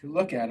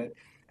look at it.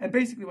 And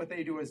basically what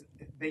they do is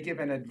they give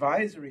an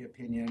advisory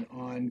opinion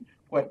on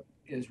what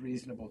is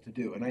reasonable to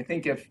do. And I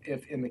think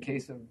if in the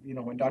case of,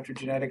 when Dr.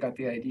 Janetta got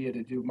the idea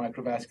to do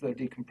microvascular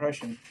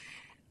decompression,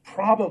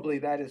 probably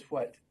that is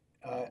what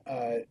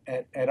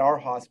at our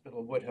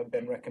hospital would have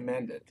been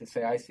recommended, to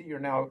say, I see you're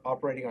now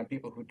operating on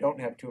people who don't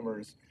have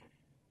tumors,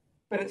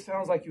 but it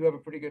sounds like you have a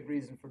pretty good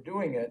reason for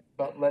doing it,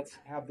 but let's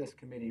have this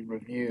committee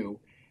review.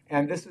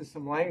 And this is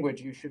some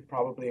language you should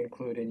probably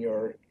include in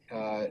your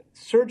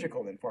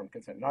surgical informed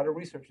consent, not a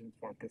research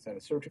informed consent,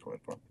 a surgical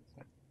informed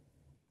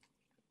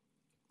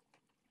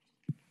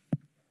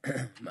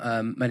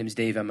consent. My name is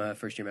Dave. I'm a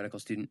first-year medical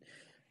student.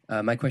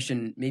 My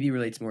question maybe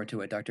relates more to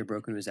what Dr.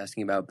 Broekman was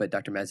asking about, but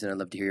Dr. Madsen, I'd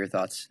love to hear your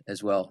thoughts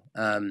as well.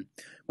 One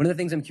of the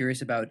things I'm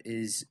curious about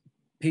is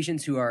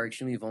patients who are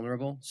extremely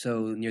vulnerable,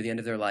 so near the end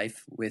of their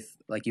life with,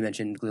 like you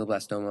mentioned,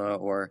 glioblastoma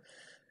or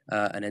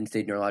an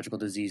end-stage neurological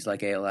disease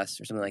like ALS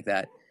or something like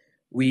that.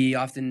 We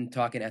often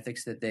talk in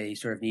ethics that they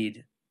sort of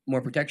need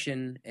more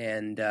protection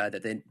and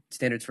that the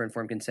standards for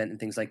informed consent and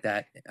things like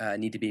that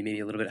need to be maybe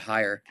a little bit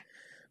higher.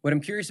 What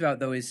I'm curious about,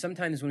 though, is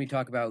sometimes when we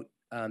talk about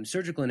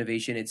surgical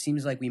innovation, it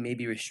seems like we may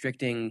be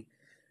restricting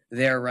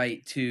their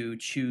right to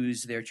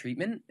choose their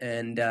treatment.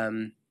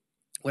 And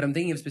what I'm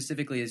thinking of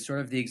specifically is sort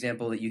of the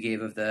example that you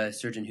gave of the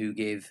surgeon who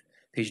gave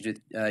patients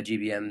with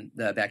GBM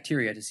the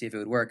bacteria to see if it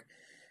would work.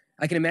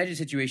 I can imagine a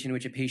situation in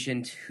which a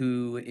patient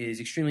who is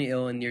extremely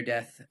ill and near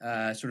death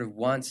sort of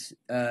wants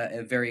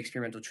a very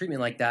experimental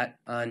treatment like that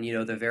on,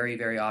 the very,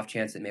 very off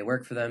chance it may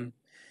work for them.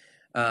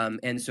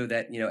 And so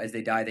that, as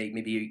they die, they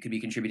maybe could be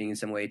contributing in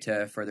some way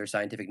to further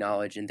scientific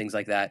knowledge and things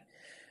like that.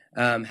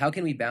 How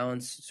can we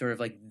balance sort of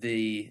like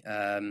the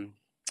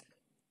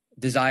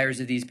desires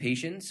of these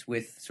patients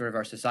with sort of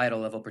our societal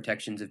level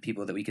protections of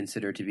people that we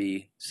consider to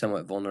be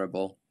somewhat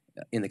vulnerable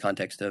in the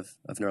context of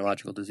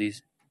neurological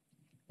disease?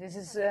 This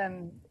is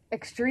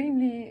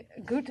extremely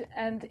good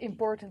and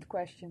important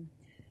question.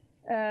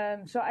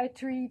 So I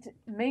treat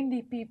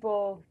mainly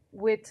people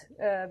with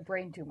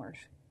brain tumors.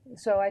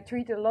 So I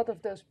treat a lot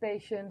of those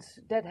patients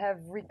that have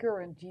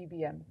recurrent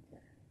GBM.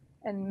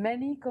 And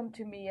many come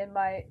to me and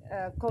my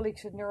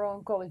colleagues at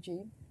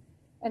neuro-oncology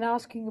and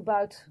asking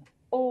about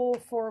all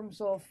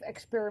forms of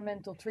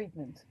experimental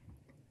treatment.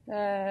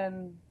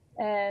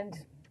 And,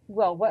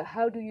 well,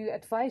 how do you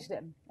advise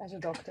them as a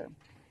doctor?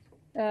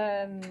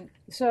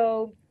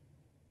 So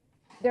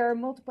there are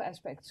multiple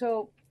aspects.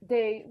 So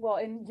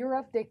in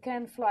Europe, they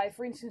can fly,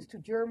 for instance, to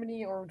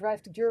Germany or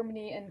drive to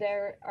Germany, and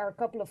there are a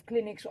couple of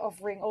clinics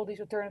offering all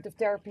these alternative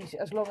therapies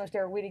as long as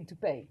they're willing to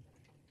pay.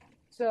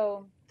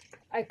 So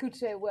I could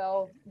say,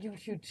 well, you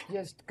should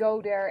just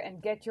go there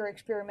and get your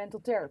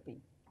experimental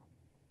therapy.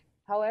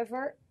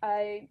 However,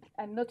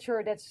 I'm not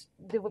sure that's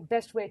the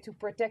best way to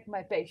protect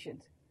my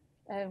patient.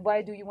 And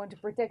why do you want to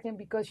protect them?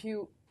 Because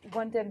you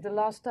want them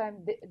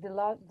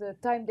the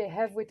time they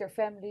have with their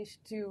families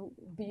to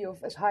be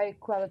of as high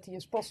quality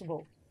as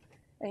possible.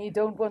 And you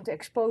don't want to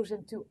expose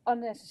them to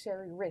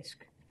unnecessary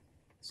risk.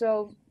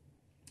 So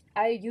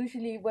what I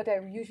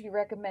usually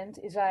recommend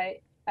is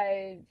I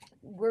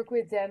work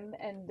with them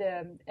and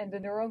the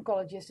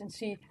neuro-oncologist and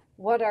see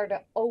what are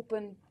the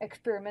open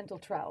experimental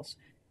trials.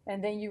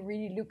 And then you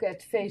really look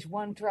at phase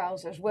 1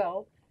 trials as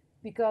well,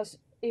 because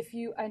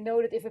I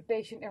know that if a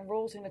patient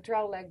enrolls in a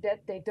trial like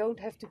that, they don't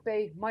have to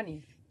pay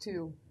money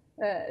to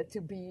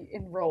be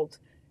enrolled.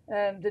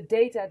 The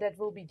data that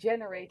will be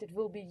generated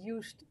will be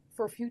used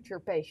for future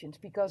patients,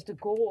 because the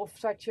goal of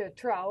such a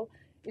trial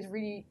is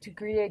really to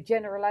create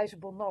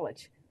generalizable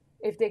knowledge.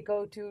 If they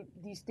go to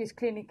this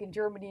clinic in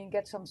Germany and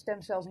get some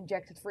stem cells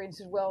injected, for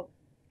instance, well,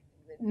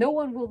 no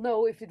one will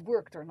know if it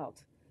worked or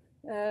not.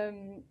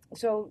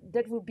 So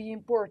that will be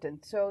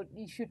important. So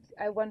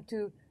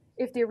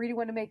if they really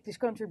want to make this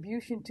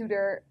contribution to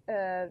their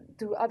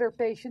to other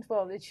patients,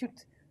 well, it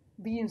should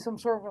be in some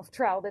sort of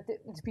trial that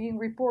it's being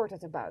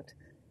reported about.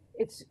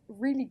 It's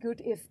really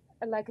good if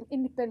like an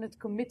independent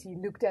committee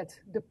looked at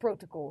the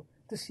protocol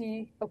to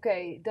see,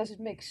 okay, does it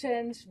make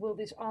sense? Will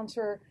this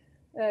answer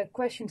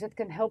questions that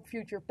can help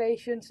future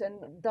patients,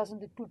 and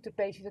doesn't it put the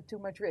patient at too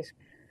much risk?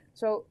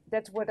 So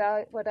that's what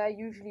I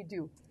usually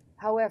do.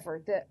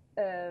 However,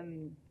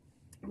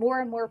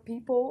 more and more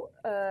people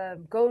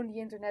go on the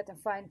internet and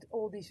find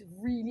all these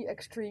really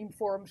extreme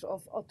forms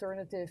of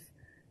alternative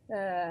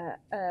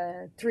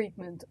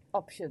treatment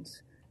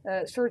options,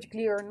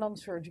 surgically or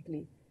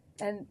non-surgically.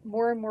 And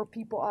more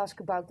people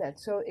ask about that.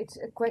 So it's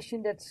a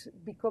question that's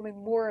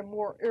becoming more and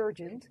more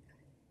urgent.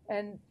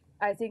 And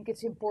I think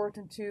it's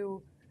important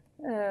to,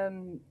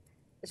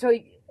 so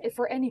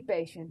for any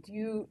patient,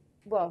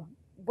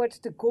 what's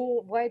the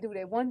goal? Why do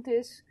they want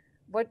this?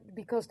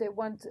 Because they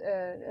want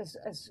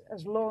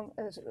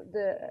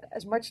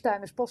as much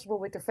time as possible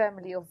with their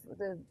family of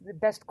the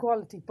best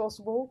quality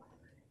possible,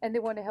 and they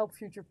want to help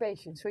future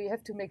patients. So you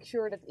have to make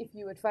sure that if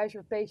you advise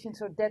your patient,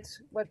 so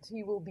that's what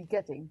he will be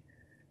getting.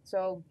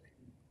 So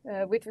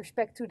with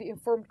respect to the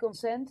informed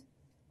consent,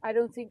 I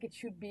don't think it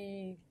should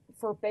be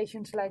for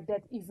patients like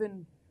that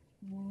even.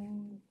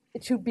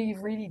 It should be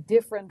really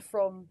different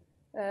from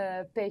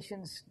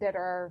patients that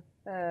are,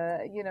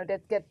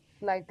 that get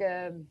like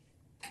a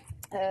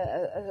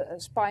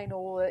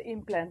spinal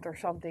implant or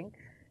something.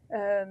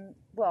 I'm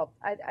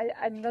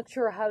not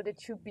sure how that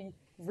should be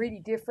really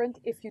different.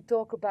 If you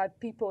talk about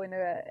people in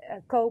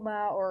a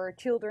coma or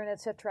children,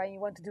 etc., and you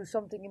want to do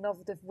something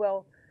innovative,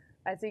 well,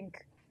 I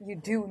think you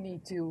do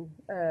need to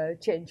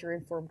change your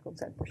informed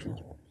consent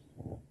procedure.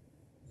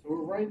 So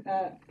we're right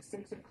at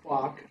 6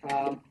 o'clock.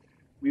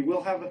 We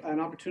will have an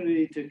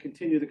opportunity to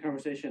continue the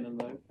conversation,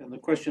 and the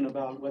question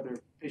about whether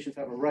patients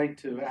have a right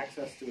to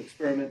access to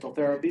experimental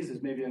therapies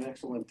is maybe an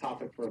excellent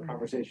topic for a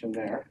conversation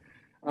there.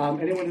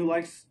 Anyone who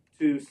likes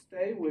to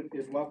stay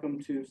is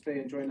welcome to stay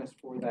and join us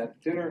for that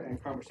dinner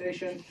and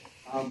conversation.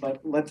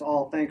 But let's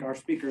all thank our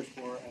speakers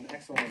for an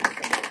excellent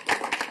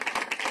discussion.